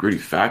the nitty gritty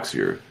facts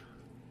here.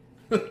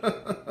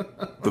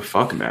 The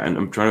fuck, man?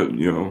 I'm trying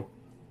to,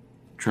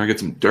 trying to get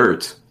some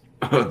dirt.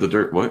 The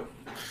dirt, what?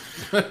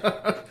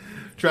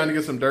 Trying to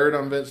get some dirt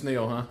on Vince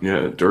Neil, huh?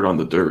 Yeah, dirt on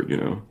the dirt,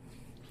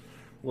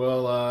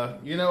 Well,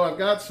 I've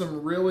got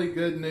some really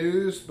good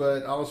news,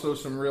 but also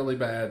some really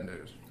bad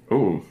news.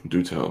 Oh,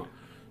 do tell.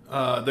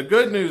 The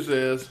good news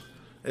is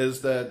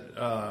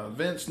that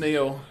Vince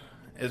Neil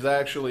is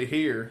actually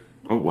here.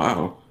 Oh,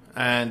 wow.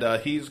 And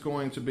he's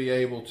going to be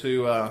able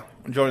to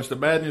join us. The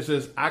bad news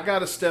is I got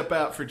to step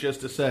out for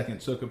just a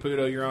second. So,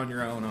 Caputo, you're on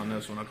your own on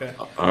this one, okay?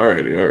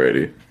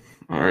 Alrighty.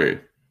 All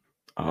right.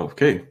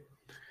 Okay.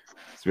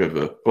 So we have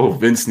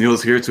Vince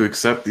Neil's here to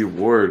accept the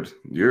award.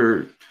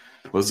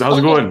 How's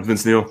it going,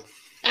 Vince Neil?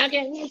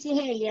 Okay, listen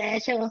here, you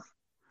asshole.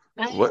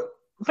 What?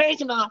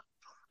 First of all,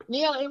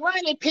 Neil, it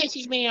really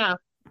pisses me off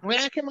when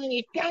I come on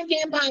these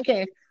goddamn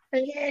podcast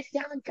and you're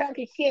sound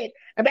talking shit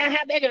about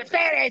how big of a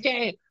fat ass I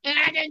am. And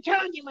I done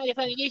told you,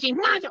 motherfucker, this is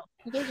muscle.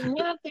 This is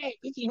not fat.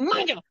 This is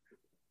muscle.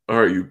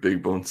 All right, you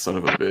big bone son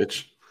of a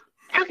bitch.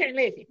 Okay,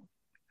 listen.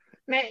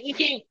 Now, you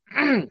see,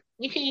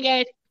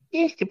 guys,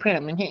 this is the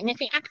problem here. And you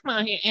see, I come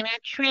on here and I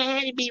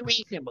try to be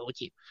reasonable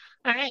with you.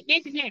 All right,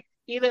 this is here.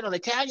 You little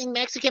Italian,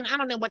 Mexican, I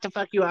don't know what the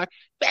fuck you are.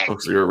 But, Oh,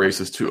 so you're a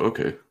racist too?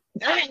 Okay.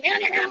 all right, no,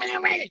 I'm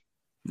not racist.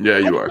 Yeah,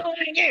 you are. All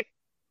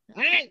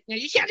right, now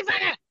you shut the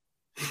fuck up.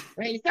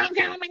 Right, don't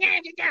tell my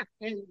name, get down.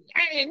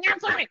 It's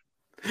not funny.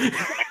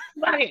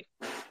 Fuck it.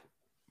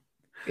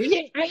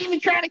 I even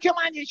tried to come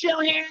on the show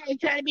here and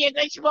try to be a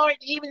good sport,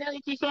 even though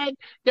you said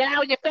that I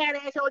was a fat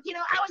asshole.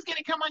 I was going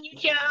to come on your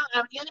show. I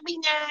was going to be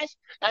nice.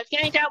 I was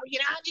going to talk,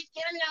 I'll just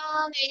get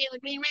along, and it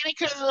would be really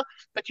cool.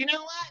 But you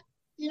know what?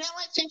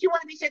 Since you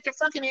want to be such a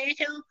fucking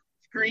asshole,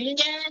 screw you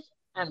guys.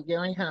 I'm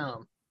going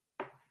home.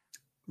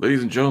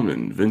 Ladies and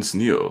gentlemen, Vince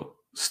Neil,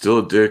 still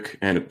a dick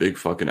and a big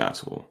fucking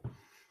asshole.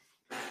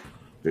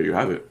 There you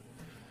have it.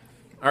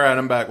 All right,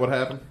 I'm back. What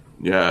happened?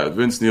 Yeah,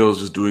 Vince Neil is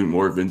just doing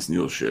more Vince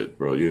Neil shit,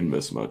 bro. You didn't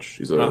miss much.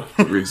 He's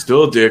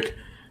still a dick.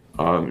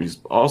 He's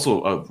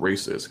also a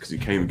racist because he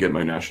can't even get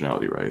my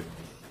nationality right.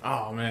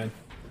 Oh, man.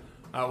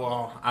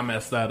 I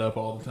mess that up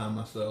all the time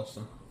myself,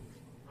 so.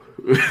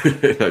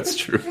 That's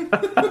true.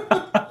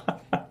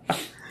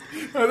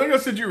 I think I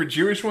said you were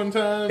Jewish one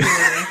time.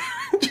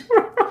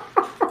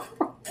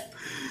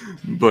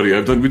 Buddy,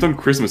 we've done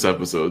Christmas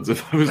episodes.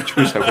 If I was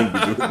Jewish, I wouldn't be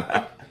doing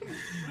that.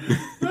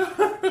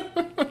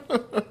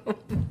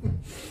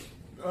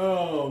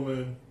 Oh,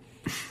 man.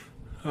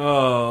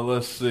 Oh,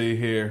 let's see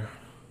here.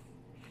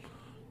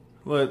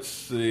 Let's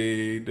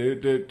see.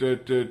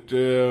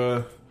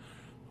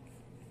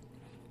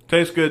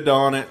 Tastes good,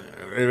 don't it?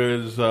 It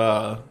is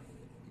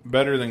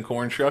better than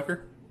corn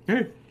shucker.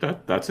 Hey,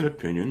 that's an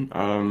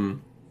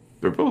opinion.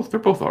 They're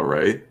both all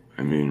right.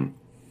 I mean,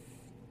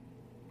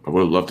 I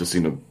would have loved to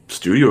seen a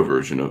studio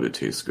version of it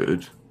taste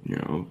good,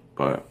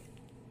 but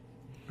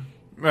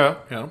Yeah.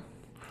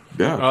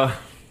 yeah.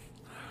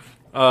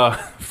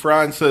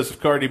 Franz says if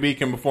Cardi B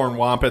can perform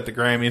WAMP at the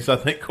Grammys, I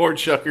think Corn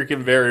Shucker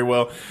can very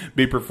well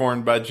be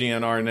performed by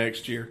GNR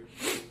next year.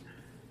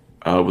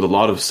 With a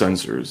lot of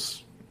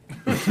censors.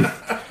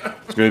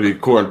 It's going to be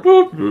corn.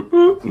 Boop, boop,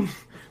 boop.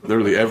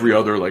 Literally every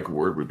other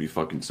word would be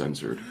fucking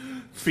censored.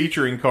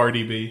 Featuring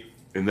Cardi B.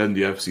 And then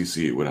the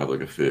FCC would have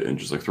a fit and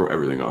just throw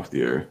everything off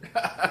the air.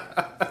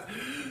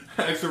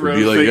 Axl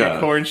Rose singing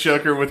Corn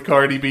Shucker with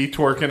Cardi B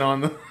twerking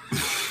on the...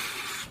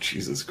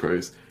 Jesus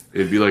Christ.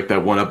 It'd be like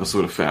that one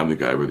episode of Family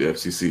Guy where the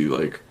FCC,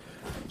 like,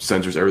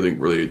 censors everything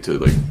related to,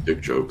 like,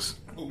 dick jokes.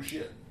 Oh,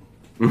 shit.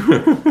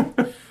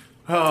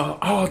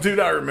 Oh, dude,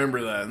 I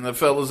remember that. And the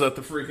fellas at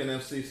the freaking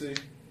FCC.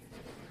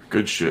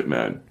 Good shit,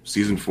 man.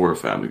 Season 4 of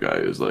Family Guy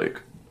is, like,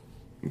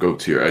 go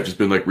tier. I've just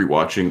been, like,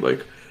 rewatching,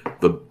 like,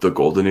 the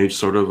golden age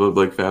sort of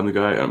like, Family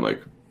Guy. And I'm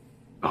like,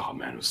 oh,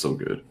 man, it was so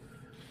good.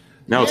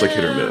 Now it's, like,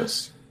 hit or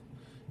miss.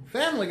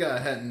 Family Guy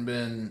hadn't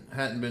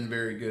been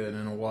very good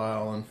in a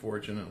while,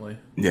 unfortunately.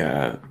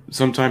 Yeah,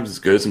 sometimes it's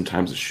good,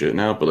 sometimes it's shit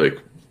now. But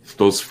like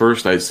those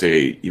first, I'd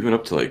say even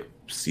up to like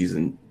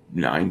season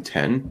 9,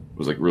 10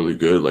 was like really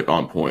good, like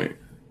on point.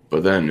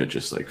 But then it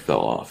just like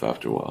fell off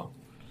after a while.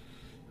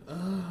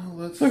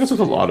 It's like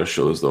a lot of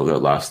shows though that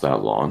last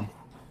that long.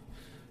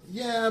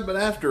 Yeah, but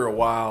after a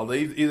while,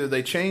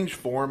 they change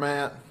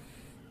format,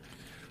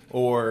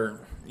 or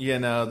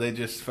they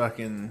just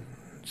fucking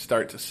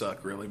start to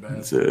suck really bad.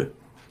 That's it.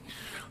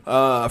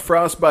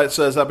 Frostbite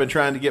says, I've been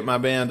trying to get my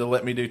band to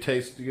let me do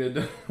Taste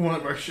Good one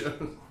of our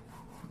shows.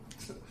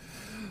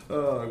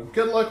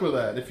 Good luck with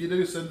that. If you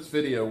do, send us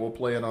video. We'll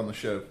play it on the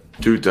show.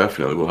 Dude,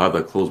 definitely. We'll have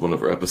that close one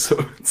of our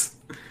episodes.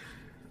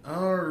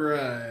 All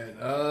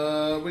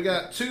right. We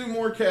got 2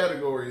 more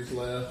categories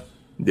left.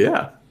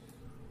 Yeah.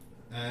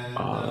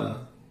 And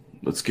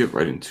let's get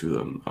right into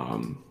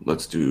them.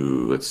 Let's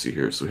see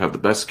here. So we have the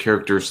best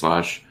character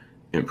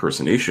 /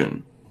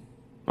 impersonation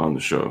on the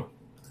show.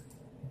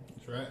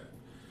 That's right.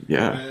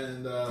 Yeah,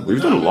 and,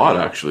 we've done a lot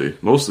actually.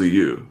 Mostly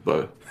you,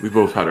 but we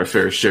both had our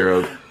fair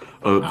share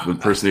of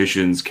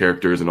impersonations,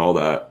 characters, and all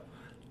that.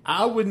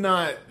 I would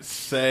not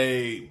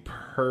say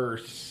per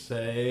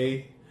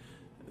se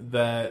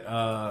that.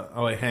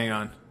 Oh wait, hang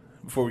on.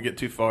 Before we get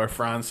too far,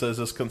 Franz says,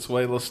 "Is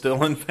Consuelo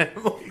still in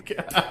Family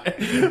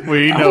Guy?"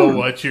 We know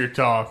what you're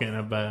talking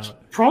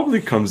about.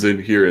 Probably comes in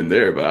here and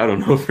there, but I don't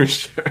know for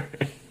sure.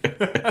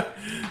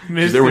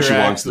 She's there when she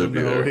wants to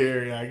be there.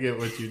 Here, I get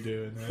what you're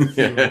doing. I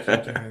see what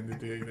you're trying to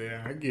do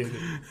there. I get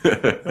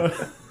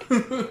it.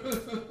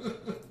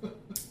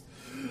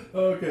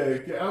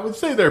 Okay, I would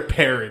say they're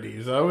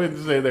parodies. I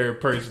wouldn't say they're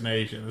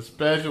impersonations,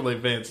 especially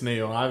Vince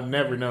Neil. I've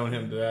never known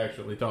him to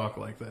actually talk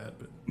like that.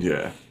 But.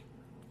 Yeah,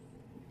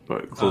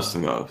 but close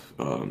enough.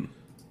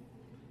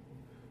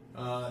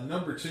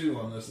 Number 2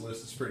 on this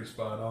list is pretty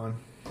spot on.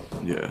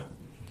 Yeah.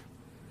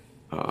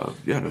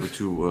 Number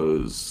 2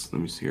 was,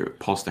 let me see here,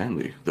 Paul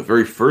Stanley. The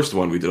very first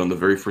one we did on the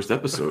very first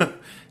episode.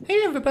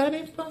 Hey everybody,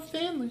 it's Paul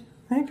Stanley.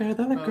 Hey guys,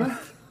 I like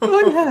girls.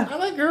 Oh yeah. I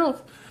like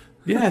girls.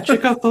 Yeah,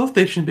 check out Soul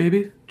Station,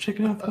 baby. Check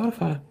it out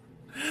Spotify.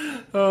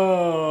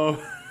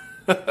 Oh.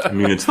 I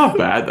mean, it's not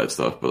bad, that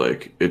stuff, but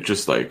like, it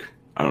just like,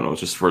 I don't know, it's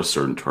just for a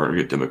certain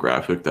target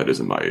demographic that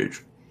isn't my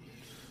age.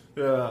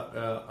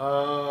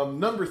 Yeah.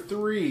 Number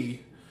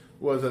 3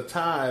 was a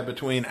tie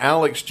between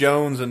Alex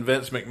Jones and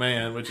Vince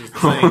McMahon, which is the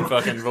same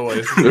fucking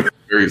voice. They're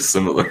very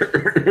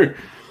similar.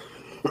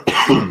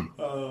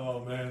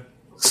 Oh, man.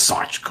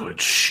 Such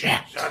good shit.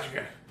 Such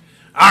good.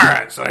 All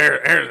right, so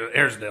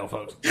here's the deal,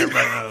 folks.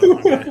 Everybody knows.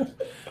 Okay.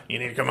 You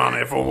need to come on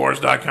to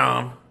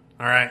InfoWars.com.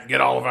 All right,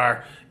 get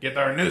our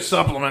new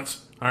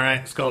supplements. All right,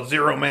 it's called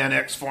Zero Man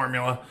X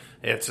Formula.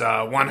 It's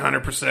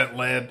 100%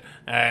 lead,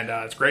 and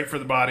it's great for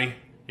the body.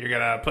 You're going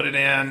to put it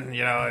in,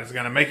 it's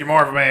going to make you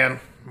more of a man.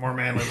 More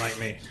manly like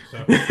me. So.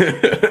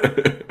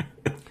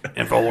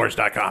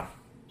 Infowars.com.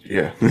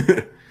 Yeah.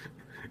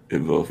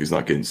 Info if he's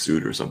not getting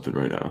sued or something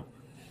right now.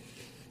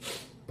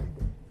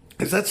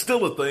 Is that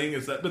still a thing?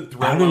 Has that been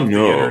thrown I don't off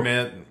know. the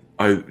internet?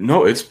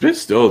 No, it's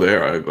still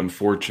there.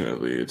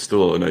 Unfortunately, it's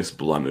still a nice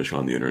blemish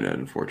on the internet.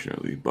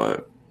 Unfortunately,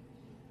 but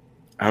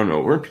I don't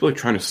know. Weren't people like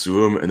trying to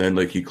sue him, and then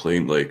like he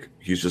claimed like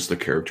he's just a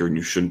character, and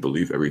you shouldn't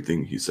believe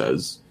everything he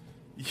says?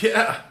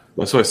 Yeah.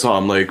 That's what I saw.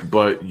 I'm like,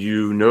 but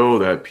you know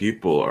that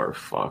people are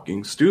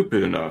fucking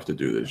stupid enough to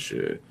do this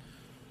shit.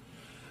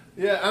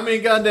 Yeah, I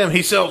mean, goddamn,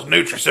 he sells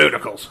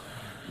nutraceuticals.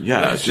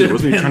 Yeah, dude,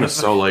 wasn't he trying to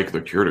sell like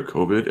the cure to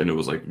COVID, and it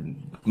was like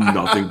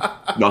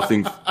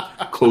nothing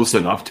close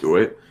enough to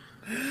it.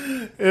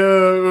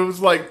 It was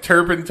like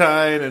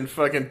turpentine and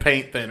fucking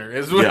paint thinner.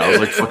 Yeah, it was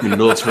like fucking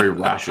military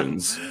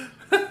rations.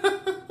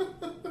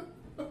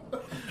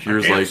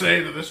 Here's I can't like say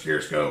that this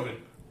cure's COVID.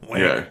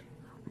 Wink. Yeah.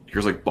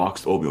 Here's like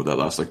boxed oatmeal that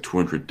lasts like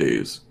 200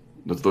 days.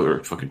 That's what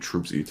our fucking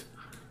troops eat.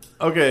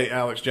 Okay,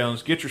 Alex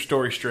Jones, get your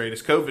story straight.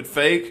 Is COVID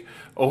fake,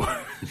 or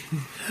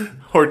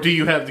do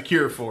you have the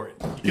cure for it?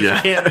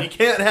 Yeah. You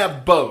can't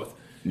have both.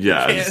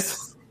 Yeah.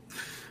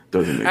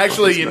 Doesn't make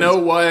Actually, you sense. know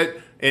what?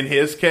 In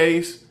his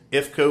case,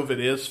 if COVID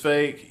is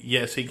fake,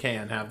 yes, he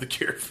can have the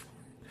cure for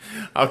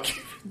it. I'll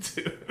give it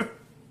to him.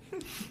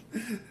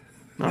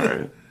 All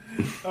right.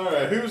 All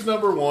right, who's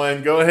number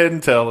 1? Go ahead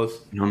and tell us.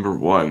 Number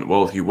 1.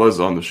 Well, he was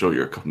on the show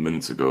here a couple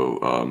minutes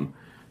ago.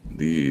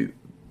 The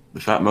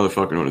fat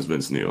motherfucker known as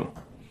Vince Neil.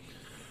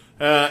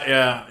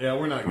 Yeah,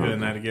 we're not doing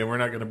that again. We're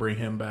not going to bring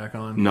him back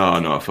on.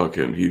 No, fuck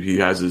him. He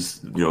has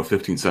his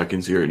 15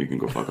 seconds here, and you can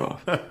go fuck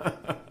off.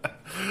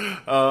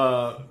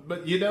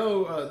 But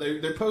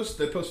they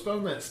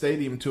postponed that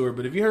stadium tour.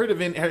 But have you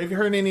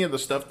heard any of the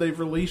stuff they've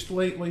released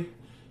lately?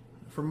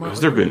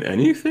 Has there been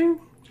anything?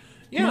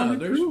 Yeah,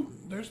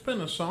 there's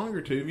been a song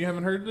or two. You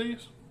haven't heard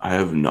these? I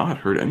have not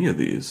heard any of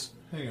these.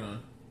 Hang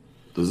on.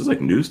 This is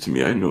like news to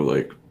me. I didn't know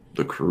like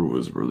the crew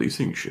was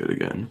releasing shit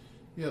again.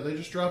 Yeah, they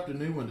just dropped a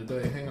new one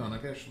today. Hang on,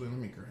 let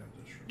me grab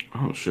this.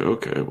 Oh shit.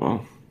 Okay,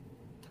 well,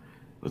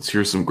 let's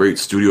hear some great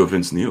studio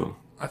Vince Neil.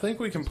 I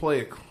think we can play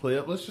a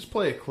clip. Let's just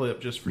play a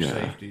clip just for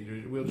safety.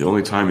 The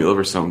only time you'll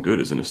ever sound good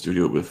is in a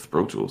studio with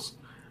Pro Tools.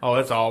 Oh,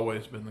 that's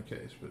always been the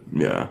case. But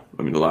yeah,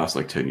 I mean the last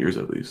like 10 years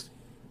at least.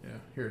 Yeah,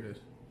 here it is.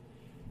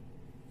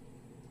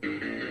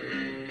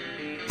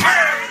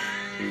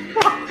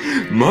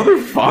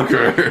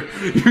 Motherfucker,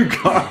 you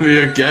got me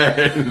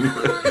again.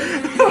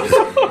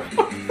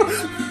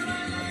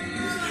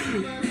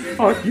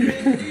 Fuck you.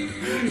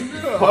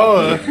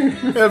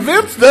 Yeah,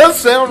 Vince does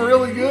sound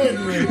really good,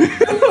 man.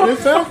 It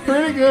sounds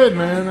pretty good,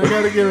 man. I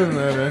gotta give him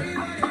that,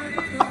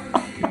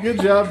 man. Good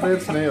job,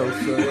 Vince Nails.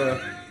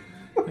 So,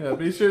 yeah,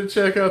 be sure to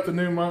check out the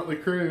new Motley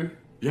Crue.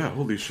 Yeah,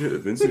 holy shit,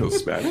 Vince knows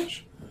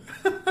Spanish.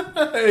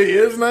 He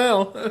is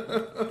now.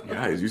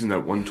 Yeah, he's using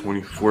that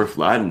 124th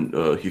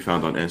Latin he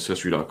found on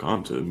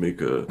Ancestry.com to make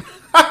a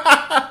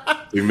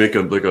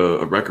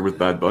record with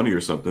Bad Bunny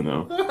or something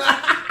now.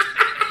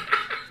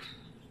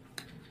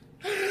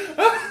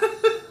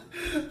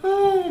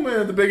 Oh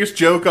man, the biggest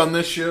joke on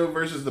this show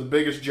versus the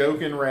biggest joke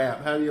in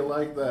rap. How do you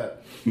like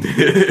that?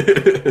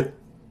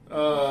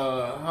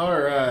 All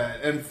right,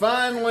 and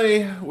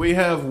finally we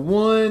have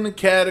one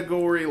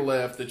category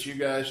left that you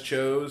guys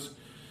chose.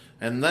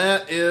 And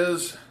that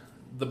is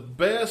the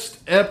best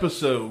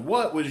episode.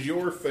 What was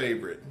your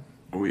favorite?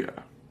 Oh, yeah.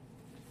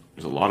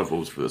 There's a lot of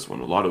votes for this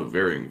one. A lot of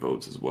varying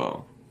votes as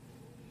well.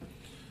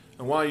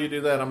 And while you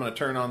do that, I'm going to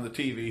turn on the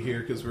TV here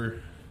because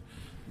we're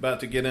about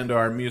to get into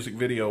our music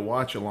video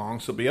watch-along.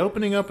 So be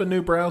opening up a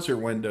new browser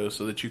window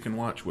so that you can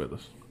watch with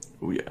us.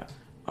 Oh, yeah.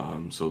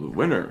 So the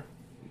winner,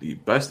 the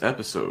best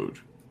episode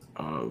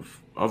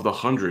of the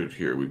 100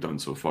 here we've done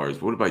so far is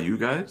voted by you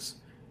guys.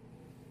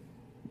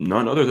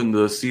 None other than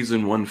the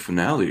season 1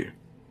 finale,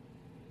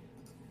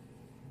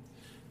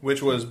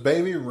 which was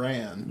 "Baby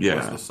Ran." Yeah,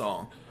 was the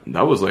song.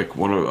 That was like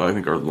one of I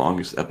think our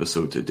longest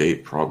episode to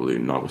date, probably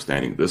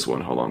notwithstanding this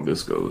one, how long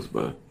this goes.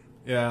 But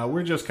yeah,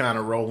 we're just kind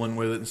of rolling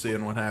with it and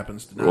seeing what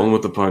happens tonight. Rolling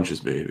with the punches,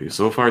 baby.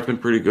 So far, it's been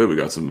pretty good. We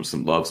got some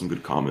love, some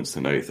good comments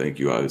tonight. Thank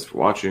you guys for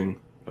watching,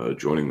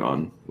 joining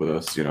on with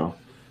us.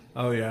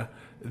 Oh yeah,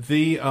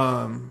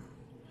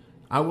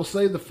 I will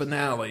say the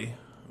finale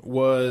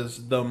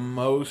was the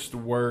most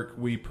work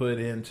we put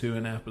into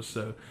an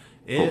episode.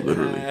 It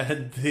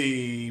had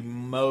the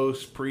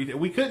most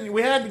we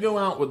had to go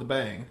out with a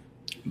bang.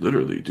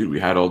 Literally, dude, we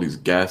had all these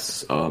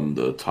guests,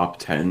 the top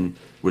 10,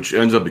 which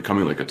ends up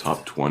becoming like a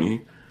top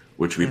 20,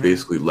 which we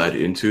basically led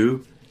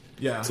into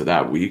to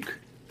that week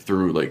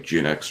through like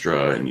GN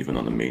Extra and even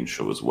on the main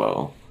show as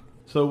well.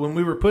 So when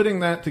we were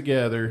putting that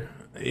together,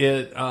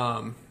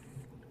 there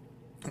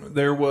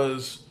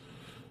was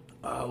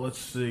let's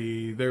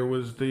see. There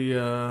was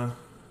the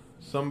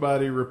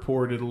somebody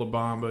reported La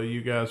Bamba.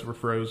 You guys were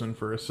frozen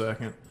for a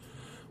second.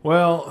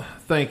 Well,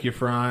 thank you,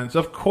 Franz.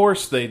 Of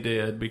course they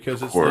did,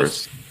 because it's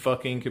this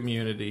fucking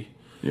community.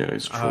 Yeah,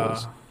 it's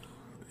trolls.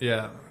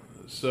 Yeah,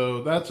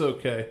 so that's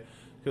okay,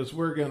 because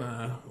we're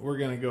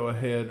gonna go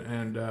ahead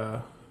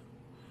and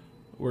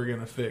we're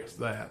gonna fix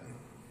that.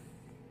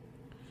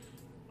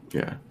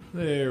 Yeah.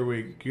 There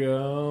we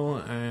go,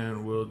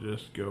 and we'll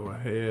just go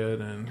ahead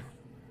and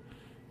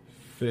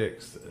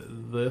fix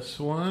this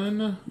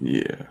one.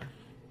 Yeah.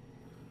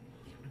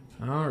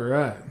 All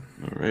right.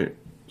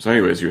 So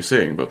anyways, you're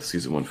saying about the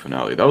season 1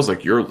 finale. That was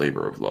like your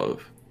labor of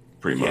love,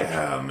 pretty much.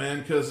 Yeah,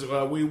 man, because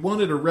we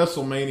wanted a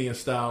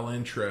WrestleMania-style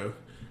intro.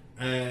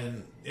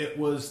 And it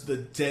was the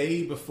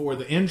day before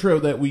the intro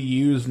that we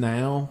use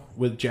now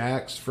with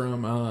Jax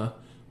from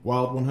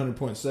Wild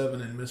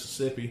 100.7 in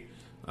Mississippi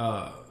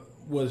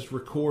was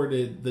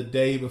recorded the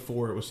day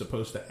before it was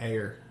supposed to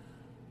air.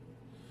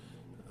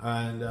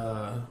 And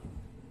I'm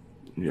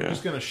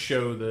just going to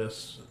show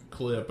this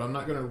clip. I'm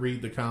not going to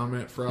read the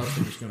comment for us.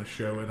 I'm just going to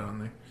show it on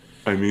there.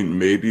 I mean,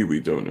 maybe, we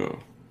don't know.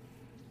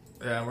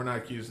 Yeah, we're not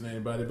accusing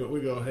anybody, but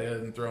we go ahead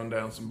and throw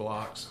down some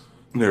blocks.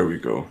 There we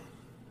go.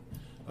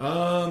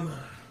 But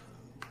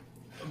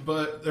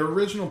the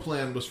original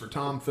plan was for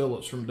Tom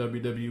Phillips from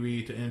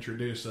WWE to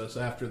introduce us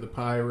after the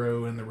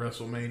pyro and the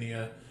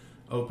WrestleMania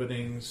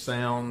opening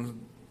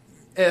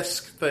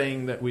sound-esque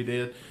thing that we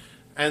did.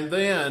 And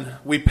then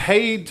we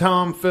paid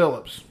Tom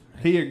Phillips.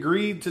 He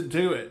agreed to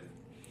do it.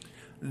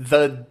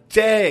 The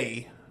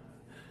day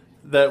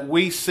that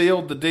we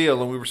sealed the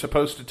deal and we were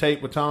supposed to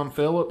tape with Tom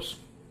Phillips,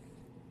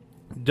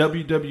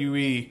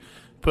 WWE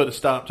put a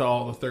stop to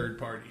all the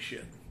third-party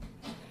shit.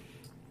 It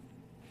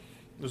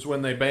was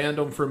when they banned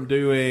them from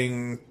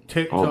doing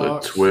TikTok, all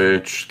the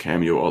Twitch,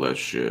 Cameo, all that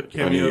shit.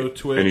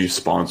 Twitch. Any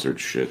sponsored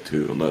shit,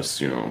 too, unless,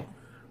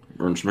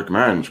 Vince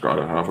McMahon's got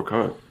to have a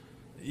cut.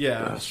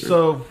 Yeah, bastard.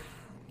 So,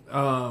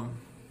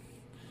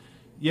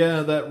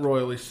 that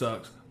royally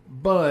sucks.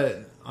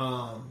 But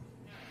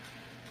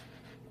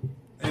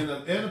in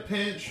a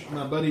pinch,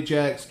 my buddy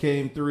Jax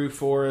came through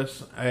for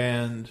us,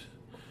 and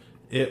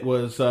it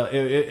was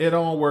it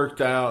all worked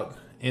out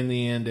in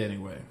the end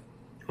anyway.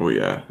 Oh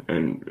yeah,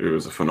 and it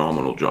was a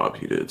phenomenal job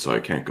he did, so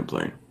I can't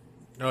complain.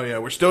 Oh yeah,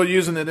 we're still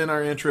using it in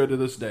our intro to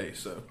this day.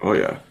 So. Oh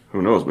yeah,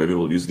 who knows? Maybe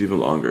we'll use it even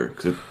longer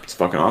because it's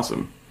fucking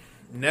awesome.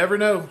 Never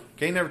know.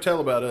 Can't never tell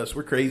about us.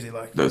 We're crazy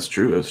like that. That's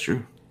true. That's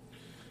true.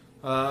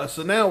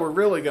 So now we're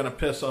really going to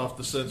piss off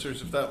the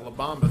censors if that La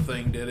Bamba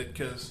thing did it,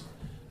 because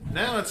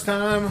now it's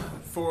time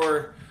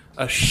for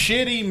a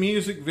shitty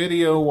music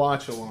video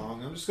watch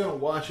along. I'm just going to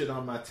watch it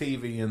on my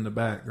TV in the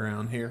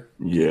background here.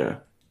 Yeah.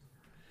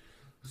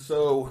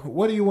 So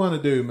what do you want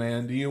to do,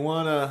 man? Do you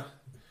want to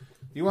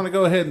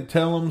go ahead and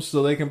tell them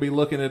so they can be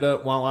looking it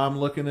up while I'm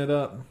looking it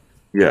up?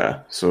 Yeah.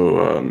 So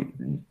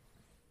I'm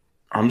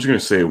just going to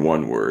say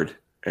one word,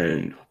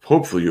 and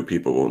hopefully you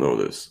people will know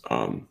this.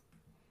 I'm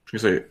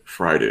just going to say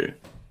Friday.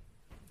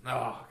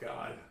 Oh,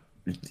 God.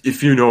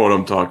 If you know what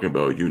I'm talking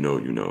about, you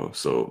know.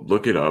 So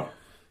look it up.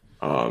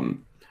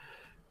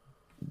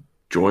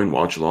 Join,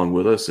 watch along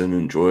with us, and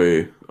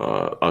enjoy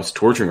us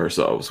torturing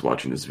ourselves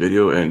watching this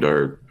video and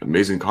our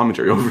amazing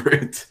commentary over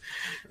it.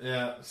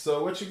 Yeah,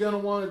 so what you're going to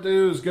want to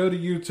do is go to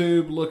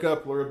YouTube, look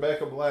up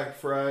Rebecca Black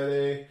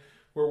Friday.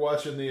 We're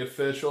watching the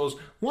officials.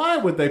 Why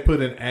would they put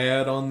an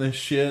ad on this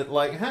shit?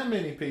 Like, how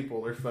many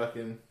people are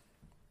fucking...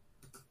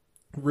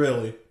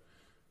 Really?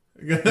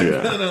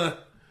 Gonna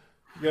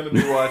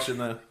be watching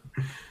that.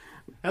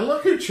 And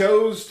look who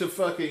chose to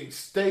fucking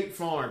State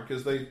Farm,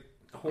 because they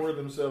whore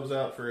themselves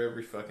out for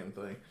every fucking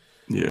thing.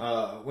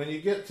 Yeah. When you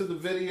get to the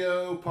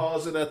video,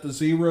 pause it at the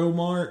 0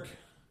 mark,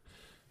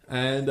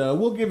 and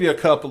we'll give you a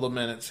couple of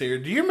minutes here.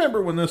 Do you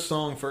remember when this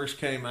song first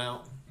came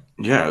out?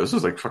 Yeah, this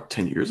was like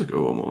 10 years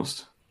ago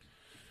almost.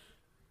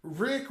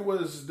 Rick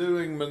was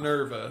doing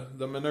Minerva,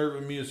 the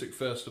Minerva Music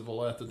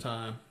Festival at the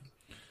time,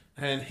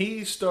 and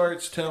he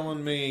starts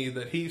telling me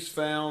that he's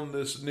found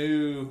this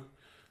new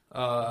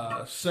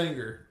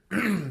singer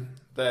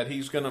that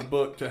he's going to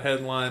book to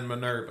headline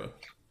Minerva.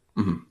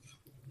 Mm-hmm.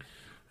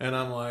 And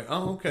I'm like,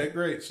 oh, okay,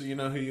 great. So you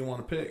know who you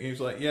want to pick? And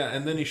he's like, yeah.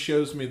 And then he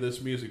shows me this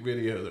music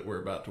video that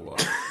we're about to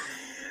watch.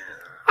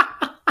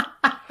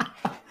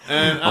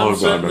 And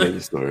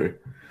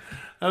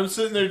I'm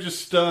sitting there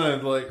just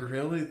stunned, like,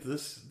 really?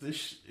 This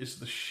is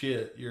the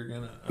shit you're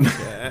gonna...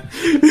 Okay.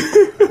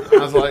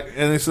 I was like,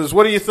 and he says,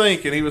 what do you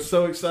think? And he was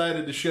so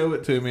excited to show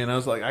it to me, and I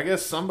was like, I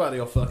guess somebody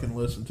will fucking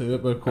listen to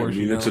it, but of course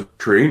it's a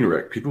train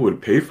wreck. People would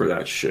pay for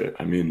that shit.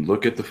 I mean,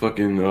 look at the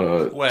fucking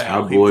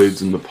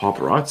tabloids and the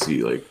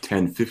paparazzi, like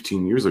 10,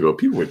 15 years ago.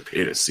 People would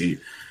pay to see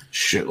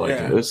shit like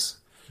this.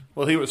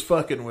 Well, he was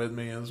fucking with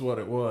me is what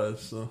it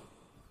was, so...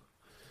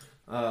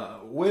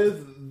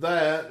 with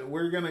that,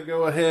 we're going to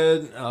go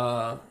ahead.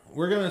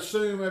 We're going to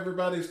assume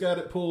everybody's got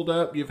it pulled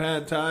up. You've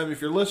had time.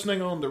 If you're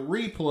listening on the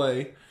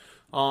replay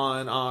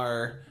on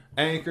our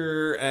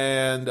Anchor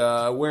and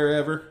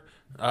wherever,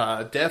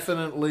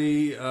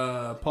 definitely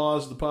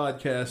pause the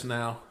podcast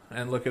now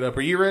and look it up.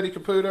 Are you ready,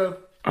 Caputo?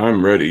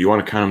 I'm ready. You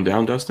want to count them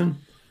down, Dustin?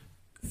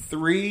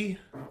 3,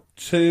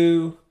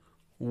 2,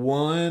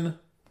 1,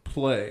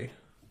 play.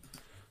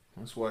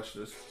 Let's watch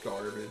this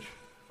garbage.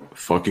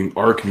 Fucking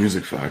Arc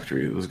Music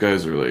Factory. Those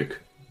guys are like,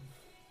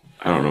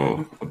 I don't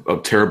know, a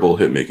terrible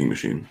hit making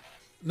machine.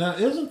 Now,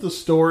 isn't the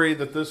story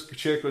that this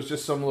chick was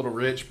just some little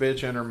rich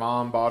bitch and her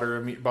mom bought her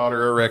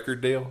a record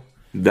deal?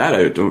 That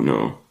I don't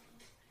know.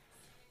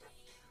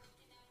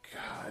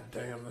 God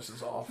damn, this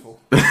is awful.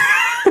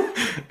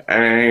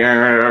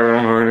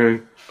 I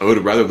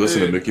would rather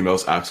listen to Mickey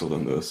Mouse Axel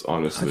than this,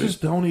 honestly. I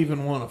just don't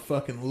even want to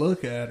fucking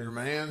look at her,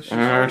 man.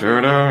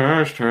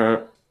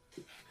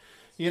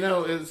 You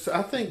know,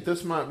 I think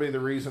this might be the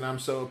reason I'm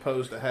so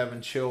opposed to having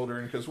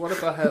children. Because what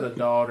if I had a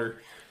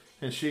daughter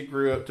and she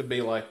grew up to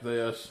be like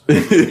this?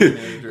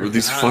 Or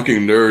these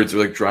fucking nerds are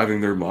like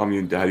driving their mommy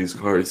and daddy's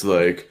car. It's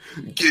like,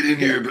 get in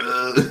here,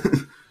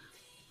 bud.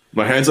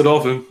 My hand's a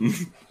dolphin.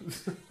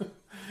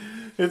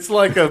 It's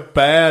like a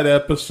bad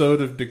episode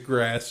of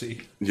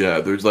Degrassi.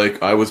 Yeah, there's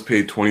like, I was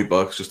paid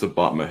 $20 just to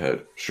bop my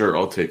head. Sure,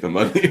 I'll take the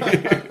money.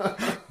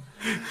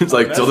 It's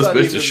like, tell this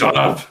bitch to shut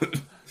up.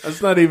 That's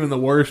not even the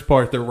worst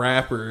part. The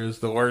rapper is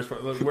the worst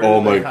part.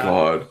 Oh my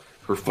god.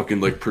 Her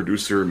fucking like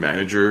producer,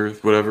 manager,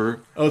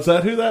 whatever. Oh, is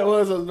that who that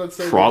was? I was about to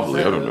say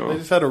probably, I don't know. They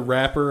just had a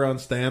rapper on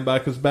standby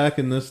because back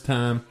in this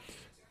time,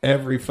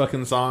 every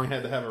fucking song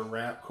had to have a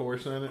rap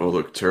course in it. Oh,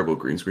 look, terrible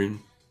green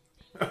screen.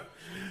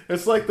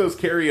 It's like those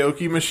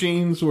karaoke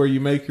machines where you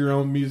make your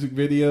own music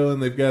video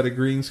and they've got a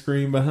green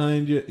screen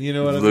behind you. You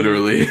know what I mean?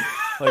 Literally.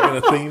 Like in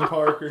a theme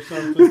park or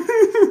something.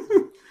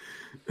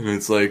 And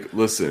it's like,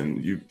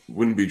 listen, you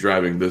wouldn't be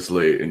driving this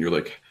late and you're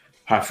like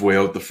halfway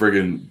out the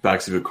friggin'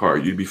 backseat of a car.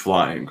 You'd be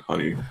flying,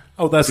 honey.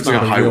 Oh, that's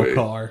not like a real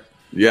car.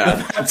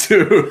 Yeah, that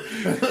too.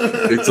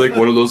 It's like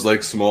one of those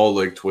like small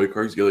like toy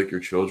cars you get like your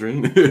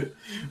children.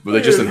 But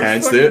they just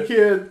enhanced it.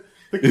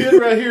 The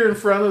kid right here in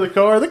front of the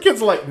car, the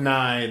kid's like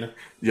 9.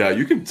 Yeah,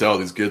 you can tell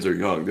these kids are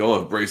young. They all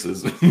have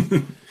braces.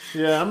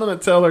 Yeah, I'm going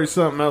to tell her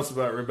something else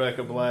about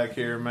Rebecca Black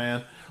here,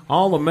 man.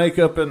 All the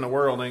makeup in the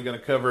world ain't gonna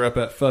cover up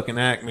that fucking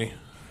acne.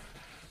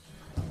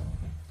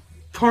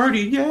 Party,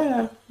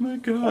 yeah. My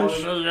gosh.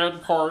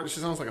 She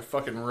sounds like a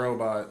fucking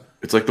robot.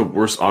 It's like the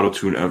worst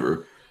auto-tune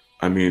ever.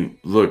 I mean,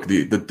 look,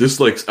 the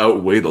dislikes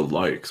outweigh the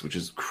likes, which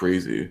is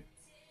crazy.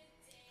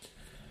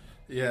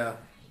 Yeah.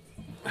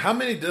 How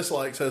many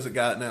dislikes has it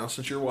got now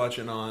since you're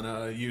watching on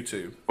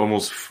YouTube?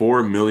 Almost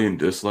 4 million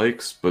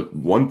dislikes, but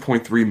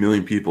 1.3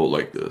 million people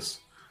like this.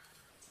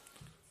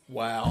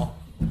 Wow.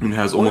 And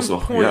has almost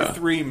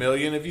 1.3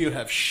 million of you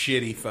have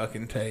shitty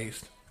fucking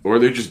taste. Or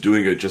they're just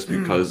doing it just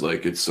because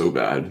like it's so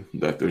bad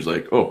that there's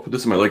like, oh, put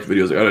this in my liked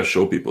videos. I gotta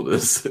show people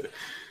this.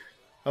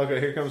 Okay,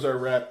 here comes our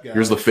rap guy.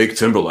 Here's the fake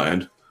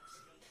Timberland.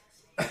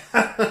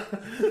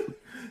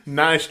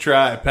 Nice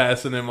try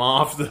passing him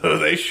off, though.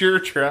 They sure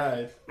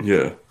tried.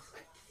 Yeah.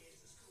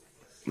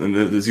 And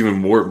there's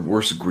even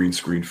worse green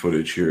screen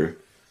footage here.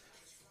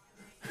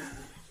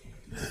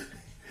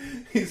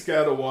 He's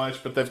got a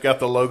watch, but they've got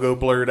the logo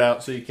blurred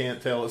out so you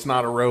can't tell it's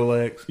not a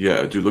Rolex.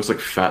 Yeah, dude looks like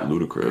fat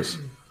Ludacris.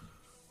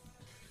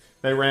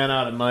 They ran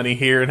out of money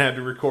here and had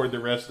to record the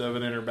rest of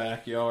it in her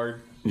backyard.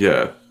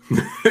 Yeah.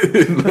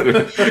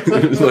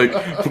 It's like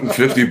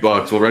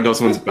 $50. We'll rent out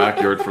someone's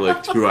backyard for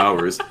like 2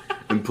 hours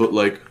and put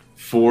like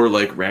 4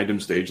 like random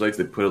stage lights.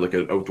 They put it like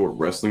an outdoor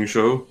wrestling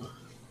show.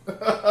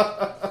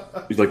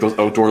 Like those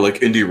outdoor like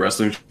indie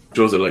wrestling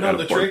shows that like. No,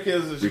 the trick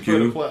is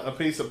you put a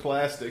piece of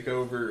plastic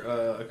over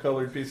a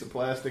colored piece of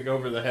plastic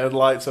over the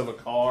headlights of a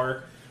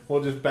car.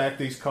 We'll just back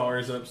these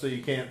cars up so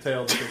you can't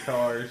tell that they're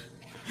cars.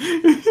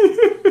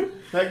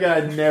 That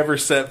guy never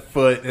set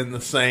foot in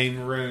the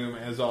same room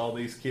as all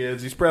these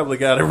kids. He's probably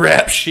got a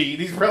rap sheet.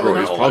 He's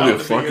probably a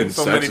fucking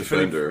sex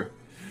offender.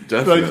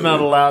 Definitely. So he's not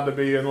allowed to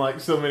be in like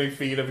so many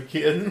feet of a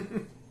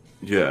kid.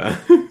 Yeah.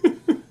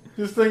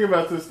 Just think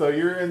about this though.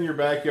 You're in your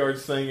backyard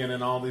singing,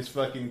 and all these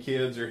fucking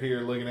kids are here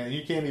looking at you.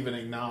 You can't even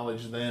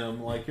acknowledge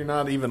them. Like you're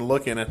not even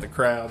looking at the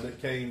crowd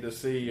that came to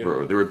see you.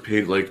 Bro, they were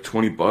paid like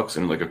 $20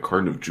 and like a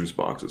carton of juice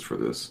boxes for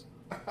this.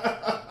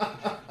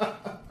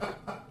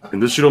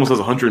 And this shit almost has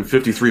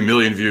 153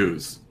 million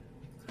views.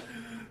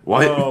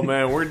 What? Oh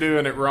man, we're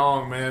doing it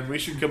wrong, man. We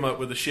should come up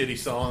with a shitty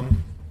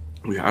song.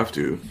 We have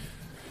to.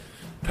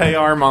 Pay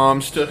our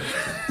moms to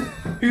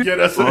get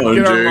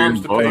our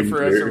moms to pay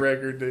for us a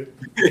record, dude.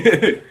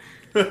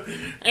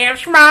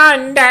 It's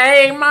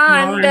Monday.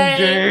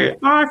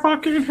 I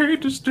fucking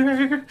hate this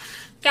day.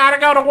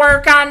 Gotta go to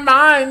work on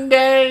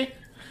Monday.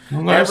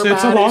 Unless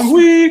it's a long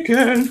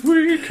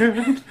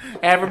weekend.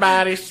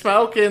 Everybody's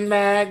smoking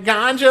that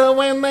ganja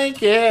when they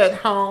get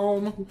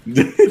home.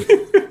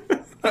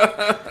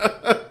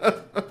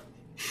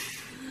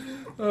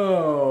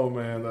 Oh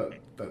man,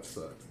 that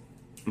sucks.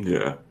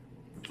 Yeah,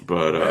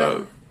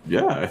 but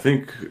yeah, I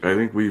think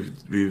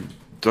we've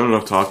done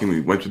enough talking.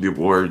 We went to the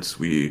awards.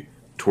 We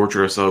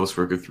tortured ourselves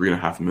for a good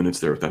 3.5 minutes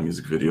there with that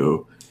music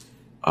video.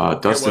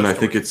 Dustin, I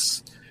think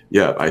it's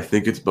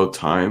about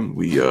time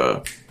we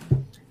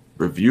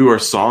review our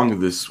song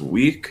this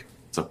week.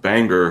 It's a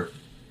banger.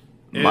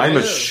 My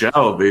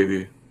Michelle,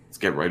 baby. Let's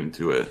get right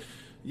into it.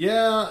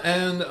 Yeah,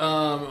 and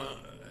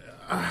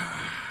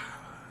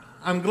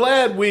I'm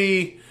glad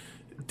we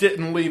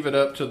didn't leave it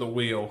up to the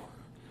wheel,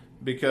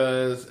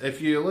 because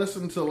if you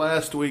listen to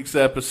last week's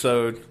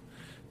episode,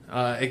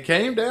 it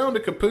came down to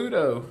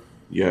Caputo.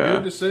 Yeah.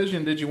 Your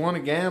decision. Did you want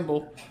to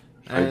gamble?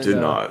 And, I did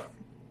not.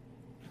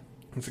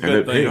 It's a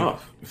good thing. Paid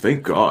off.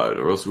 Thank God.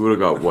 Or else we would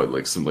have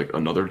got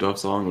another Duff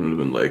song. It would have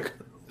been like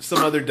some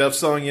other Duff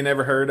song you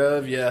never heard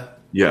of. Yeah.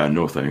 Yeah.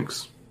 No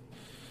thanks.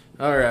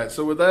 All right.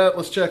 So with that,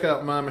 let's check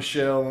out My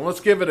Michelle and let's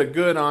give it a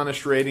good,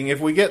 honest rating.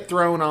 If we get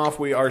thrown off,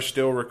 we are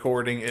still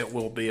recording. It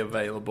will be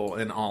available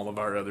in all of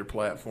our other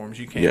platforms.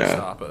 You can't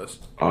stop us.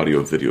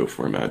 Audio, video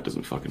format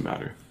doesn't fucking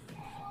matter.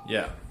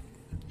 Yeah.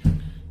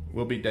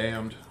 We'll be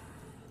damned.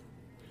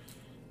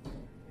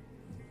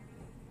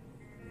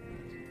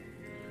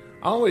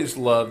 I always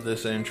love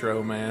this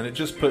intro, man. It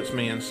just puts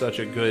me in such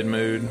a good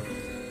mood.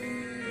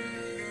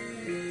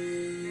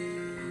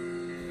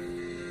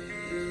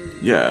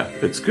 Yeah,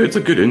 it's good. It's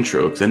a good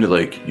intro because then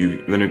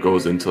it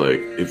goes into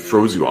it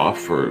throws you off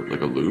for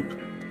like a loop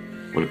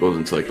when it goes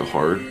into like the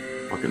hard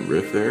fucking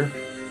riff there.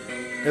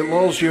 It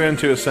lulls you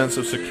into a sense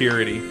of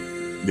security.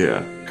 Yeah,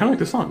 kind of like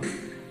the song.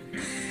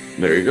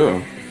 There you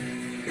go.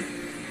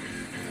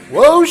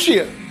 Whoa,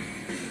 shit!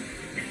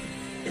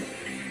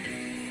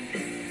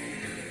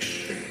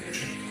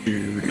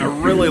 I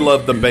really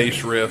love the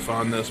bass riff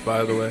on this,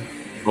 by the way.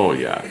 Oh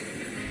yeah,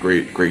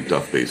 great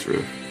Duff bass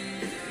riff.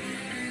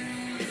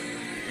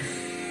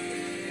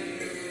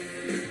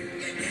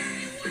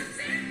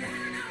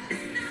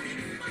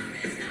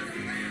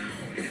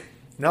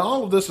 Now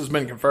all of this has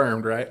been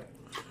confirmed, right?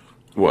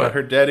 What? That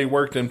her daddy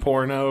worked in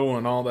porno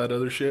and all that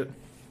other shit.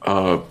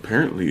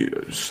 Apparently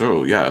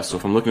so. Yeah. So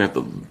if I'm looking at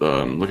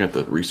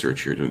the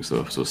research here, doing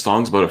stuff. So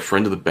songs about a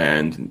friend of the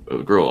band, a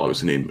girl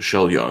obviously named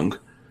Michelle Young.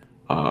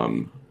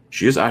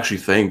 She is actually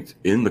thanked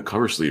in the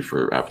cover sleeve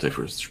for Appetite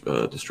for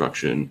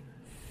Destruction.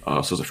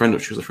 So she was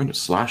a friend of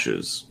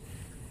Slash's.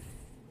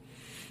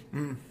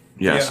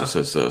 Yeah, so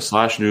it says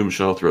Slash knew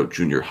Michelle throughout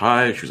junior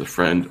high. She was a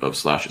friend of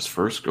Slash's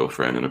first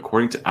girlfriend. And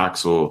according to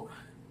Axl,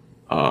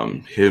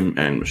 him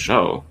and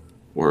Michelle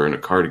were in a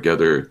car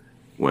together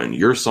when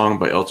Your Song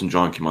by Elton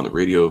John came on the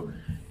radio.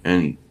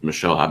 And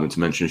Michelle happened to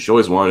mention she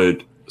always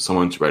wanted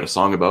someone to write a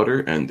song about her.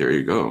 And there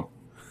you go.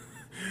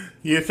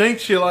 You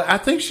think I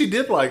think she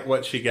did like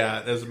what she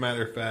got, as a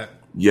matter of fact.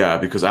 Yeah,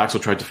 because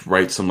Axl tried to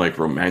write some like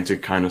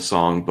romantic kind of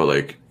song, but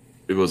like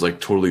it was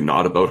like totally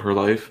not about her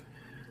life.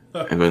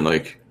 And then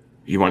like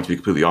he wanted to be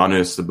completely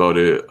honest about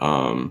it.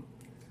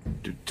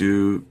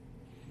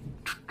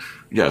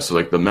 Yeah, so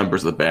like the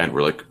members of the band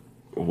were like,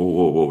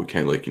 whoa, we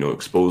can't like,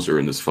 expose her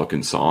in this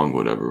fucking song,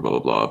 whatever, blah,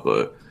 blah,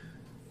 blah.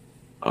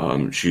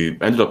 But she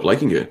ended up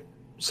liking it.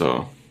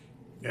 So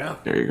yeah,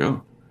 there you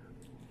go.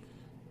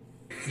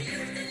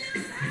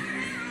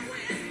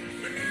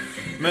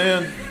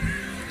 Man,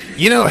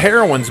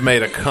 heroin's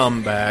made a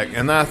comeback,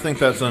 and I think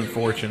that's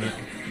unfortunate.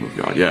 Oh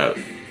God, yeah,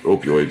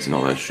 opioids and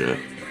all that shit.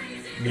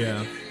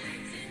 Yeah.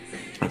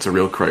 That's a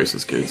real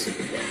crisis, kids.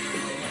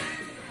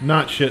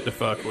 Not shit to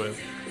fuck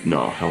with.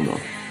 No, hell no.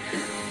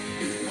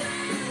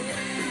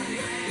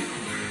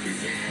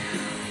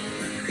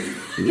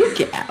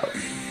 Look out.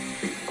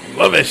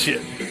 Love that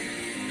shit.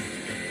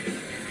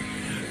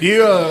 Do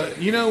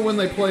you know when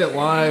they play it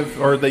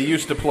live, or they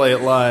used to play it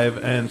live,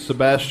 and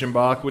Sebastian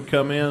Bach would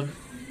come in?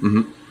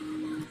 Mm-hmm.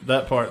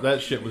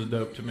 That shit was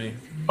dope to me.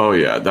 Oh,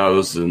 yeah, that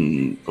was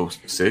in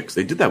 2006.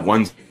 They did that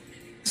one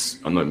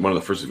on one of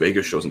the first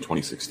Vegas shows in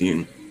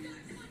 2016.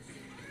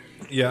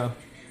 Yeah.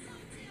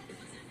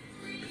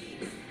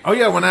 Oh,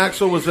 yeah, when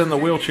Axl was in the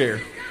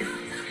wheelchair.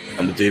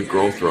 And the Dave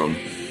Grohl throne.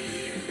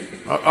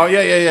 Oh,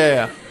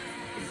 yeah.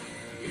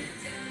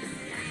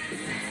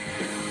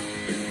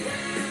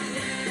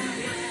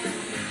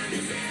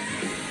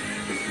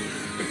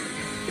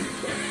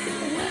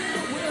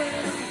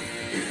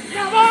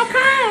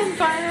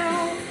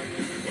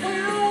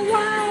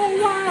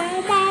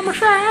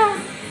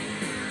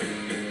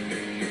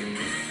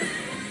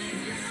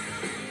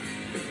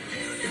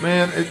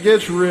 Man, it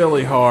gets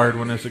really hard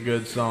when it's a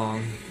good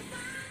song.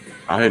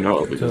 I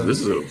know, because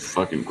this is a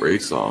fucking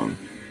great song.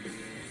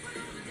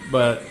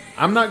 But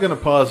I'm not going to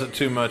pause it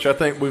too much. I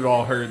think we've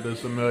all heard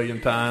this a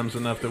million times,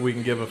 enough that we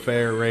can give a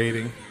fair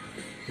rating.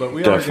 But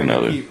we are going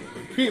to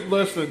keep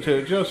listening to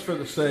it just for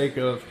the sake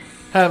of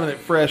having it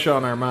fresh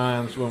on our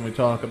minds when we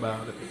talk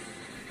about it.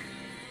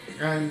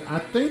 And I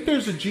think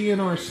there's a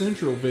GNR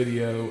Central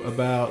video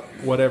about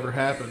whatever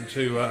happened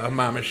to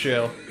my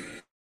Michelle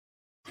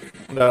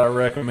that I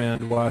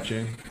recommend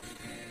watching.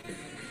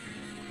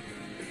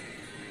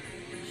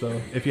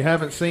 So if you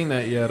haven't seen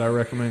that yet, I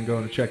recommend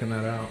going and checking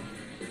that out.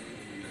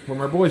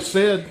 Well, our boy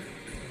Sid,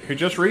 who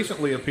just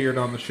recently appeared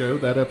on the show,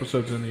 that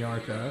episode's in the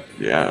archive.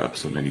 Yeah,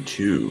 episode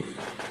 92.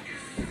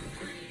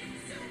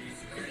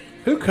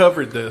 Who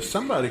covered this?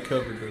 Somebody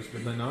covered this,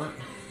 did they not?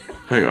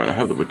 Hang on, I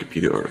have the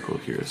Wikipedia article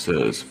here. It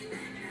says,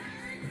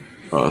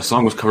 a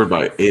song was covered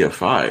by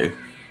AFI.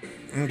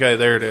 Okay,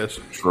 there it is.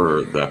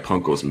 For that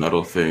Punk Goes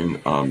Metal thing.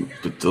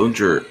 The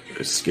Dillinger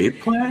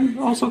Escape Plan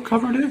also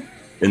covered it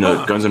in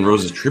the Guns N'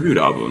 Roses tribute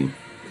album,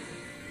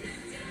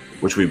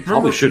 which we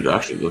probably should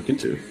actually look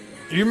into.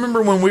 Do you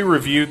remember when we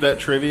reviewed that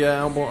trivia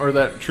album, or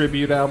that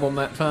tribute album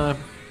that time?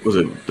 Was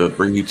it the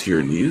Bring You to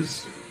Your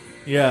Knees?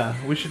 Yeah,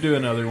 we should do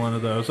another one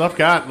of those. I've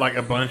got like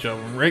a bunch of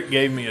them. Rick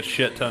gave me a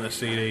shit ton of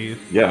CDs.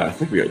 Yeah, I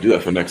think we got to do that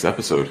for the next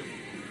episode.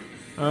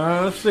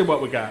 Let's see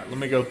what we got. Let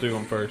me go through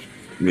them first.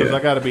 Because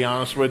I got to be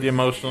honest with you,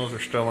 most of those are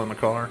still in the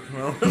car.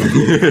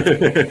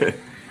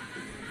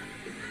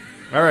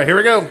 All right, here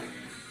we go.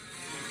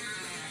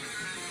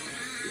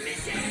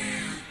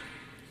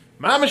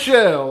 My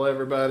Michelle,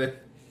 everybody.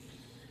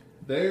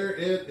 There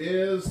it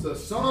is, the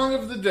song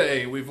of the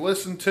day. We've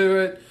listened to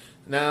it.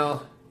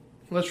 Now,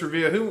 let's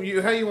review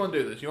it. How you want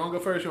to do this? You want to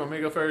go first? You want me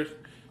to go first?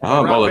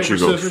 I'll let you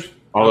go.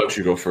 I'll let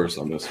you go first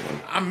on this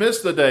one. I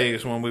miss the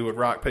days when we would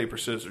rock, paper,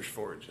 scissors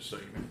for it, just so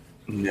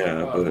you know.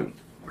 Yeah, but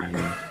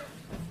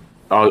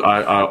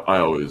I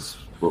always,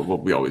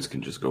 we always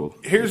can just go.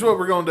 Here's what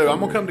we're going to do. I'm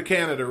going to come to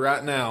Canada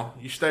right now.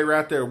 You stay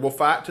right there. We'll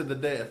fight to the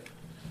death.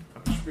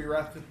 I'll just be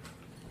right there.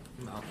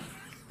 No.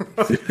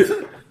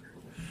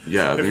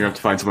 Yeah, then you're going to have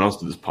to find someone else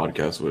to do this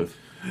podcast with.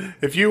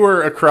 If you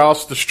were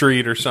across the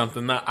street or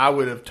something, I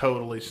would have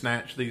totally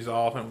snatched these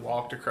off and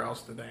walked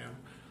across the dam.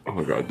 Oh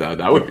my god,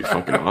 that would be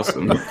fucking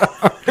awesome.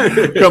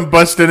 Come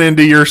busting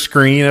into your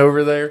screen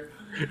over there.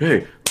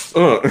 Hey.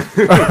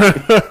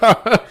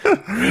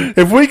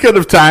 If we could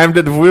have timed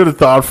it, if we would have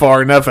thought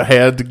far enough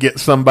ahead to get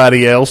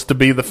somebody else to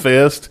be the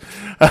fist.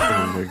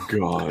 Oh my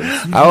god.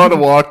 I would have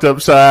walked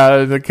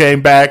upside and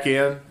came back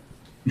in.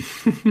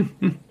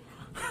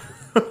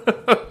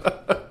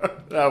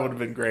 That would have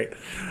been great.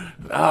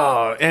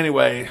 Oh,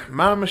 anyway,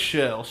 my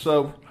Michelle.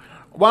 So,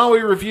 while we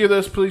review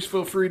this, please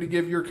feel free to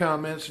give your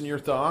comments and your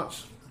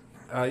thoughts.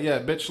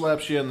 Bitch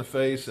slaps you in the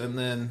face, and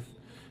then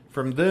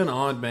from then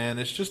on, man,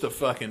 it's just a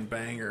fucking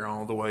banger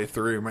all the way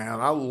through, man.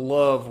 I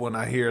love when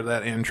I hear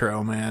that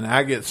intro, man.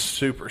 I get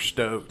super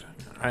stoked.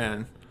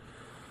 And,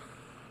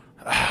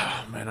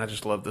 man, I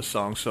just love this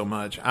song so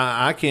much.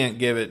 I can't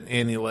give it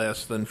any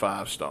less than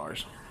 5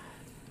 stars.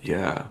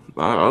 Yeah,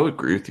 I'll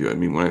agree with you. I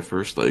mean, when I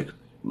first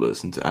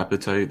listened to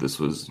Appetite, this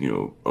was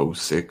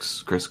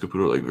 '06, Chris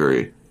Caputo, like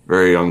very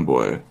very young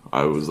boy.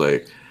 I was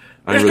like,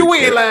 Mr.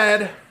 Wee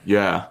Lad.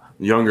 Yeah,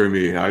 younger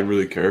me. I didn't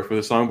really care for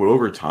the song, but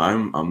over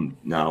time, I'm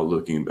now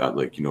looking at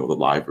the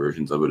live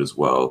versions of it as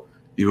well.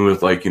 Even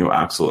with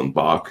Axl and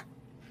Bach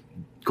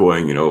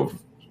going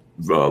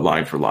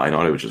line for line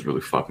on it, which is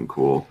really fucking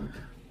cool.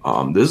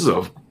 This is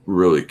a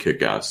really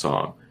kick-ass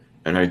song,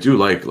 and I do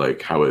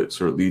like how it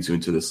sort of leads you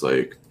into this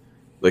like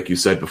you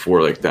said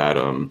before, like that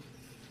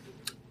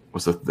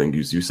what's the thing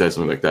you said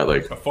something like that,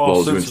 like a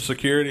false sense of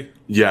security.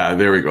 Yeah,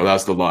 there we go.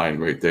 That's the line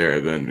right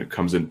there. Then it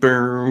comes in,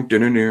 and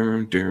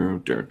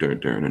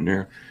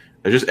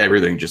just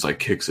everything just like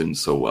kicks in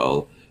so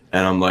well.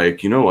 And I'm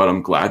like, you know what?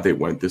 I'm glad they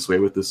went this way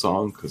with this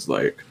song because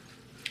like,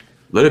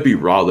 let it be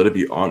raw, let it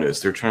be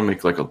honest. They're trying to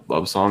make like a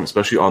love song,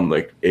 especially on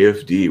like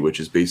AFD, which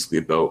is basically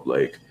about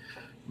like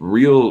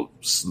real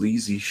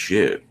sleazy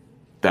shit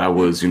that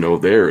was,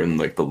 there in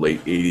like the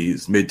late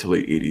 80s, mid to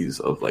late 80s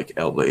of like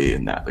LA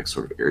and that like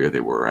sort of area they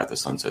were at, the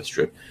Sunset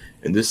Strip.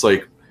 And this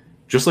like,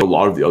 just like a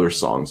lot of the other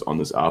songs on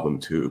this album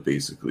too,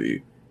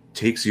 basically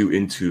takes you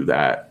into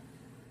that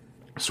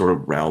sort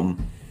of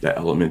realm, that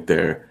element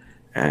there,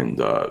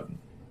 and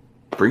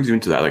brings you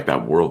into that like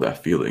that world,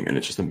 that feeling. And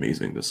it's just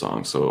amazing, this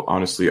song. So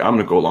honestly, I'm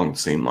going to go along the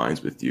same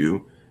lines with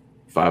you.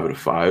 5 out of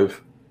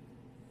 5.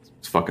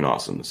 It's fucking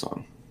awesome, the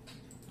song.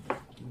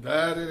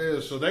 That it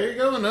is. So there you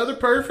go. Another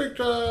perfect.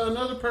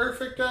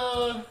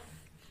 How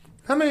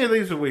many of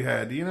these have we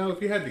had? Do you know if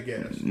you had to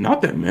guess?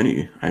 Not that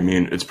many. I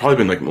mean, it's probably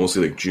been like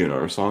mostly like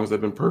GNR songs that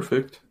have been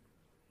perfect.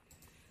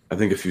 I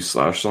think a few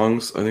Slash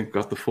songs, I think,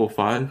 got the full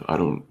 5.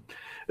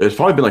 It's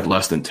probably been like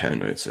less than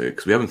 10, I'd say,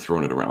 because we haven't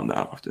thrown it around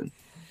that often.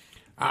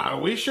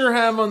 We sure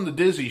have on the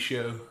Dizzy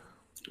show.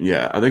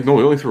 Yeah, I think, no,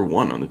 we only threw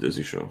 1 on the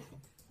Dizzy show.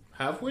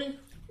 Have we?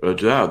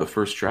 Yeah, the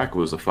first track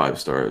was a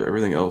 5-star.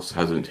 Everything else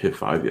hasn't hit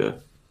 5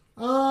 yet.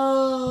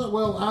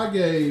 Well, I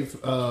gave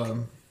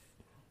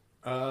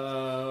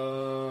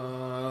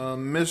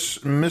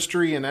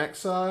Mystery in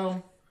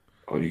Exile.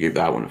 Oh, you gave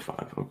that one a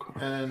 5. Okay.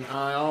 And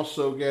I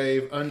also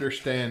gave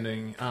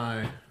Understanding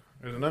I.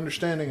 Is it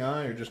Understanding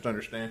I or just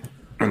Understand?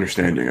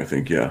 Understanding, I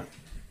think, yeah.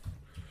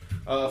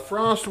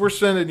 Frost, we're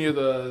sending you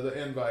the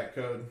invite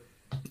code.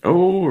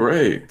 Oh,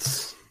 right.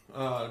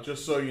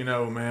 Just so you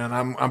know, man,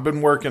 I've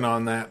been working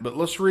on that. But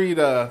let's read.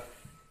 I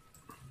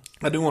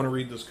do want to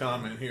read this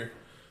comment here,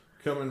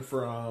 coming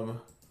from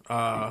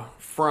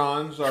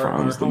Franz,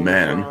 our the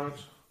man.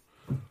 Franz.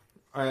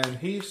 And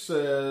he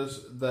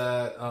says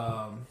that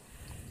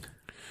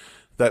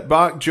that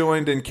Bach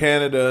joined in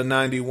Canada in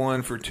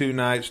 '91 for 2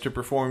 nights to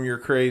perform "You're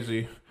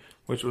Crazy,"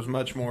 which was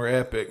much more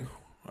epic.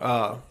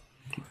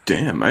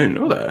 Damn, I didn't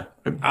know that.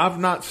 I've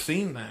not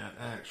seen that,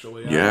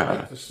 actually. Yeah. I'd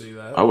like to see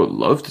that. I would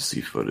love to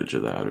see footage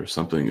of that or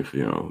something if,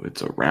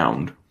 it's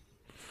around.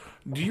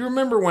 Do you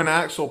remember when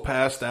Axl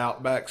passed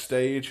out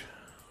backstage?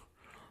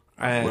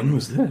 And, when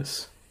was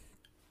this?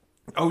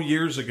 Oh,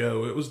 years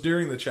ago. It was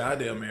during the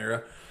Chidem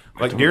era.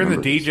 Like during the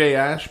DJ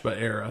Ashba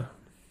era.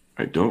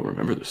 I don't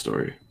remember the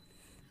story.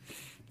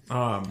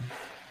 Yeah,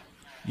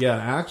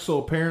 Axl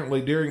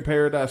apparently during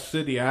Paradise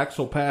City,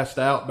 Axl passed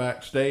out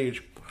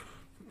backstage.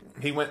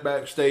 He went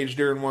backstage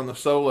during one of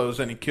the solos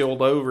and he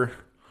killed over.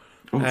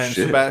 Oh, and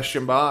shit.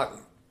 Sebastian Bach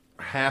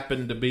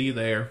happened to be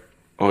there.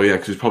 Oh yeah,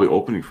 because he was probably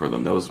opening for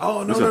them. That was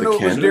no.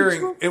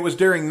 It was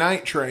during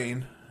Night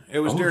Train. It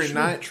was during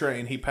Night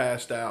Train he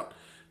passed out,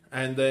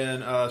 and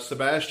then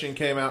Sebastian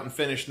came out and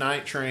finished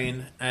Night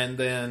Train, and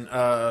then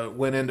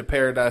went into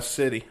Paradise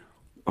City.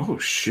 Oh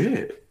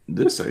shit!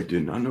 This I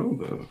did not know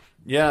about.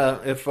 Yeah,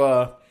 if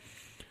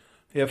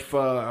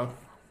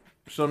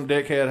some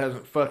dickhead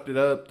hasn't fucked it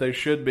up, there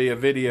should be a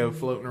video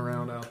floating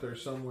around out there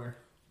somewhere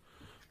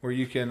where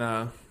you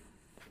can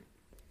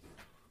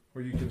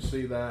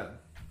see that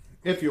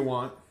if you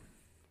want.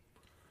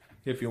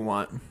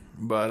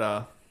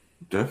 But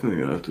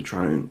definitely gonna have to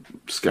try and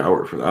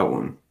scour for that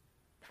one.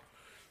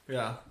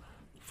 Yeah.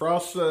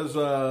 Frost says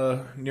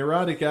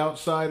Neurotic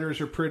Outsiders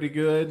are pretty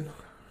good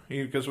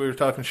because we were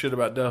talking shit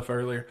about Duff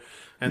earlier.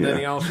 And then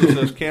he also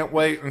says, can't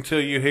wait until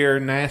you hear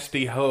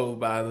Nasty Ho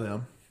by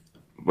them.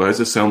 Why does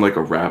it sound like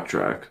a rap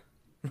track?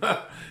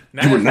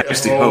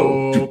 Nasty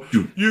Ho.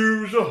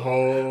 Use a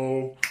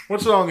hoe.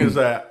 What song is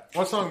that?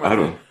 What song am I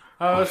don't.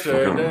 I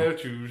said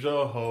that use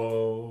a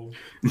hoe.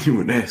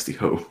 You a nasty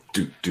hoe.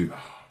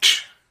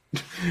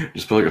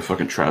 Just put like a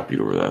fucking trap beat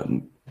over that,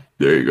 and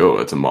there you go.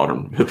 That's a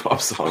modern hip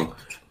hop song.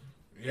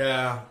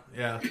 Yeah.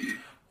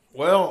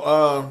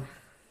 Well,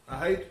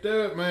 I hate to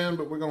do it, man,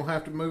 but we're gonna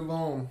have to move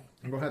on.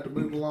 I'm gonna have to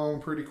move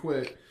along pretty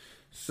quick.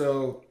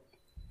 So,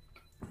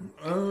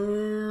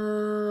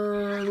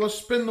 let's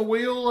spin the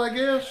wheel, I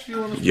guess.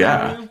 You want to spin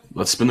the wheel?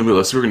 Let's spin the wheel.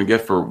 Let's see what we're gonna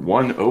get for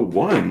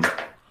 101.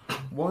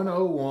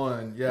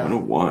 101, yeah.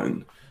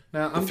 101.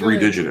 Now I'm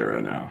 3-digit era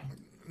now.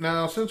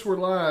 Now, since we're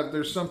live,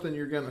 there's something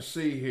you're gonna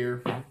see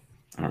here.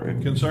 All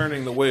right.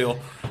 Concerning the wheel,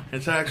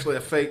 it's actually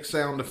a fake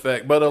sound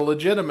effect, but a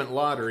legitimate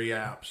lottery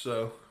app.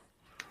 So,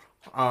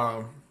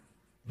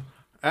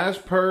 as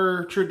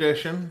per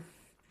tradition,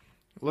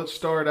 let's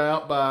start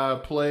out by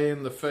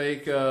playing the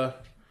fake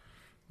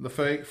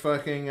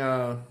fucking,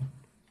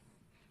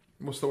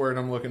 what's the word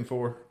I'm looking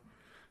for?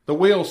 The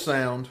wheel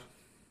sound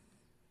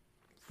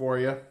for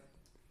you.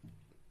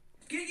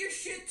 Get your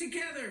shit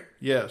together.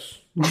 Yes.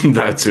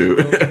 That too.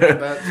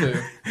 That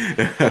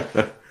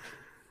too.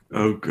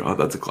 Oh god,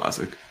 that's a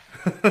classic.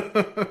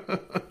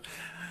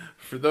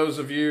 For those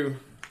of you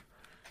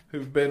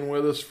who've been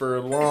with us for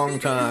a long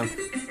time,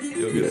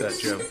 you'll get that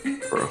joke.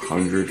 For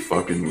 100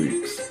 fucking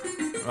weeks.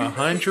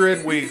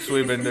 100 weeks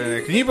we've been doing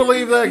it. Can you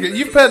believe that?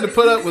 You've had to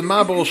put up with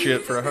my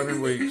bullshit for 100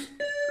 weeks.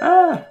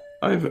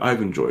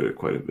 I've enjoyed it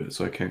quite a bit,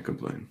 so I can't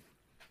complain.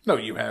 No,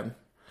 you haven't.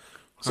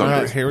 Some All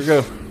right, days. here we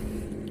go.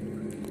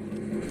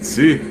 Let's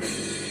see.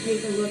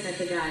 Take a look at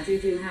the guy,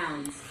 Doo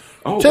Hounds.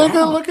 Oh, Take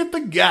wow. a look at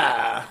the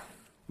guy.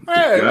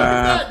 Hey, look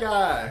at that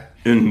guy.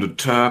 In the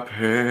top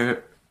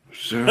hat,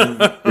 son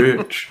of a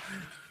bitch.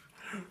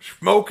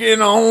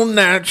 Smoking on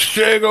that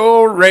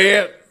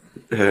cigarette.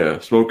 Yeah,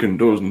 smoking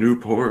those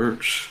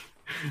Newports.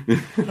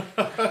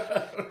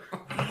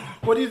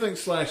 What do you think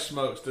Slash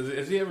smokes?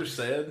 Has he ever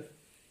said?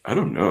 I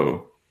don't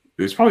know.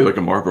 He's probably like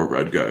a Marlboro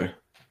Red guy.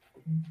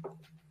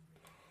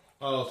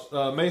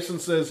 Oh, Mason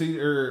says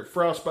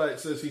Frostbite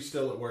says he's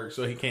still at work,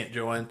 so he can't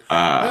join.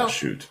 Well,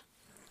 shoot.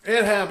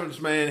 It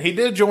happens, man. He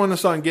did join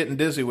us on Getting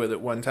Dizzy with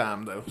it one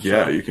time, though.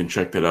 Yeah, you can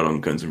check that out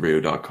on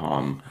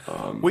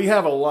gunsandradio.com. We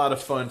have a lot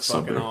of fun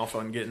fucking off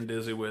on Getting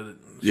Dizzy with it.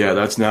 So. Yeah,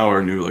 that's now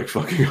our new, like,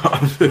 fucking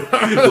off.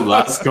 The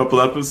last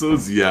couple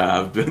episodes,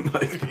 I've been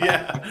like...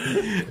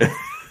 Yeah.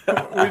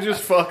 We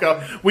just fuck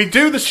up. We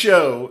do the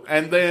show,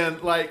 and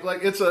then, like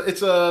it's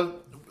a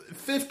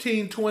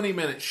 15,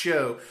 20-minute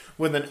show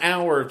with an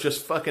hour of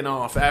just fucking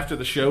off after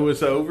the show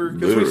is over.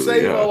 Because we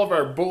save all of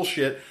our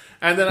bullshit,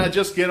 and then I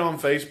just get on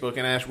Facebook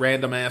and ask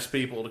random-ass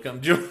people to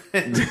come join.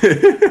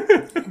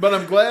 But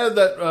I'm glad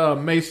that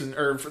Mason,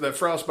 or that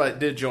Frostbite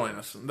did join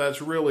us.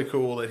 That's really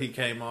cool that he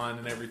came on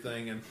and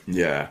everything. And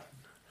yeah.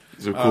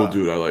 He's a cool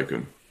dude. I like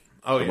him.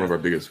 Oh, I'm one of our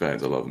biggest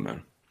fans. I love him,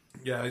 man.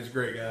 Yeah, he's a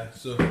great guy.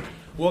 So,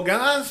 well,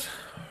 guys,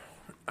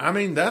 I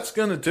mean, that's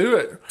going to do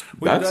it.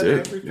 That's done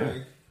everything. Yeah.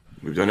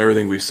 We've done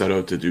everything we set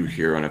out to do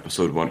here on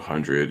episode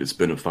 100. It's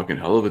been a fucking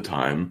hell of a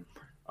time.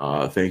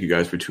 Thank you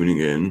guys for tuning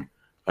in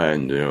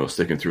and,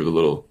 sticking through the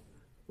little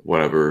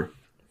whatever.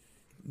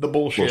 The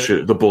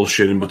bullshit. The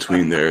bullshit in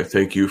between there.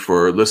 Thank you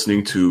for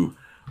listening to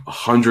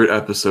 100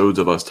 episodes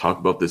of us talk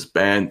about this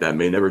band that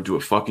may never do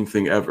a fucking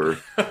thing ever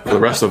for the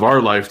rest of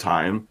our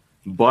lifetime.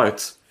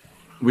 But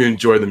we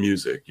enjoy the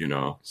music,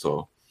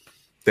 So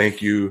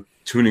thank you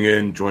tuning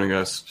in, joining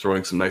us,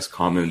 throwing some nice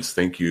comments.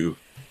 Thank you.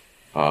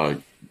 I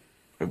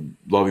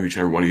love each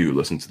and every one of you who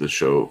listen to the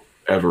show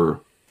ever.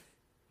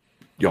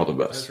 Y'all the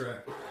best. That's right.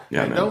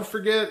 Yeah, and man. Don't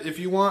forget, if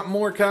you want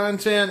more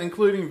content,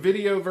 including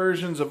video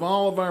versions of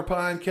all of our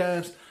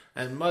podcasts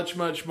and much,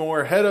 much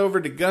more, head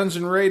over to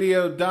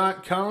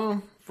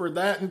gunsandраdio.com for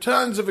that and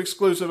tons of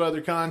exclusive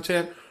other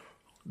content.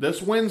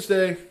 This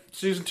Wednesday,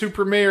 season 2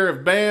 premiere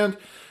of Band,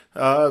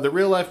 The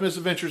Real Life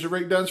Misadventures of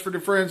Rick Dunsford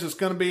and Friends, is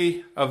going to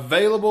be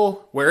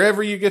available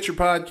wherever you get your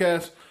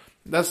podcasts.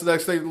 That's the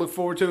next thing to look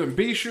forward to. And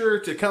be sure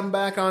to come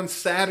back on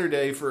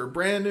Saturday for a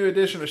brand new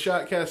edition of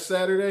Shotcast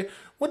Saturday.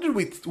 What did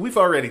we've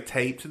already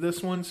taped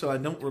this one, so I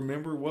don't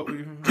remember what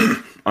we...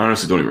 I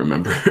honestly don't even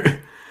remember.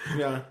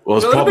 Yeah. Well,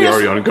 it's So probably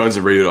already on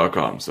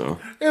gunsandраdio.com, so.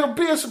 It'll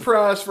be a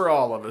surprise for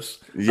all of us.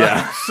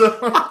 Yeah.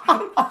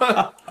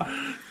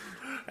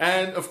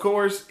 And, of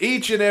course,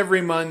 each and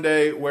every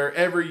Monday,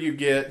 wherever you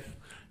get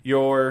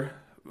your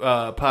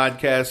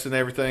podcasts and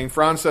everything.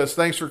 Franz says,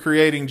 thanks for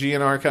creating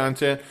GNR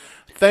content.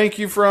 Thank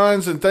you,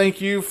 Franz, and thank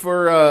you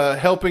for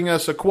helping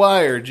us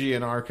acquire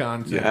GNR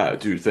content. Yeah,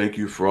 dude, thank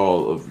you for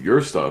all of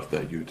your stuff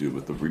that you do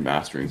with the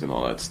remasterings and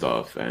all that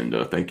stuff. And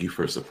thank you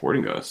for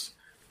supporting us.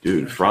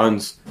 Dude,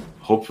 Franz,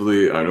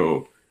 hopefully, I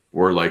know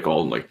we're like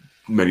all in like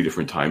many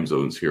different time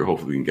zones here.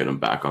 Hopefully we can get him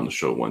back on the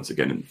show once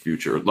again in the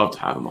future. I'd love to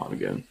have him on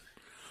again.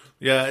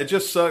 Yeah, it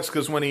just sucks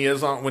because when he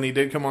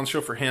did come on the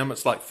show for him,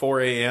 it's like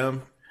 4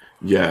 a.m.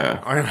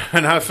 Yeah.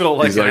 And I feel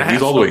like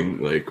he's all the way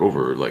like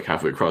over like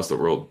halfway across the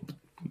world,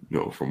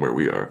 from where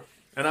we are.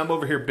 And I'm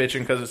over here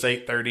bitching because it's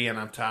 8:30 and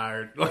I'm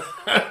tired.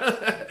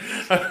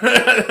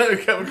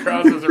 Come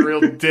across as a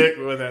real dick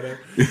with that.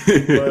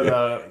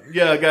 But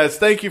yeah, guys,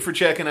 thank you for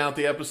checking out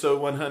the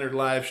episode 100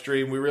 live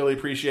stream. We really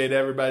appreciate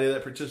everybody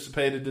that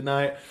participated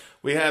tonight.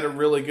 We had a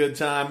really good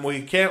time.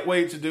 We can't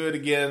wait to do it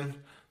again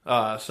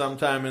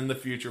sometime in the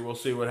future. We'll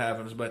see what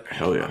happens. But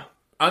hell yeah.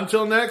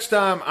 Until next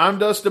time, I'm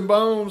Dustin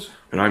Bones.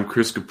 And I'm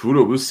Chris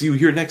Caputo. We'll see you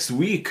here next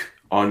week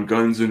on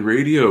Guns and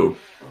Radio.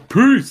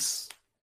 Peace.